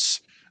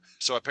Berkowitz.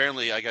 So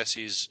apparently I guess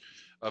he's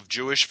of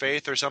Jewish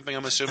faith or something,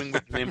 I'm assuming,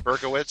 named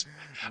Berkowitz.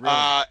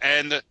 Really?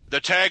 And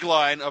the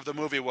tagline of the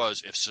movie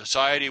was, "If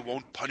society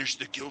won't punish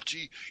the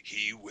guilty,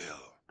 he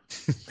will."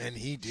 And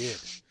he did.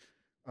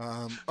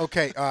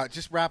 Okay,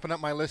 just wrapping up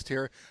my list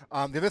here.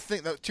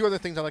 The two other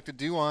things I like to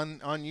do on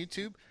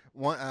YouTube.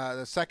 One,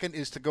 the second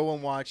is to go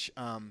and watch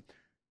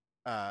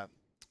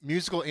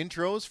musical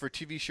intros for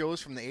TV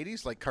shows from the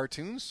 80s, like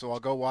cartoons. So I'll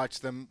go watch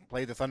them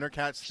play the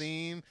Thundercats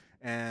theme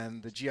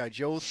and the G.I.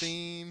 Joe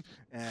theme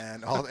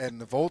and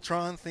the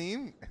Voltron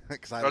theme.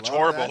 That's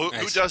horrible.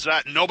 Who does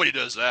that? Nobody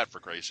does that, for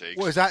Christ's sake.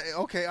 Well, is that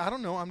okay? I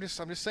don't know. I'm just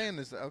saying.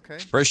 Is that okay?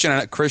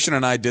 Christian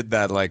and I did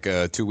that like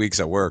 2 weeks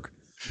at work.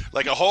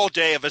 Like a whole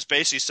day of us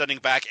basically sending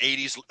back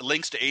 80s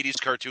links to 80s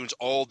cartoons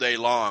all day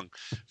long.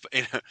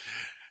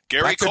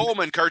 Gary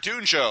Coleman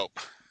cartoon show.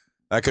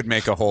 That could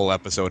make a whole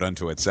episode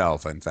unto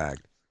itself, in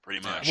fact. Pretty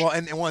much. Well,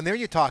 and there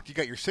you talk. You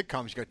got your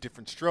sitcoms. You got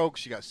Different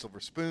Strokes. You got Silver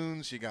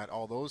Spoons. You got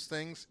all those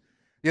things.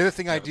 The other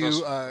thing I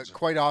do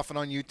quite often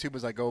on YouTube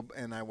is I go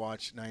and I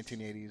watch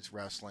 1980s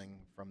wrestling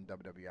from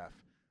WWF.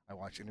 I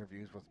watch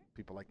interviews with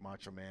people like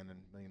Macho Man and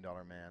 $1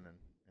 Million Man and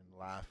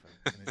laugh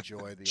and enjoy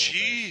the old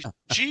days.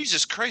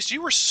 Jesus Christ,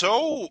 you were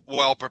so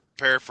well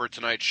prepared for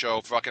tonight's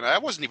show. Fucking, I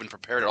wasn't even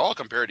prepared at all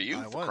compared to you.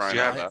 I was.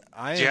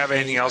 Do you have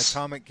anything else?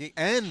 Atomic Geek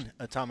and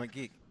Atomic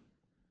Geek.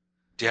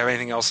 Do you have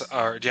anything else?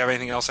 Or do you have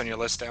anything else on your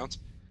list, Downs?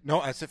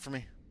 No, that's it for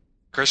me.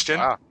 Christian,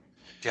 Wow.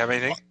 Do you have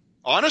anything?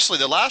 Honestly,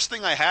 the last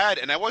thing I had,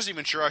 and I wasn't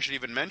even sure I should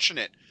even mention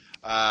it,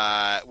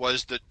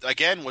 was the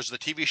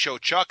TV show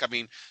Chuck.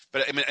 And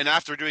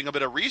after doing a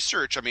bit of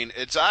research,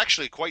 it's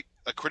actually quite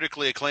a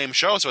critically acclaimed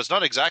show, so it's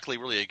not exactly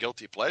really a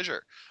guilty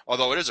pleasure,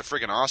 although it is a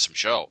friggin' awesome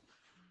show.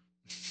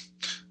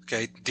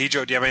 Okay,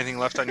 Dejo, do you have anything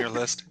left on your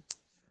list?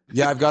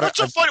 Yeah, I've got.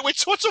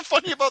 What's so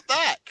funny about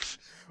that?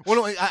 Well,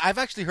 no, I've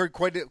actually heard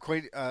quite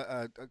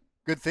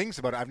good things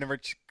about it. I've never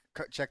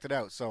checked it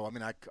out, so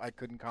I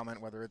couldn't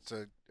comment whether it's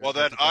a. Well,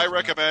 then I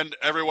recommend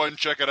everyone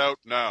check it out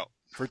now.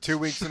 For 2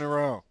 weeks in a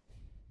row.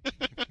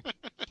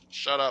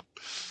 Shut up.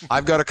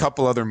 I've got a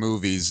couple other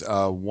movies.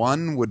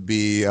 One would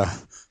be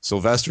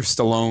Sylvester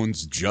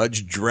Stallone's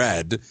Judge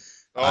Dredd.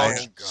 Oh,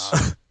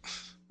 God.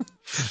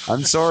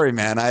 I'm sorry,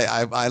 man.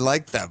 I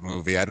like that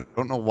movie. I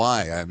don't know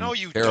why. No,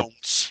 you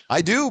don't.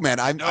 I do, man.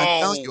 I'm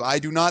telling you, I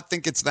do not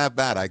think it's that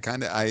bad.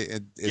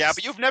 Yeah,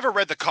 but you've never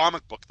read the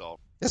comic book, though.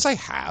 Yes, I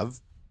have.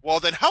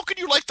 Well, then how can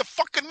you like the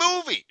fucking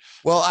movie?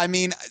 Well,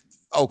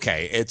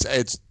 okay,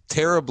 it's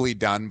terribly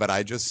done, but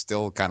I just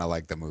still kind of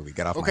like the movie.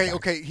 Get off my back.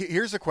 Okay.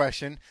 Here's a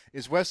question: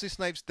 is Wesley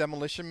Snipes'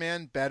 Demolition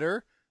Man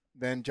better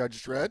than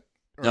Judge Dredd?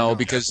 No,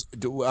 because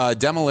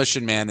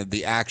Demolition Man,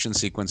 the action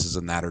sequences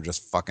in that are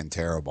just fucking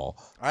terrible.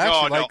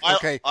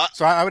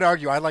 So I would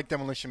argue I like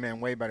Demolition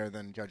Man way better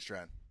than Judge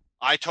Dredd.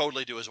 I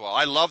totally do as well.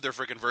 I love their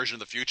friggin' version of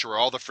the future where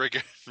all the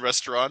friggin'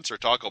 restaurants are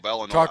Taco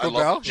Bell.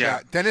 Yeah.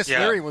 Dennis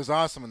Leary was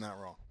awesome in that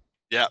role.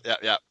 Yeah.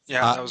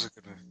 That was a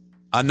good movie.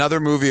 Another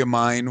movie of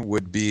mine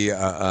would be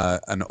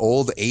an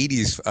old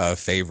 80s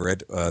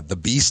favorite, The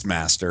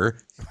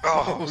Beastmaster.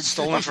 Oh,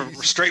 stolen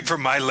straight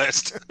from my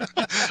list.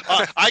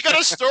 I got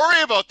a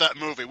story about that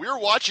movie. We were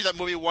watching that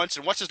movie once,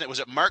 and what's his name? Was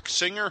it Mark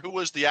Singer? Who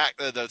was the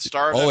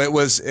star? Oh, it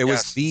was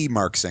the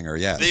Mark Singer,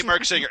 yes. The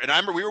Mark Singer. And I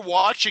remember we were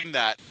watching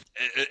that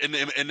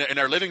in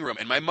our living room,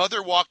 and my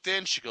mother walked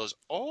in. She goes,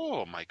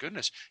 "Oh, my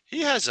goodness.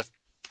 He has a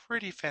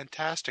pretty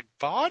fantastic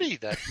body,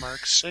 that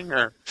Mark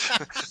Singer."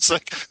 It's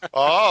like,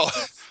 oh...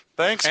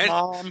 Thanks,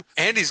 Mom.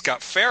 And he's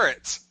got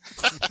ferrets.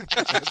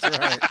 That's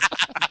right.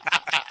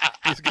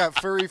 He's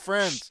got furry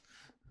friends.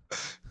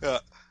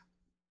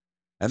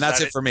 And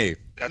that's it for me.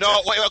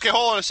 Wait, okay,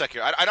 hold on a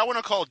second. I don't want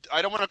to call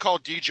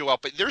Dejo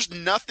out, but there's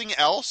nothing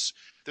else.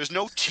 There's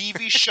no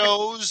TV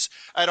shows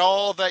at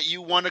all that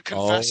you want to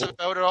confess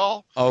about at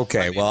all.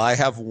 Okay, well, I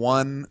have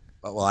one.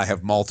 Well, I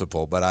have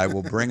multiple, but I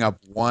will bring up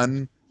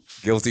one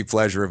guilty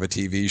pleasure of a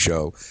TV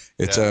show.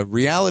 It's a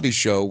reality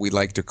show we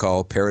like to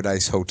call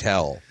Paradise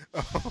Hotel.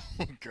 Oh,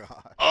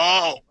 God.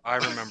 Oh, I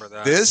remember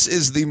that. This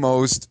is the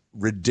most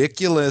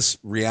ridiculous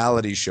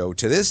reality show.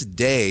 To this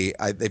day,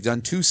 they've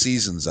done 2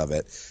 seasons of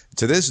it.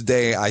 To this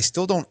day, I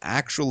still don't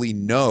actually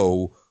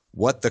know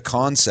what the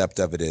concept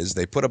of it is.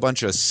 They put a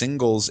bunch of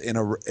singles in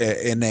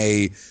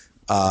a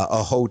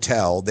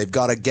hotel. They've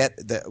got to get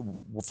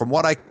from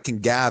what I can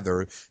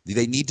gather,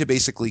 they need to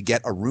basically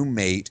get a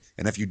roommate,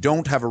 and if you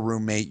don't have a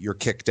roommate, you're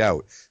kicked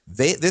out.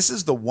 This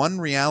is the one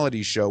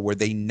reality show where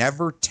they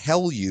never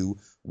tell you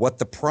what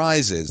the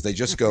prize is. They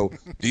just go,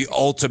 the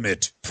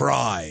ultimate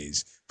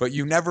prize. But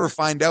you never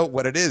find out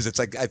what it is. It's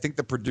like I think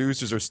the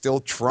producers are still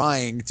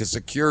trying to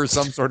secure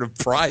some sort of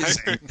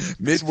prizing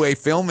midway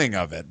filming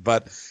of it.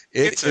 But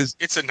it's a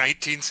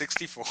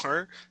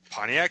 1964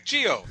 Pontiac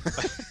Geo.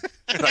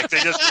 Like they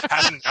just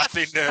have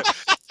nothing to.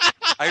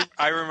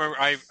 I remember.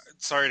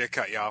 Sorry to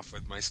cut you off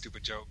with my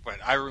stupid joke, but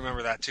I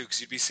remember that too, because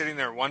you'd be sitting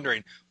there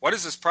wondering, what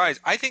is this prize?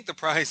 I think the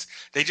prize,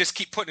 they just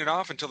keep putting it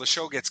off until the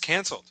show gets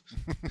canceled.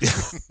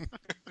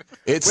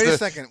 It's Wait a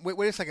second.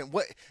 Wait a second.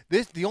 What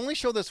this? The only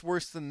show that's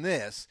worse than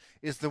this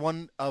is the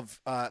one of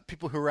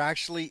people who are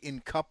actually in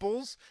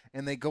couples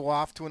and they go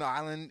off to an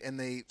island and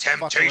they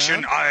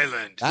Temptation fuck around.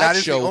 Island. That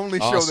is the show only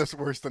show awesome. that's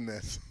worse than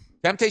this.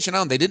 Temptation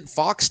Island. They didn't.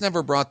 Fox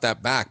never brought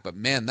that back, but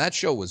man, that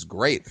show was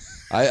great.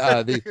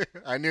 I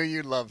knew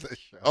you'd love this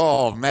show.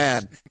 Oh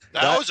man,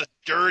 that was a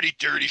dirty,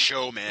 dirty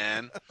show,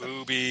 man.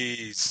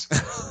 Boobies.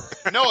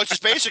 No, it's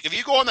just basic. If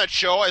you go on that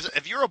show,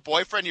 if you're a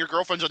boyfriend and your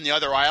girlfriend's on the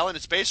other island,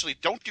 it's basically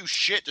don't do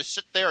shit. Just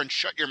sit there and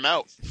shut your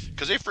mouth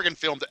because they freaking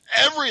filmed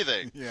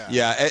everything.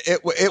 Yeah.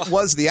 It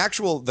was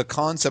the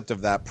concept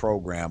of that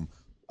program.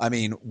 I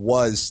mean,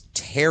 was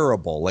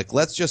terrible. Like,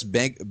 let's just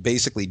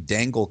basically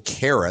dangle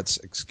carrots,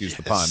 excuse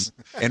the pun,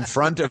 in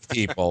front of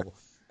people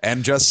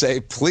and just say,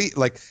 please,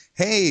 like,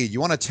 hey, you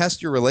want to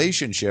test your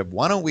relationship?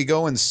 Why don't we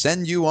go and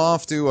send you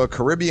off to a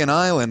Caribbean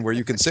island where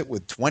you can sit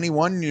with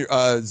 21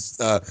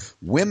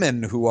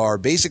 women who are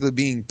basically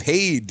being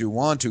paid to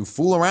want to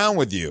fool around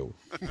with you?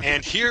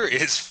 And here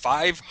is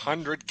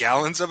 500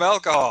 gallons of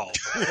alcohol.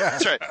 Yeah.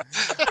 That's right.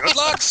 Good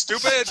luck,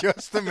 stupid.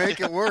 Just to make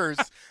it worse,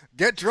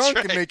 get drunk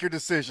and make your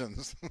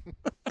decisions.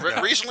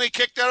 Recently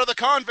kicked out of the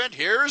convent,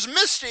 here's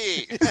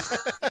Misty.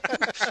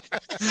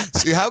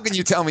 See, how can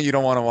you tell me you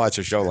don't want to watch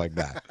a show like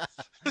that?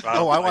 I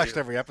watched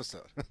every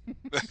episode.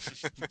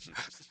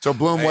 So,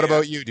 Bloom, what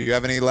about you? Do you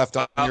have any left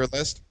on your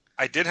list?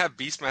 I did have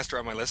Beastmaster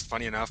on my list,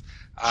 funny enough.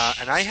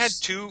 And I had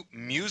two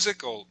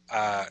musical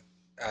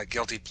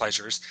guilty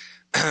pleasures.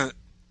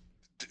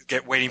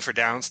 Waiting for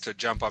Downs to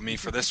jump on me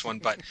for this one,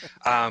 but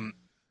I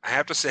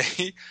have to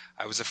say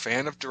I was a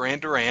fan of Duran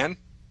Duran.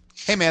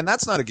 Hey man,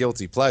 that's not a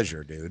guilty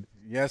pleasure, dude.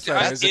 Yes,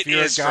 it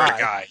is for a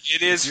guy.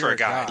 It is for a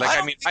guy.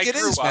 Like I mean, it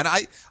is, man.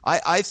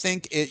 I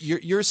think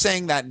you're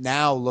saying that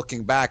now,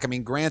 looking back. I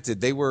mean,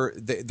 granted, they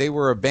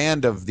were a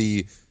band of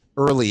the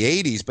early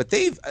 '80s, but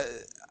they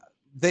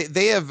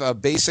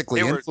have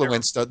basically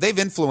influenced. They've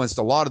influenced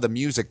a lot of the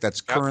music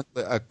that's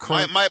currently.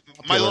 My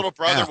little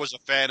brother was a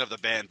fan of the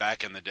band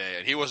back in the day,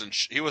 and he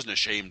wasn't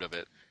ashamed of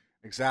it.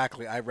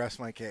 Exactly. I rest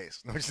my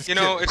case.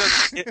 No,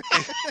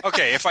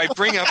 okay, if I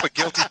bring up a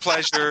guilty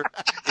pleasure,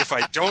 if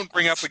I don't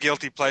bring up a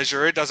guilty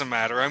pleasure, it doesn't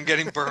matter. I'm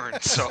getting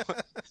burned. So,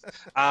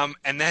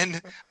 and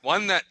then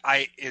one that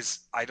I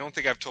don't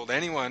think I've told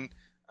anyone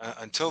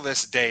until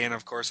this day, and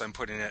of course I'm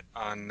putting it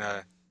on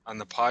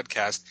the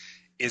podcast,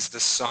 is the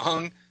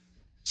song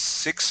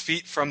 6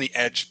 Feet from the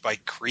Edge by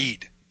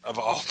Creed, of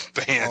all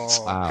bands.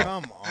 Oh, wow.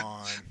 Come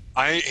on.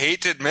 I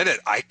hate to admit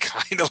it. I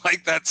kind of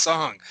like that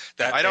song.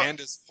 That band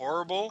is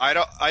horrible. I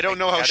don't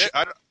know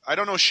I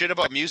don't know shit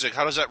about music.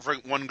 How does that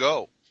one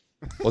go?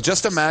 Well,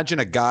 just imagine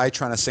a guy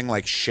trying to sing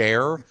like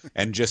Cher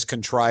and just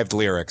contrived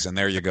lyrics, and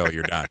there you go.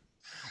 You're done.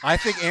 I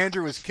think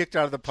Andrew was kicked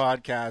out of the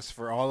podcast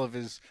for all of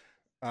his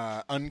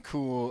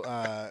uncool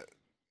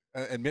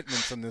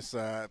admittments on this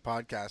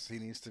podcast. He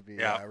needs to be.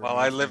 Yeah. Well,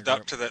 I lived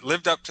up to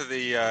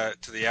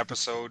the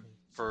episode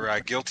for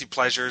guilty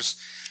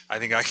pleasures. I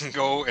think I can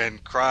go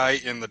and cry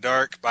in the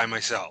dark by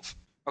myself.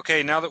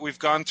 Okay, now that we've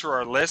gone through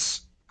our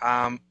lists,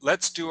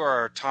 let's do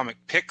our atomic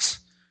picks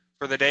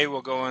for the day.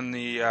 We'll go in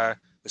the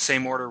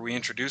same order we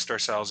introduced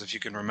ourselves, if you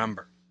can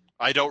remember.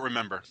 I don't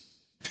remember.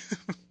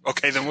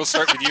 Okay, then we'll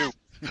start with you,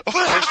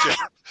 Christian.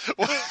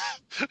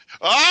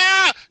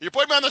 You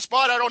put me on the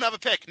spot. I don't have a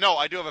pick. No,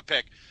 I do have a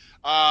pick.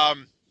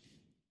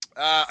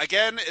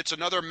 Again, it's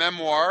another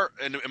memoir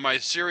in my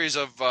series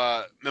of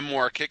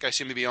memoir kick I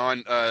seem to be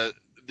on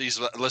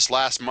this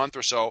last month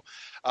or so.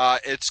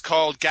 It's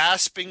called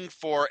Gasping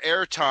for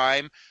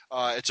Airtime.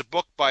 It's a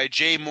book by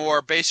Jay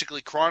Moore,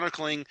 basically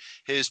chronicling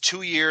his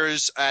 2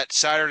 years at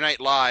Saturday Night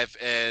Live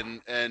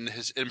and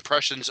his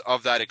impressions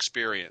of that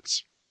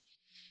experience.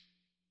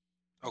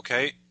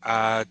 Okay,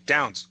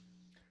 Downs.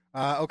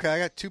 Okay, I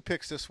got two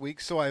picks this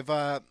week. So I've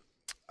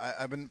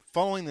been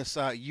following this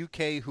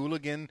UK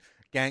hooligan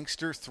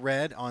gangster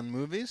thread on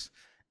movies,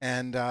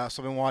 and so I've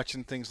been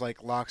watching things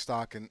like Lock,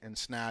 Stock, and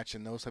Snatch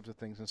and those types of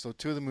things. And so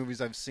two of the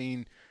movies I've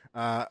seen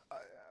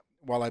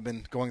while I've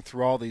been going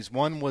through all these,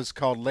 one was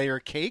called Layer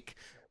Cake,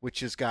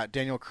 which has got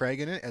Daniel Craig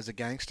in it as a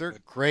gangster.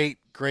 Great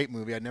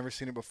movie. I'd never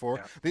seen it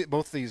before. Yeah.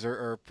 Both of these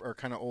are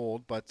kind of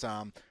old, but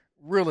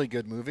really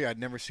good movie. I'd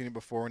never seen it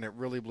before, and it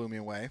really blew me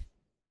away.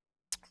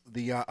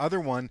 The other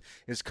one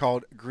is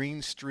called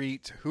Green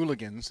Street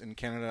Hooligans in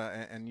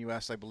Canada and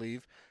U.S., I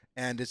believe.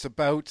 And it's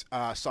about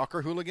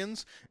soccer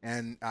hooligans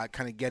and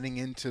kind of getting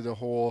into the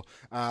whole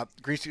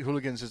Green Street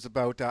Hooligans is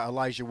about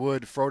Elijah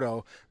Wood,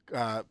 Frodo,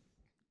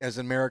 as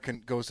an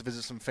American, goes to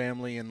visit some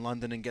family in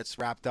London and gets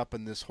wrapped up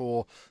in this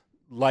whole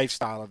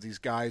lifestyle of these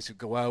guys who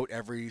go out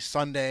every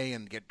Sunday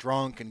and get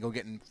drunk and go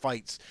get in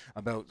fights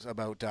about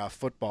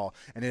football.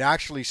 And it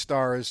actually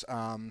stars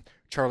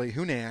Charlie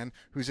Hunnam,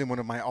 who's in one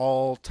of my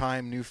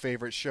all-time new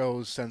favorite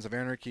shows, Sons of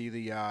Anarchy,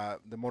 the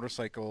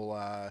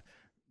motorcycle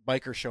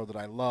biker show that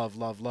I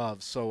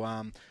love.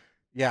 So,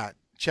 yeah,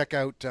 check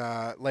out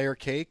Layer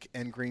Cake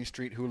and Green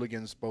Street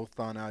Hooligans, both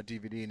on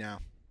DVD now.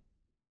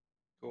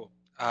 Cool.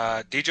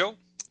 Dijo?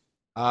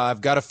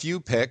 I've got a few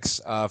picks.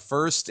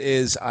 First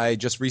is I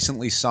just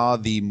recently saw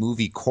the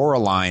movie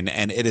Coraline,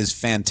 and it is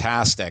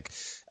fantastic.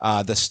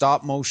 The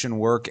stop motion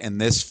work in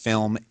this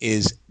film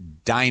is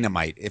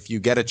dynamite. If you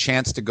get a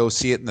chance to go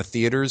see it in the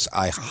theaters,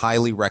 I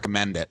highly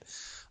recommend it.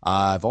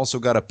 I've also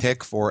got a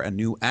pick for a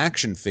new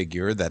action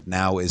figure that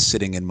now is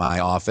sitting in my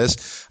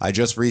office. I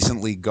just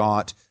recently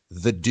got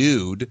The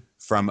Dude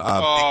from Big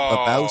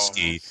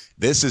Lebowski.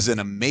 This is an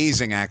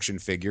amazing action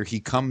figure. He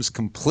comes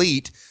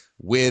complete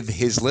with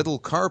his little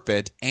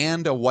carpet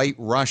and a white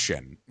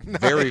Russian.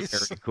 Very,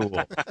 very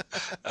cool.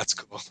 That's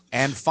cool.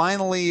 And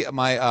finally,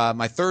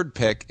 my third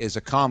pick is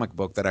a comic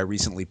book that I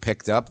recently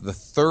picked up, the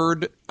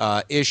third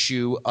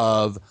issue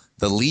of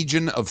The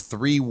Legion of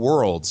Three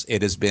Worlds.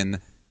 It has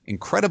been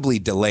incredibly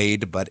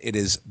delayed, but it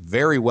is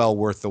very well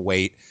worth the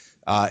wait.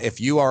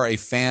 If you are a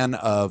fan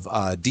of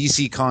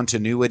DC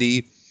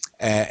continuity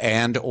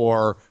and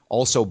or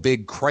also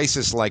big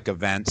crisis-like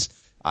events,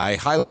 I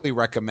highly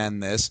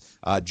recommend this.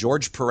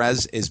 George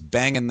Perez is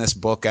banging this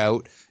book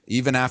out.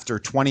 Even after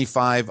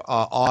 25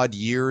 odd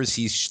years,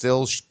 he's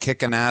still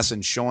kicking ass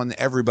and showing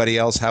everybody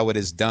else how it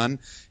is done.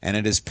 And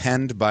it is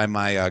penned by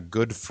my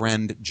good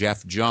friend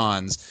Jeff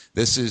Johns.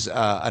 This is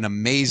an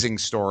amazing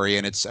story,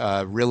 and it's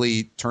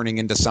really turning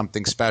into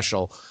something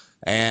special.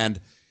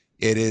 And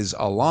it is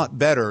a lot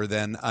better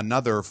than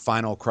another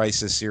Final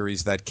Crisis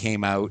series that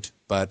came out,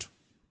 but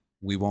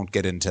we won't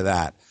get into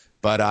that.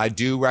 But I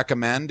do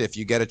recommend, if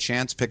you get a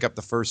chance, pick up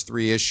the first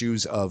 3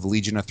 issues of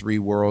Legion of Three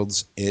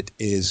Worlds. It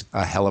is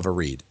a hell of a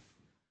read.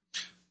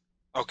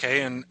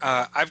 Okay, and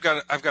I've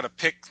got a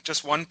pick,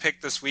 just one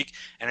pick this week,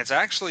 and it's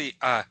actually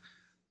a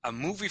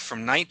movie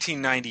from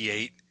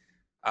 1998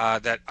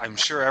 that I'm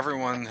sure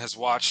everyone has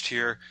watched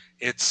here.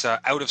 It's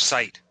Out of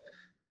Sight.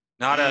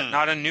 Not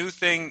a new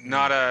thing,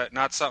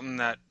 not something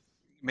that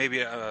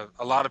maybe a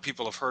lot of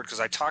people have heard,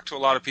 because I talked to a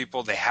lot of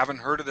people. They haven't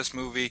heard of this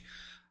movie.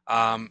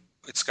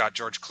 It's got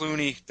George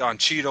Clooney, Don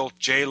Cheadle,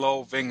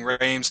 J-Lo, Ving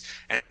Rhames,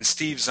 and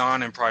Steve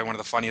Zahn, and probably one of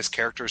the funniest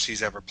characters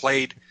he's ever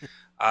played.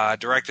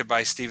 Directed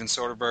by Steven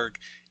Soderbergh.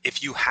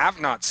 If you have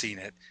not seen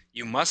it,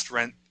 you must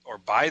rent or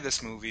buy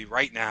this movie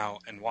right now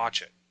and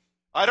watch it.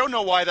 I don't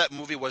know why that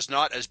movie was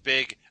not as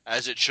big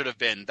as it should have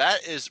been.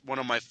 That is one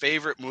of my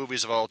favorite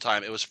movies of all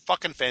time. It was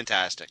fucking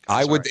fantastic.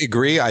 I would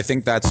agree. I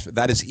think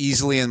that is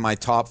easily in my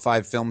top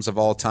 5 films of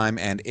all time,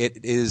 and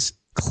it is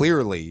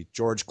clearly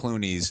George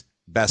Clooney's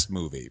best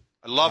movie.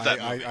 I love that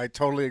movie. I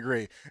totally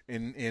agree.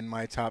 In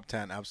my top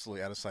 10,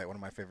 absolutely Out of Sight, one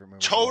of my favorite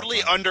movies.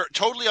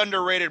 Totally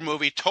underrated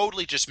movie.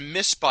 Totally just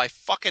missed by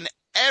fucking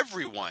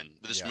everyone.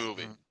 This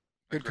movie.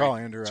 Good call,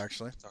 Andrew.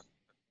 Actually.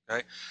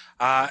 Okay.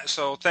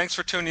 So thanks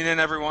for tuning in,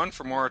 everyone.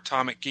 For more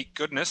Atomic Geek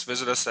goodness,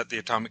 visit us at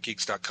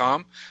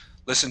theatomicgeeks.com.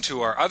 Listen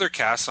to our other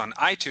casts on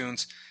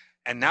iTunes,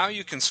 and now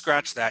you can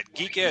scratch that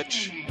geek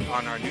itch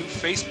on our new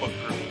Facebook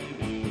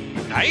group.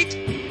 Good night.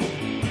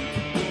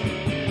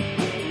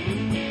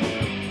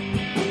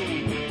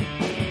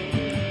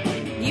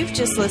 You've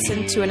just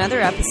listened to another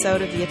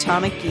episode of The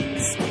Atomic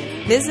Geeks.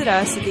 Visit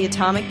us at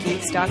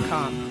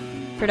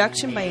theatomicgeeks.com.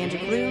 Production by Andrew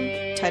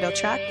Bloom. Title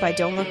track by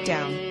Don't Look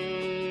Down.